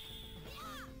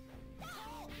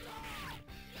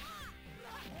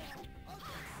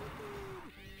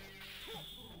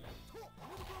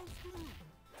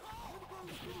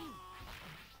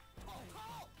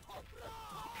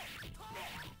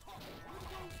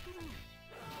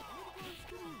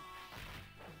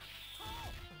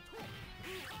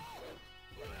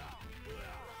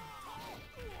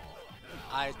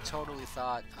 I totally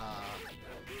thought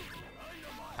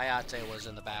Hayate was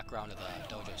in the background of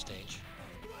the dojo stage.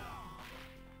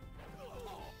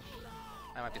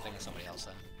 I might be thinking of somebody else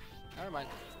then. Never mind.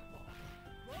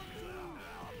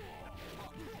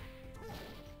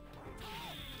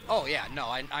 Oh yeah, no,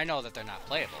 I know that they're not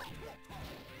playable.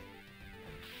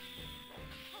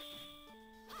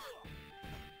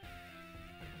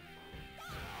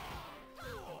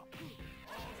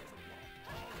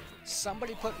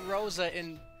 Somebody put Rosa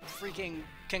in freaking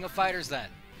King of Fighters then.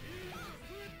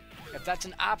 If that's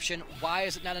an option, why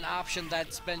is it not an option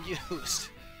that's been used?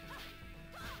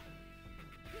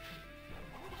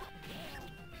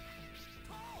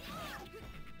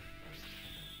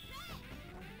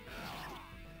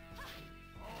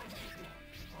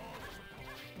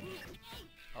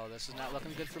 Oh, this is not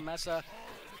looking good for Mesa.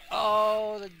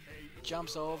 Oh, the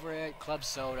jumps over it. Club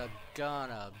Soda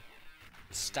gonna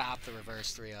stop the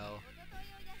reverse 3-0.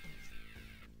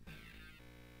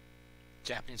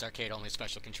 Japanese arcade only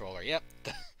special controller. Yep.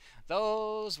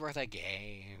 Those were the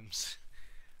games.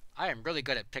 I am really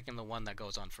good at picking the one that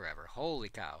goes on forever. Holy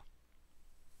cow.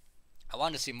 I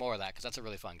wanted to see more of that because that's a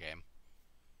really fun game.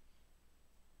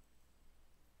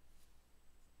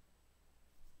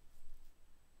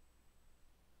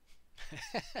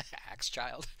 Axe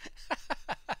Child.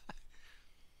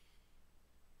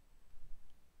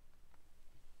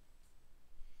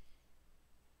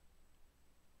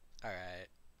 Alright.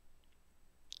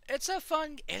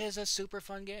 It is a super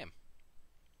fun game.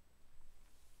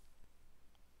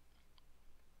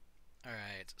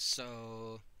 Alright,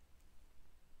 so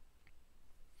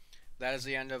that is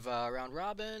the end of round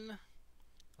robin.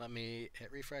 Let me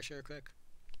hit refresh here quick.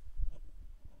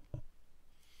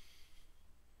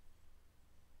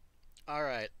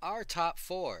 Alright, our top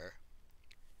four.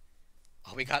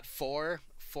 Oh, we got 4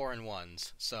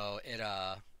 4-1s. So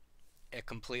it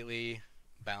completely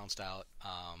balanced out.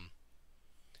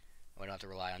 We don't have to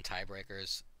rely on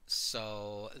tiebreakers.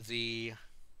 So the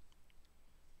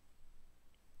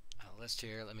list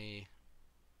here, let me...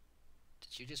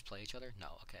 Did you just play each other? No,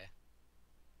 okay.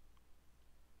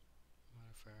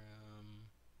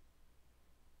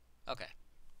 Okay.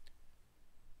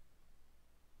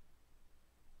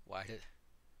 Why did...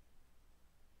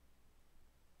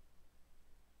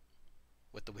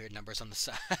 With the weird numbers on the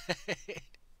side.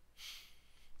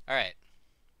 Alright.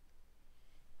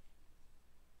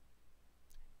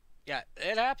 Yeah,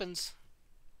 it happens.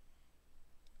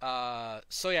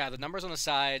 So yeah, the numbers on the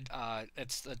side,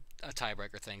 it's a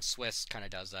tiebreaker thing. Swiss kind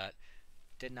of does that.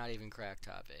 Did not even crack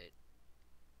top 8.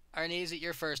 Arneezy,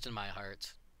 you're first in my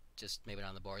heart. Just maybe not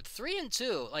on the board. 3 and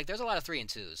 2. Like, there's a lot of 3 and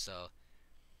 2s, so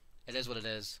it is what it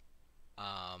is.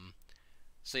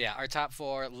 So yeah, our top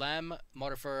 4, Lem,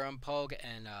 Motorfurum, Pogue,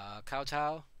 and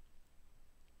Kowtow.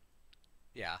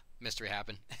 Yeah, mystery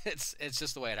happened. It's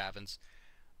just the way it happens.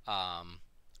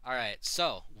 Alright,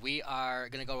 so we are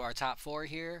going to go to our top 4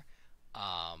 here.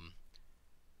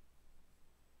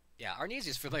 Yeah,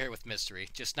 Arneezy's familiar with mystery,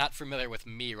 just not familiar with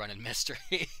me running mystery.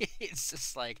 It's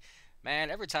just like, man,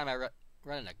 every time I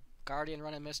run in a Guardian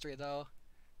running mystery, though,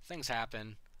 things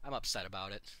happen. I'm upset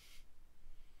about it.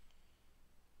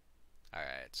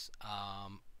 Alright,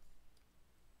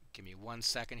 give me 1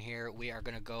 second here. We are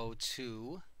going to go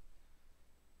to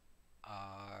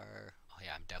our... Oh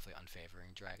yeah, I'm definitely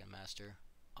unfavoring Dragon Master.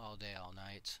 All day, all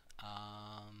night.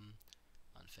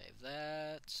 Unfave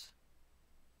that.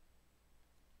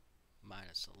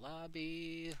 Minus the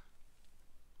lobby.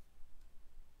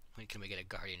 When can we get a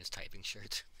Guardian's typing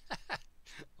shirt?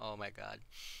 Oh my god.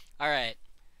 Alright.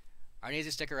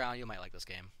 Arneezy, stick around. You might like this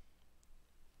game.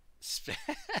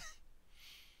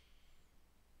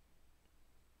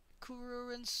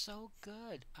 Kururin's so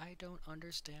good. I don't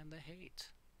understand the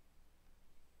hate.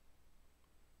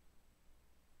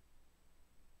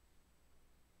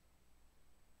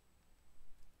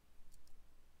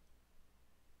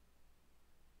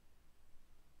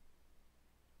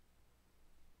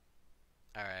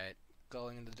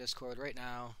 going into Discord right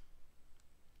now.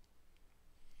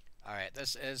 Alright,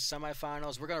 this is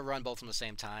semifinals. We're going to run both from the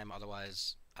same time,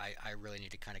 otherwise I really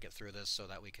need to kind of get through this so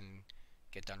that we can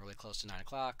get done really close to 9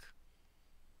 o'clock.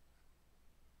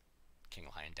 King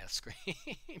Lion Death Scream.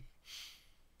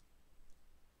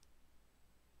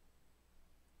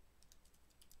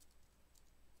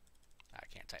 I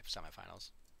can't type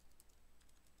semifinals.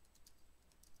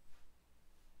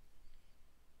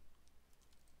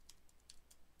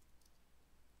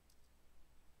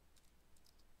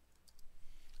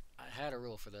 I had a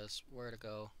rule for this. Where to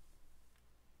go?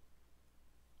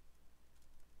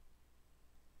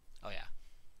 Oh yeah.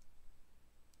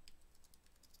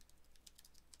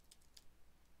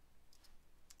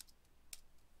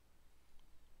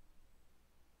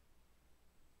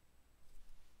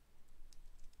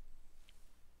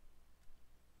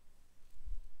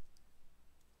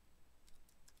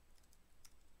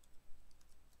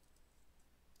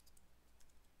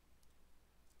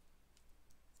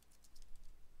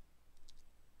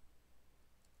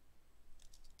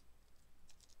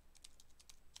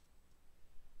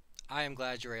 I am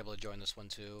glad you're able to join this one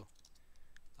too.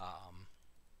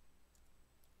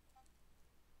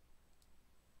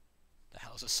 The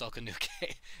hell is a Sokonuke?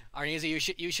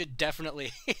 Arneezy, you should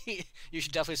definitely you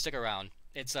should definitely stick around.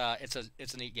 It's a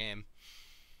neat game.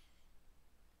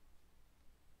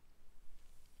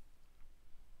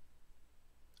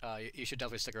 You should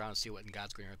definitely stick around and see what in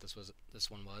God's Green Earth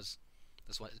this one was.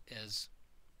 This one is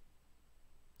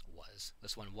was.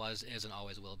 This one was, is, and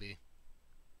always will be.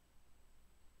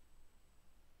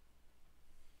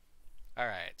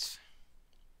 Alright.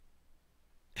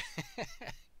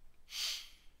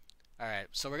 Alright,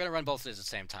 so we're gonna run both of these at the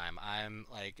same time. I'm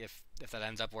like, if that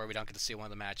ends up where we don't get to see one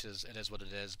of the matches, it is what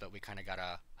it is, but we kinda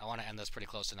gotta, I wanna end this pretty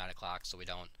close to 9 o'clock so we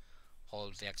don't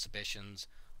hold the exhibitions.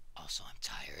 Also, I'm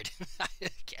tired.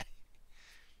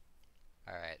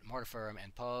 Alright, Mortiferum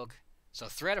and Pogue. So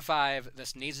 3 out of 5,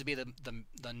 this needs to be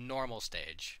the normal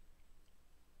stage.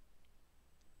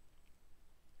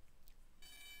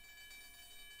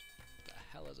 The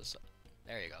hell is this?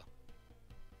 There you go.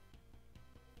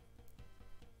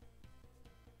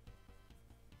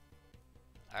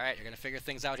 Alright, you're gonna figure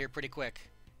things out here pretty quick.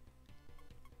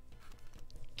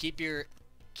 Keep your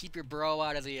bro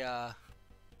out of the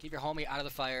keep your homie out of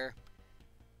the fire.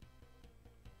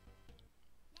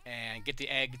 And get the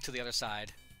egg to the other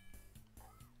side.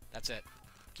 That's it.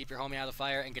 Keep your homie out of the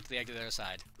fire and get to the egg to the other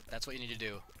side. That's what you need to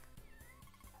do.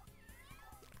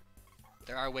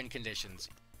 There are win conditions.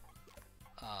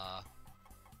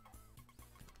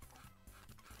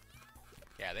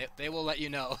 Yeah, they will let you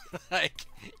know. Like,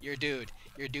 your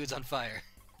dude's on fire.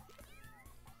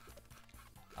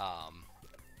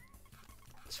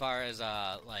 As far as,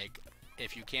 like,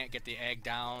 if you can't get the egg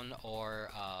down or,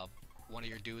 one of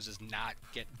your dudes does not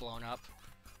get blown up,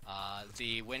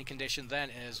 the win condition then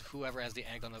is whoever has the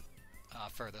egg on the,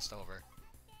 furthest over.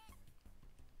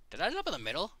 Did I end up in the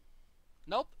middle?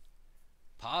 Nope.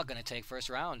 Paw gonna take first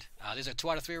round. These are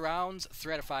 2 out of 3 rounds,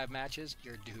 3 out of 5 matches.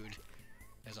 Your dude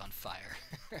is on fire.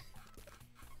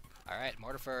 Alright,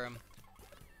 Mortiferum.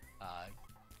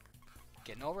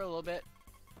 Getting over a little bit.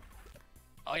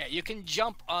 Oh yeah, you can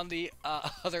jump on the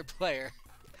other player.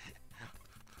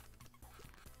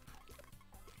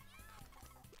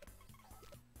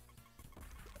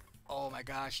 Oh my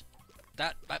gosh.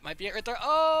 That might be it right there.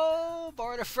 Oh!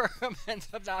 Mortiferum ends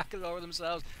up knocking over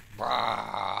themselves.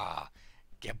 Brah!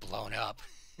 Get blown up.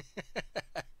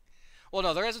 Well,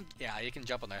 no, there isn't. Yeah, you can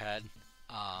jump on their head.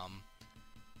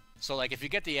 So, like, if you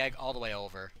get the egg all the way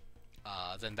over,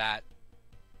 then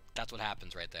that's what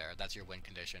happens right there. That's your win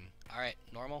condition. Alright,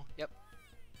 normal? Yep.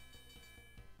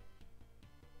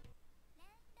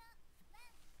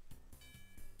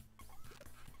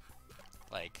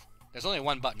 Like, there's only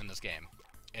one button in this game.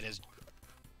 It is,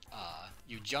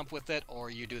 you jump with it,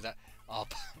 or you do that. Oh,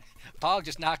 Pog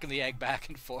just knocking the egg back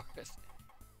and forth.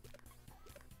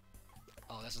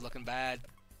 Oh, this is looking bad.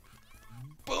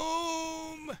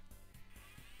 Boom!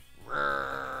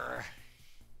 Roar.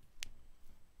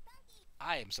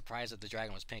 I am surprised that the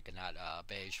dragon was pink and not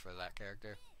beige for that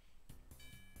character.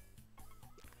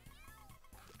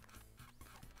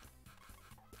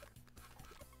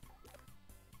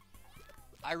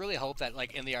 I really hope that,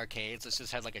 like, in the arcades, this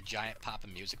just had, like, a giant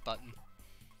pop-in music button.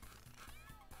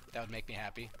 That would make me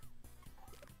happy.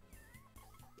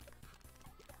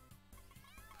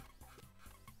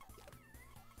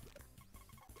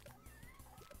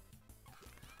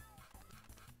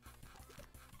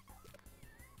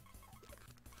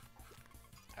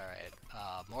 Alright,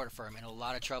 Mortiferum in a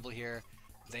lot of trouble here.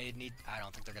 They need... I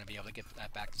don't think they're going to be able to get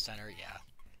that back to center. Yeah.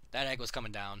 That egg was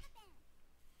coming down.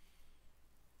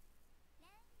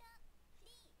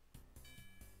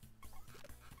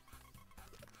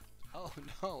 Oh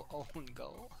no, own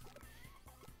goal.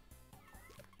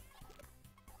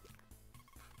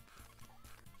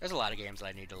 There's a lot of games that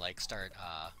I need to like start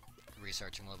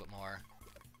researching a little bit more.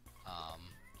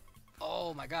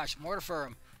 Oh my gosh,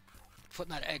 Mortifer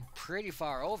putting that egg pretty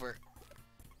far over.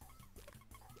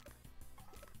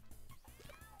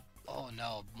 Oh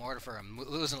no, Mortifer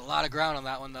losing a lot of ground on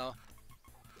that one though.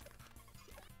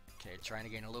 Okay, trying to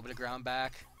gain a little bit of ground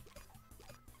back.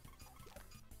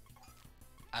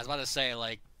 I was about to say,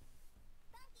 like,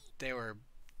 they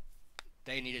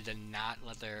needed to not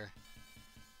let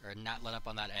up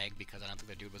on that egg because I don't think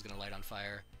the dude was gonna light on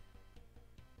fire.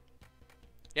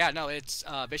 Yeah, no, it's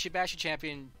Bishi Bashi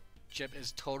Championship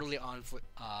is totally on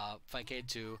Fightcade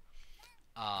 2.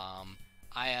 I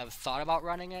have thought about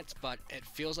running it, but it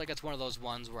feels like it's one of those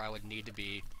ones where I would need to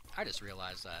be. I just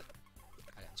realized that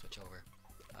I didn't switch over,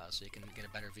 so you can get a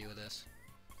better view of this.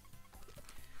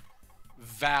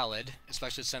 Valid,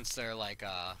 especially since they're like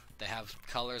they have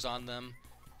colors on them,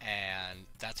 and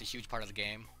that's a huge part of the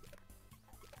game.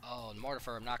 Oh, and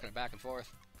Mortifer, I'm knocking it back and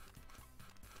forth.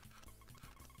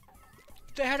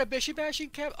 They had a Bishi Bashi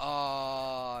cap.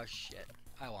 Oh shit!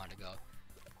 I wanted to go.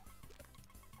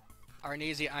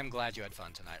 Arneezy, I'm glad you had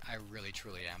fun tonight. I really,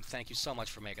 truly am. Thank you so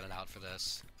much for making it out for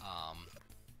this.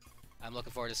 I'm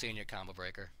looking forward to seeing you at Combo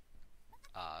Breaker.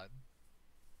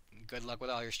 Good luck with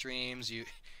all your streams. You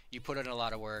put in a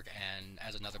lot of work, and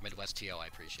as another Midwest TO, I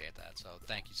appreciate that. So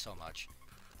thank you so much,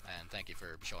 and thank you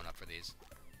for showing up for these.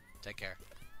 Take care.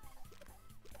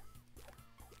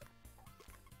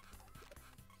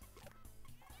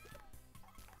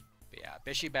 But yeah,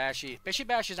 Bishi Bashi. Bishi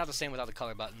Bashi is not the same without the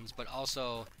color buttons, but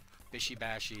also Bishi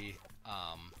Bashi.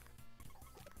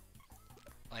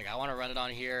 Like I want to run it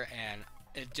on here, and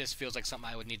it just feels like something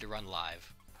I would need to run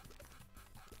live.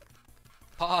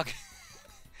 Pog.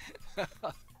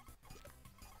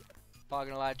 Pog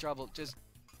in a lot of trouble. Just.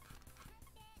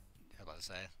 How about to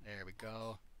say? There we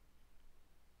go.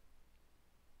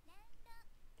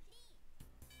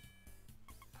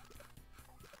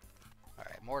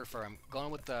 Alright, Mortifer, I'm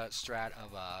going with the strat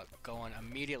of going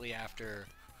immediately after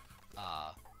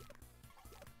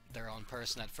their own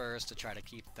person at first to try to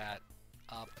keep that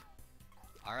up.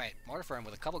 Alright, Mortifer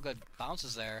with a couple good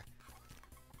bounces there.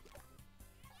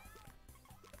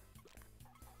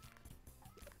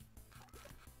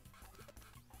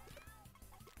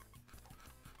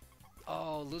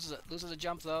 Oh, loses a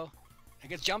jump though. It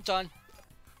gets jumped on.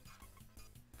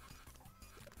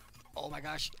 Oh my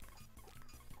gosh.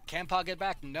 Can Pog get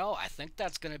back? No, I think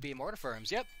that's going to be Mortifer's.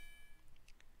 Yep.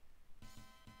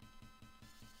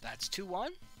 That's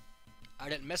 2-1? I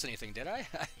didn't miss anything, did I?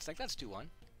 I think that's 2-1.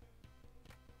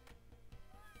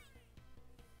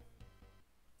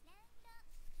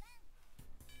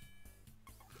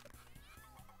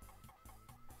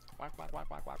 Whack, whack, whack,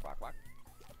 whack, whack, whack, whack.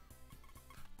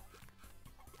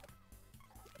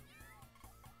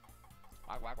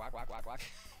 Whack, whack, whack, whack, whack, whack.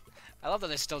 I love that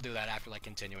they still do that after like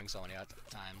continuing so many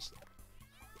times.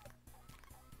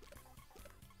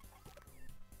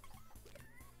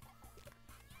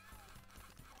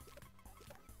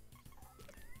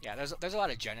 Yeah, there's a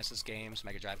lot of Genesis games,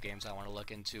 Mega Drive games I want to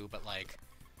look into, but like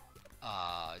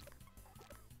a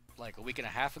week and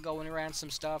a half ago when we ran some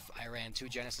stuff, I ran 2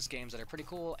 Genesis games that are pretty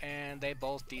cool, and they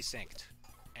both desynced,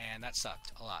 and that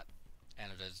sucked a lot,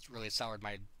 and it has really soured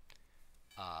my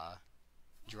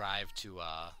drive to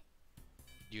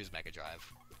use Mega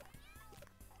Drive.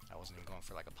 I wasn't even going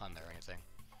for like a pun there or anything,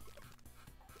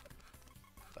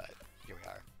 but here we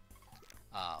are.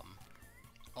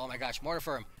 Oh my gosh,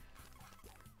 Mortifer!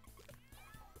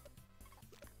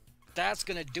 That's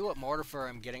gonna do it, Mortifer.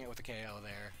 I'm getting it with a KO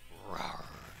there. Rawr.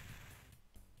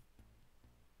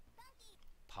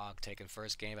 Pog taking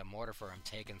first game at Mortifer. I'm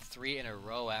taking 3 in a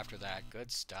row after that.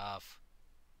 Good stuff.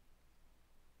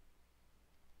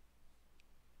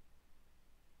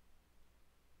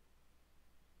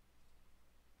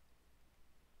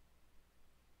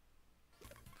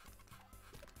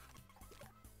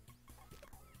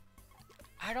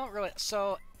 I don't really...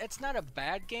 So, it's not a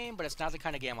bad game, but it's not the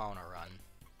kind of game I want to run.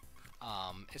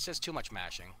 It's just too much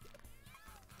mashing.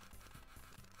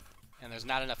 And there's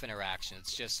not enough interaction.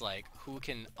 It's just like, who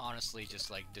can honestly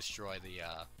just like destroy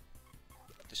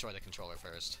the controller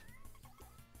first.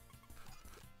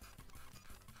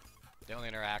 The only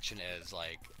interaction is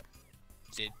like,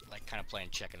 kind of playing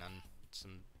chicken on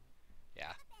some,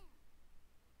 yeah.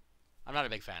 I'm not a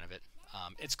big fan of it.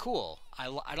 It's cool. I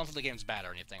don't think the game's bad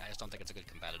or anything. I just don't think it's a good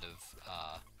competitive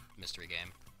mystery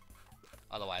game.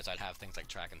 Otherwise, I'd have things like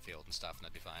track and field and stuff, and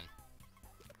that'd be fine.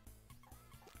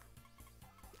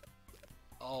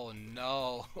 Oh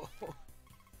no!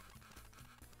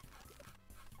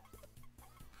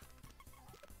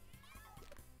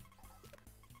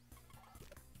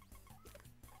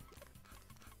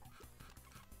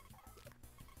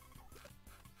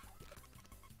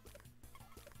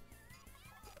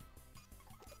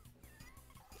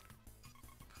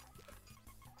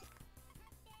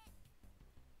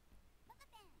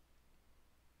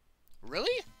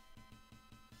 Really?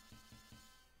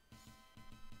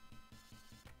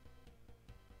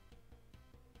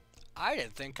 I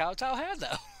didn't think Kowtow had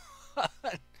that.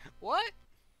 What?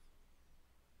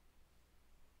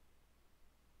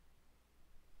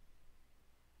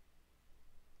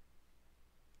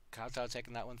 Kowtow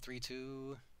taking that one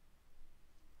 3-2.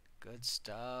 Good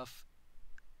stuff.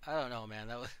 I don't know, man.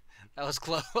 That was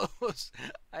close.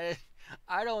 I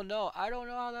don't know. I don't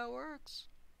know how that works.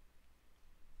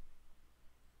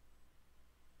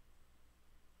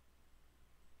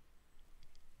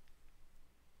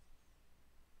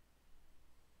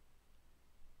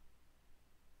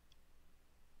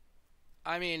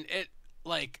 I mean,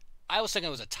 like I was thinking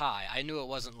it was a tie. I knew it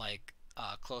wasn't like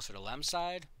closer to Lem's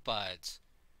side, but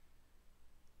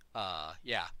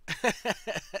yeah.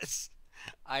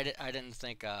 I didn't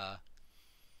think I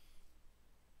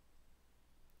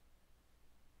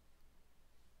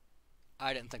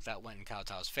didn't think that went in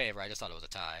Kowtow's favor. I just thought it was a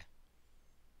tie.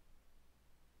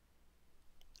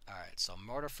 Alright, so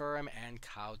Mortiferum and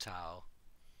Kowtow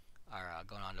are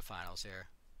going on to finals here.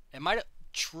 It might have...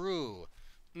 True.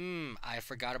 I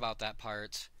forgot about that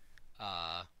part.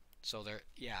 So there...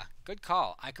 Yeah, good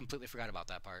call. I completely forgot about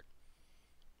that part.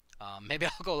 Maybe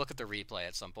I'll go look at the replay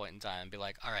at some point in time and be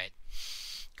like, alright,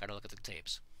 gotta look at the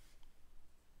tapes.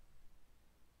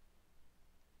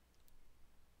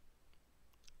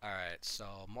 Alright,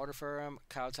 so Mortiferum,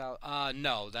 Kowtow...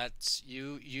 no, that's...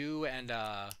 You and,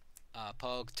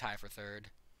 Pogue tie for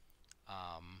third.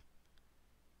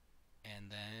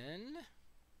 And then...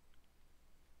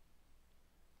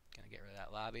 Gonna get rid of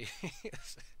that lobby.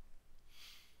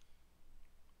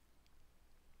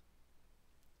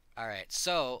 Alright,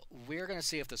 so we're gonna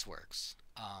see if this works.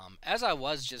 As I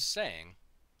was just saying,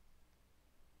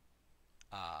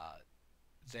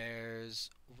 there's...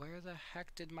 Where the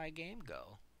heck did my game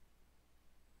go?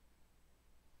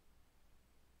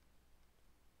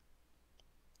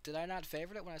 Did I not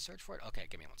favorite it when I searched for it? Okay,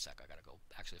 give me one sec. I gotta go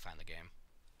actually find the game.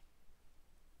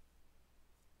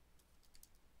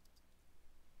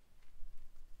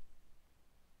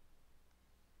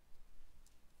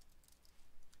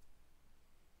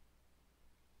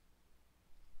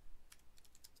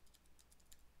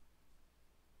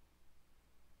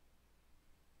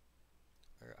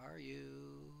 Where are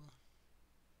you?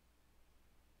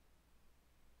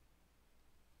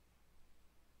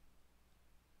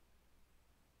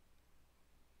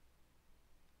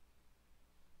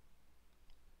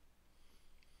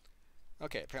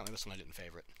 Okay, apparently this one I didn't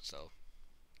favorite, so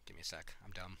give me a sec.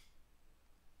 I'm dumb.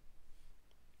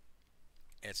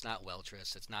 It's not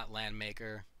Weltris. It's not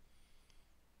Landmaker.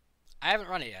 I haven't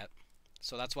run it yet,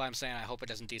 so that's why I'm saying I hope it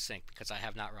doesn't desync, because I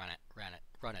have not run it. Blah,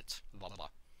 blah, blah.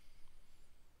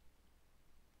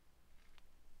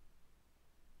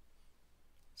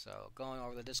 So going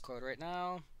over the Discord right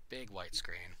now. Big white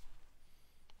screen.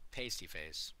 Pasty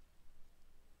face.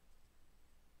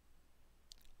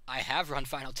 I have run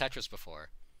Final Tetris before.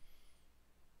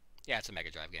 Yeah, it's a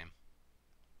Mega Drive game.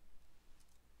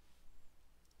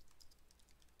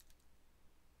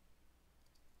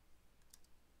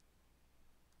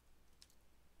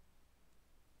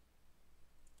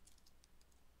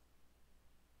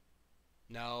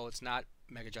 No, it's not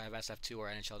Mega Drive SF2 or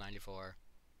NHL 94.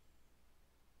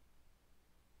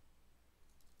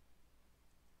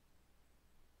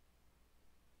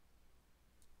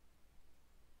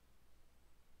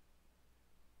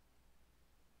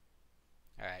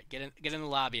 All right, get in the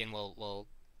lobby and we'll.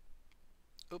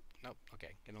 Oop, nope.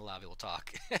 Okay, get in the lobby. We'll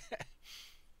talk.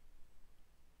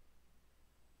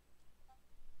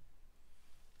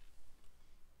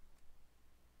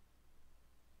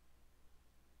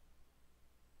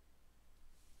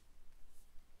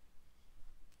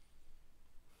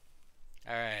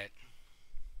 All right.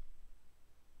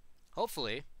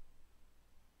 Hopefully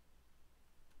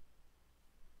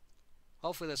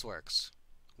this works.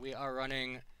 We are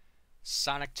running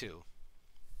Sonic 2.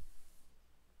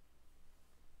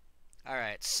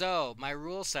 Alright, so my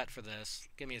rule set for this,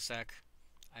 give me a sec.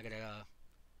 I gotta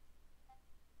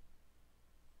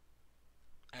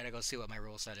go see what my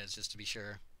rule set is just to be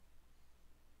sure.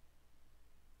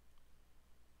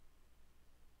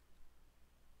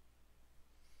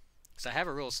 Because I have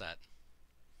a rule set.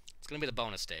 It's gonna be the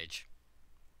bonus stage.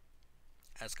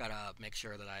 I just gotta make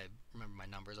sure that I remember my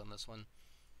numbers on this one.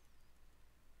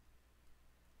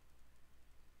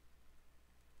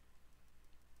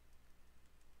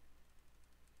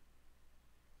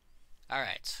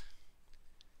 Alright.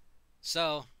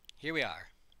 So, here we are.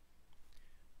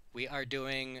 We are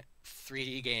doing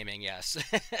 3D gaming, yes.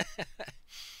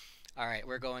 Alright,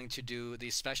 we're going to do the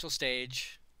special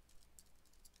stage.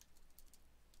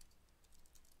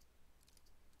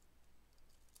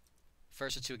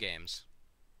 first of 2 games.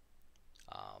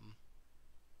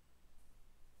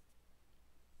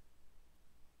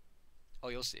 Oh,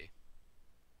 you'll see.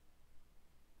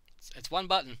 It's one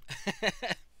button.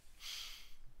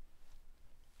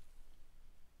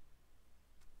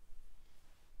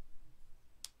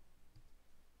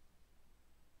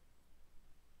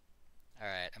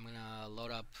 Alright, I'm gonna load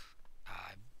up.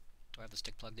 Do I have the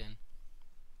stick plugged in?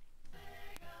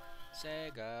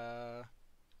 Sega.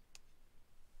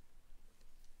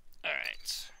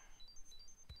 Alright.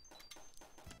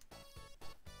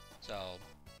 So,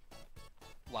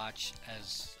 watch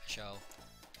as I show.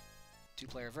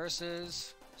 2-player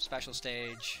versus, special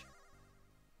stage.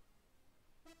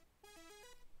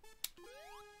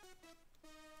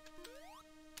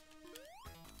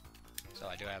 So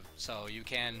I do have, so you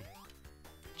can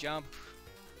jump,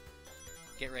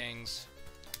 get rings.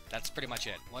 That's pretty much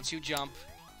it. Once you jump,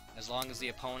 as long as the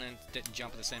opponent didn't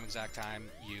jump at the same exact time,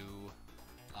 you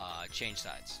change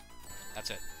sides.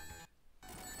 That's it.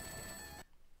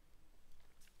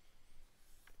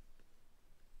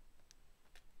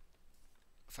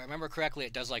 If I remember correctly,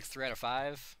 it does like 3 out of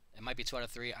 5. It might be 2 out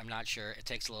of 3. I'm not sure. It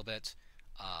takes a little bit.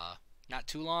 Not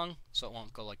too long, so it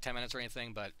won't go like 10 minutes or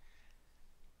anything, but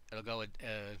it'll go an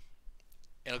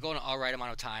alright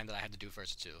amount of time that I had to do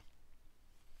first 2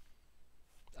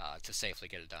 to safely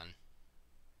get it done.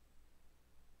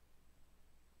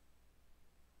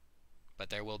 But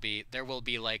there will be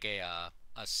like a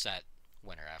set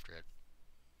winner after it.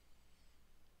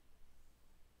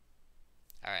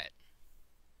 All right.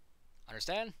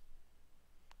 Understand?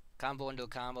 Combo into a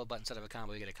combo, but instead of a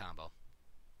combo, you get a combo.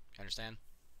 Understand?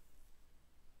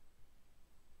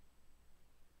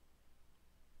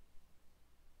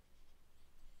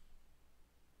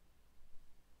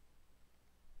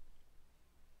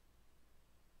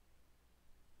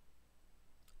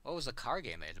 What was the car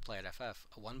game they had to play at FF?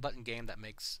 A 1-button game that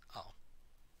makes... Oh.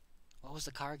 What was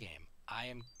the car game? I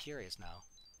am curious now.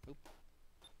 Oop.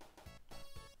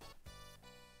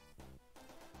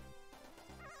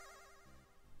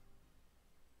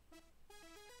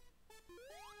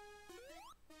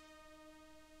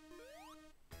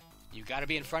 You gotta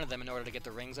be in front of them in order to get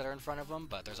the rings that are in front of them,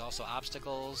 but there's also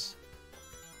obstacles.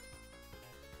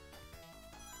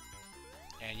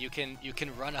 And you can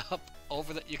run up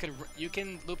over the you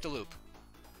can loop the loop.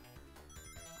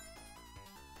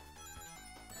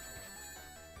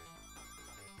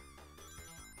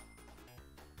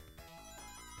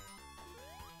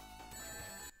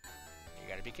 You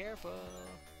gotta be careful.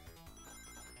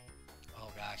 Oh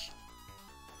gosh.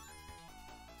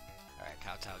 All right,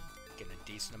 Kowtow getting a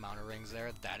decent amount of rings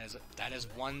there. That is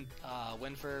one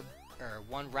win for, or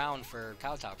 1 round for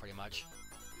Kowtow pretty much.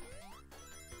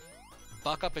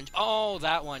 Buck up and... Oh,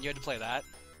 that one. You had to play that.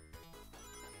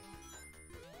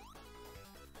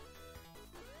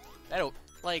 That,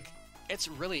 like, it's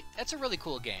a really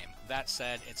cool game. That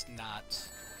said, it's not...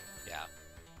 Yeah.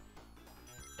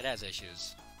 It has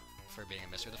issues for being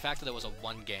a mystery. The fact that it was a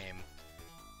 1 game...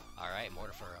 Alright,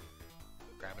 Mortiferum.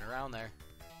 Grabbing around there.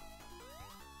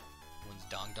 One's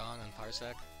Dong Dong on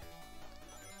Parsec.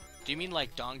 Do you mean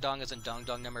like Dong Dong as in Dong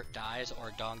Dong never dies,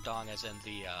 or Dong Dong as in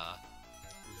the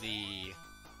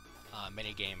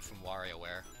mini game from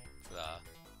WarioWare for the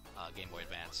Game Boy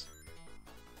Advance?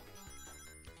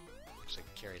 I'm actually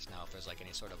curious now if there's like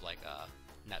any sort of like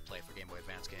net play for Game Boy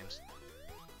Advance games.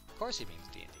 Of course he means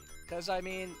D&D, because I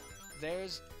mean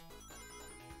there's...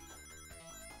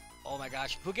 Oh my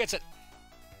gosh, who gets it?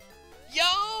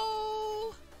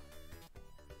 Yo!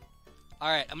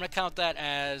 Alright, I'm gonna count that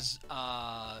as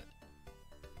a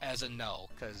no,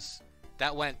 because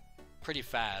that went pretty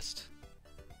fast.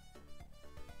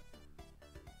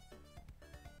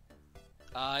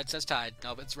 It says tied.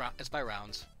 No, but it's by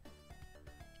rounds.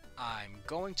 I'm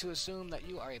going to assume that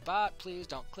you are a bot. Please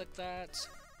don't click that.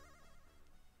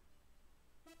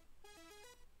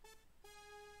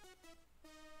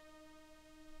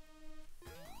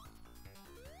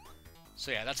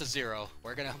 So yeah, that's a 0.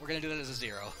 We're gonna do that as a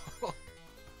 0.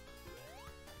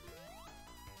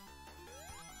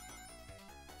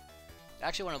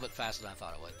 Actually went a bit faster than I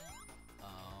thought it would.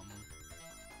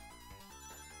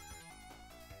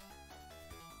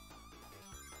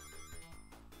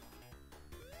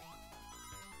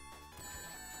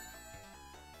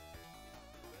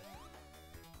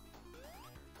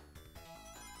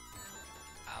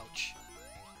 Ouch.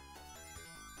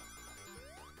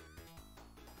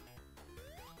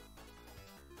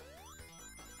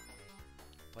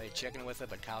 Played chicken with it,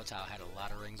 but Kowtow had a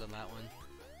lot of rings on that one.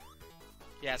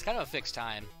 Yeah, it's kind of a fixed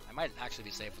time. I might actually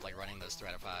be safe with like running this 3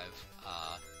 out of 5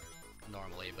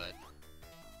 normally, but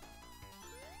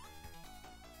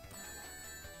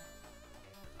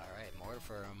Mortar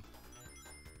Firm.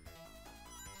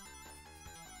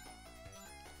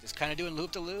 Just kind of doing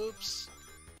loop-to-loops.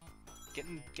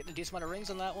 Getting a decent amount of rings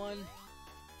on that one.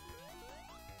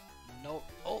 No.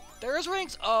 Oh, there's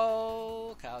rings.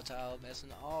 Oh, Kowtow missing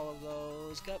all of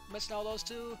those. Missing all those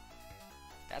too.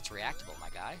 That's reactable, my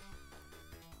guy.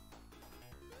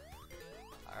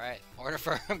 All right, Mortar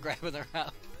Firm grabbing the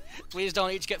round. Please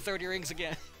don't each get 30 rings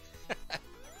again. All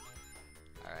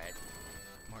right,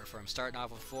 Mortar Firm starting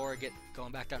off with 4,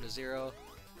 going back down to 0.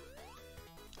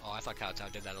 Oh, I thought Kowtow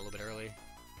did that a little bit early.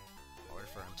 Mortar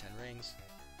Firm 10 rings.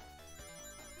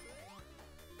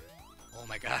 Oh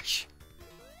my gosh.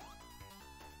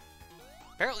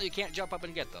 Apparently you can't jump up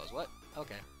and get those. What?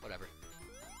 Okay, whatever.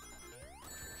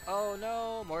 Oh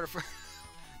no, Mortar Firm.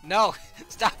 No,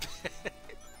 stop it.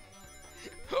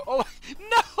 Oh,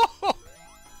 no!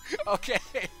 Okay.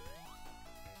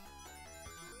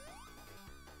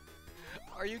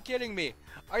 Are you kidding me?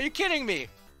 Are you kidding me?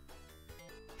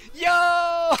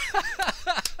 Yo!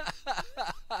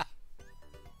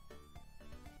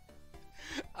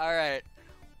 Alright.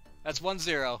 That's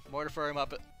 1-0. Mortar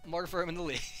Firm in the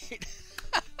lead.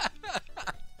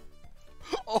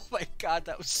 Oh my god,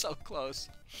 that was so close.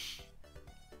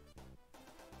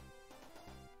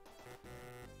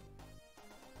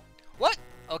 What?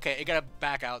 Okay, it gotta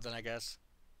back out then, I guess.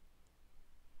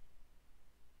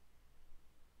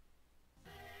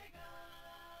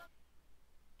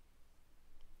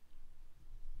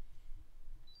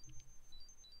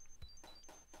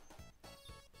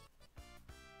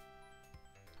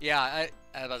 Yeah, I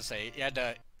was about to say, you had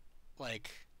to, like...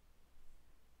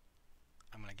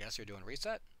 I'm gonna guess you're doing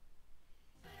reset?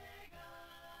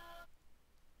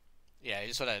 Yeah, you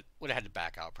just would've had to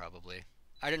back out, probably.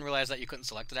 I didn't realize that you couldn't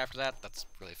select it after that. That's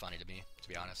really funny to me, to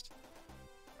be honest.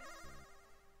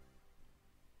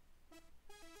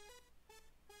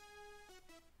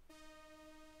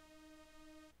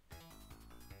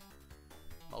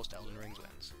 Most Elden Rings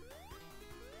wins.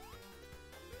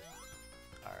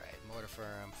 Alright, Mortar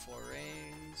Firm, 4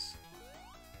 rings.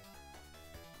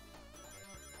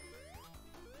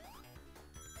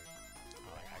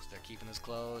 Oh my gosh, they're keeping this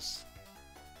close.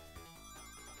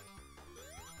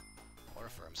 Mortar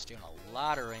Firm stealing a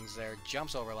lot of rings there.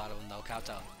 Jumps over a lot of them though.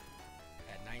 Kowtow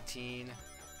at 19.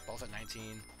 Both at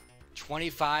 19.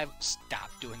 25. Stop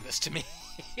doing this to me.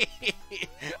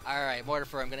 Alright, Mortar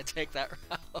Firm, I'm gonna take that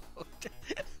route.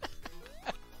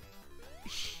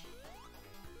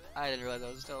 I didn't realize I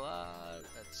was still on.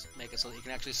 Let's make it so that you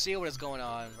can actually see what is going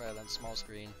on rather than small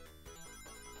screen.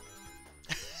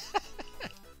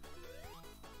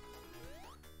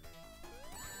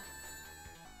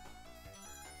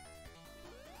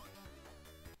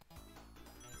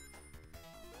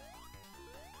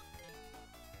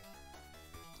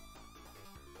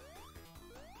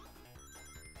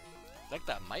 I think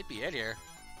that might be it here.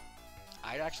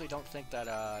 I actually don't think that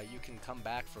you can come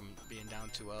back from being down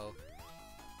 2-0.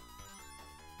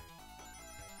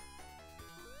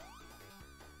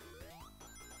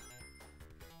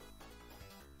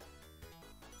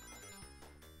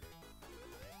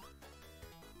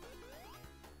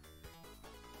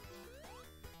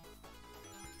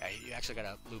 Yeah, you actually got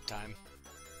a loop time.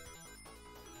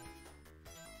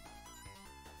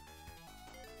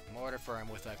 Mortar Firm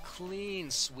with a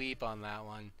clean sweep on that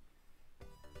one.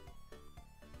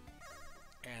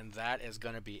 And that is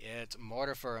going to be it.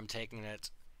 Mortar Firm taking it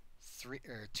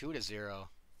 2-0.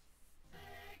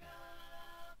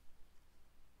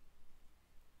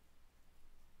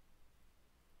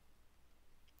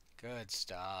 Good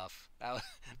stuff.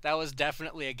 That was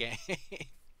definitely a game.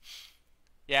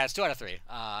 Yeah, it's 2 out of 3.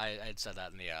 I had said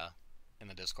that in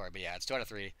the Discord, but yeah, it's 2 out of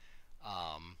 3.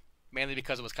 Mainly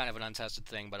because it was kind of an untested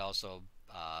thing, but also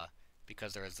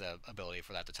because there is the ability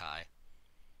for that to tie.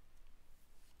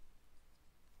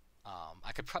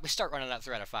 I could probably start running that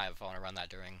 3 out of 5 if I want to run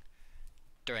that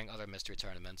during other mystery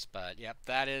tournaments. But yep,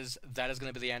 that is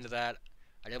going to be the end of that.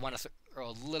 I did want to throw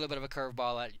a little bit of a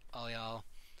curveball at all y'all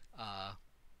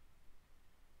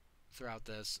throughout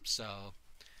this. So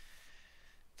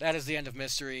that is the end of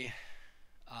mystery.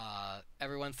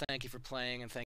 Everyone, thank you for playing, and thank